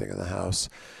find anything in the house,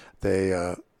 they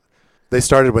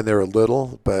started when they were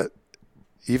little, but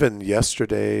even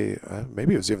yesterday,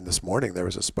 maybe it was even this morning, there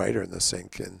was a spider in the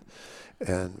sink,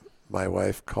 and my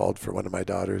wife called for one of my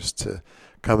daughters to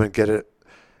come and get it,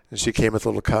 and she came with a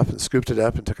little cup and scooped it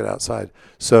up and took it outside.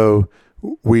 So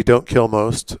we don't kill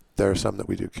most. There are some that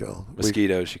we do kill.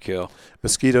 Mosquitoes you kill.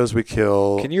 Mosquitoes we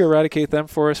kill. Can you eradicate them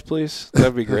for us, please?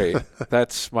 That'd be great.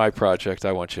 That's my project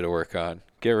I want you to work on.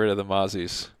 Get rid of the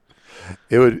mozzies.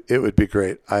 It would be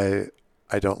great. I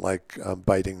don't like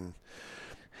biting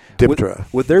Diptera.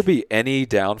 Would there be any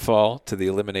downfall to the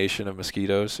elimination of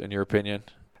mosquitoes, in your opinion?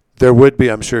 There would be,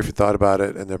 I'm sure, if you thought about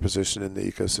it and their position in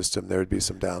the ecosystem, there would be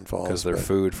some downfalls. Because they're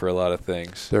food for a lot of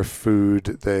things. They're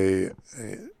food.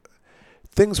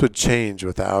 Things would change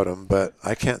without them, but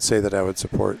I can't say that I would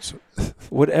support.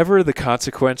 Whatever the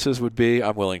consequences would be,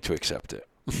 I'm willing to accept it.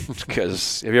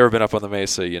 Because have you ever been up on the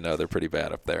Mesa? They're pretty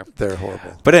bad up there. They're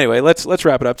horrible. But anyway, let's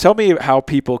wrap it up. Tell me how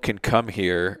people can come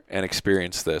here and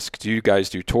experience this. Do you guys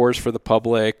do tours for the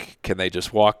public? Can they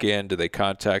just walk in? Do they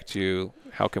contact you?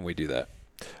 How can we do that?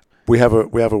 We have a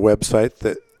website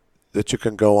that you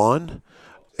can go on,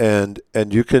 and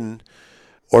you can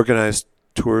organize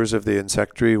tours of the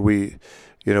insectary. We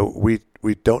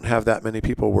don't have that many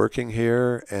people working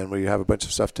here, and we have a bunch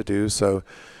of stuff to do. So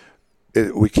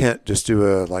we can't just do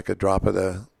a drop of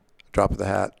the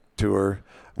hat tour.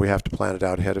 We have to plan it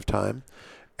out ahead of time,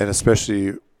 and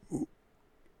especially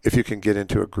if you can get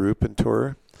into a group and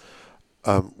tour.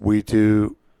 We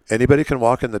do anybody can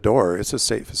walk in the door. It's a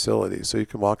state facility, so you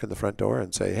can walk in the front door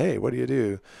and say, "Hey, what do you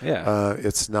do?" Yeah.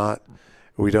 It's not.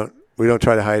 We don't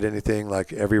try to hide anything.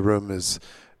 Like, every room is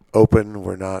open.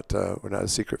 We're not a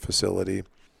secret facility.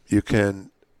 You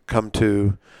can come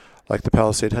to, like, the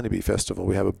Palisade Honeybee Festival.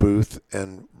 We have a booth,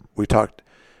 and we talked.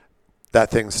 That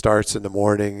thing starts in the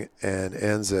morning and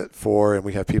ends at 4, and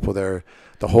we have people there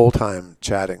the whole time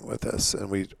chatting with us, and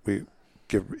we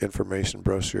give information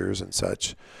brochures and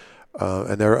such.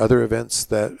 And there are other events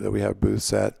that we have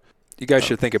booths at. You guys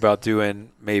should think about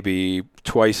doing maybe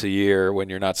twice a year, when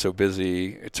you're not so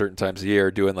busy at certain times of the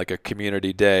year, doing like a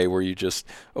community day where you just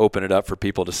open it up for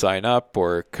people to sign up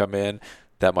or come in.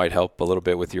 That might help a little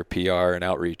bit with your PR and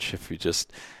outreach if you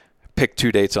just pick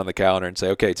 2 dates on the calendar and say,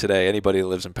 okay, today anybody that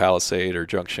lives in Palisade or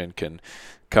Junction can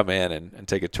come in and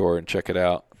take a tour and check it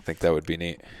out. I think that would be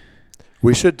neat.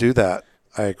 We should do that.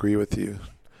 I agree with you.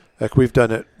 Like, we've done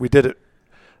it. We did it.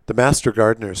 The Master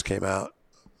Gardeners came out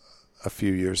a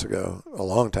few years ago, a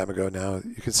long time ago now.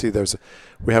 You can see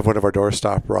we have one of our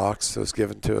doorstop rocks that was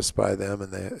given to us by them,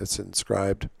 and it's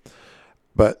inscribed.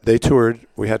 But they toured.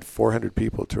 We had 400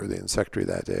 people tour the insectary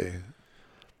that day.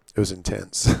 It was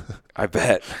intense. I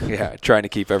bet. Yeah, trying to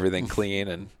keep everything clean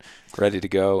and ready to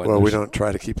go. And well, we don't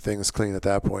try to keep things clean at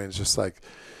that point. It's just like,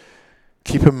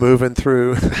 keep them moving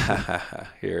through.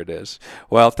 Here it is.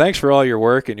 Well, thanks for all your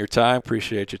work and your time.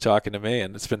 Appreciate you talking to me,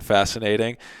 and it's been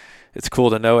fascinating. It's cool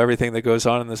to know everything that goes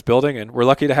on in this building, and we're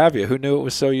lucky to have you. Who knew it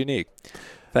was so unique?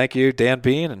 Thank you, Dan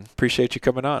Bean, and appreciate you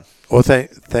coming on. Well,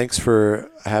 thanks for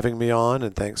having me on,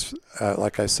 and thanks.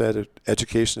 Like I said,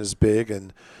 education is big,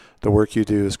 and the work you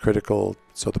do is critical,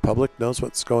 so the public knows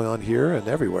what's going on here and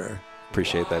everywhere.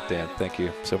 Appreciate that, Dan. Thank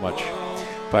you so much.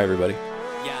 Bye, everybody.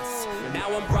 Now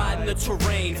I'm riding the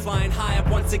terrain, flying high up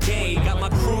once again. Got my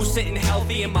crew sitting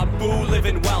healthy and my boo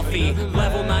living wealthy.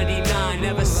 Level 99,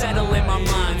 never settle in my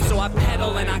mind. So I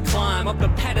pedal and I climb up the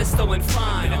pedestal and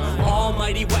find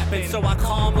almighty weapon. So I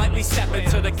calm, lightly step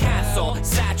into the castle.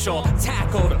 Satchel,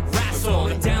 tackled,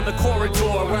 wrestled down the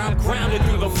corridor where I'm grounded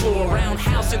through the floor.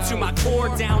 Roundhouse into my core,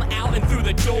 down, out, and through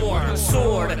the door.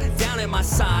 Sword down at my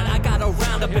side, I gotta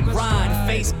round up and ride.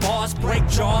 Face boss, break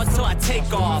jaws till I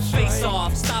take off. Face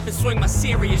off, stop and swing my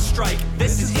serious strike.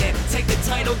 This is it. Take the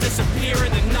title, disappear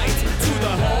in the night to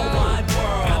the whole wide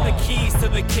world. Got the keys to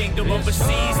the kingdom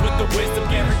overseas with the wisdom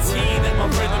guarantee that my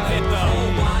rhythm hit the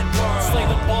whole wide world. Slay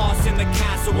the boss in the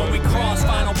castle when we cross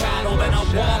final battle. Then I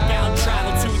walk out and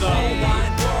travel to the whole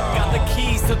wide world. Got the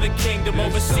keys to the kingdom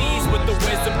overseas with the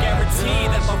wisdom guarantee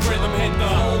that my rhythm hit the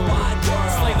whole wide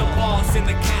world. Slay the boss in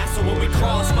the castle when we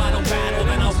cross final battle.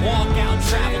 Then I walk out and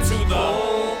travel to the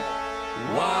whole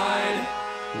wide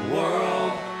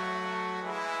world.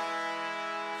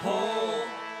 Whole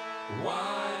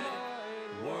wide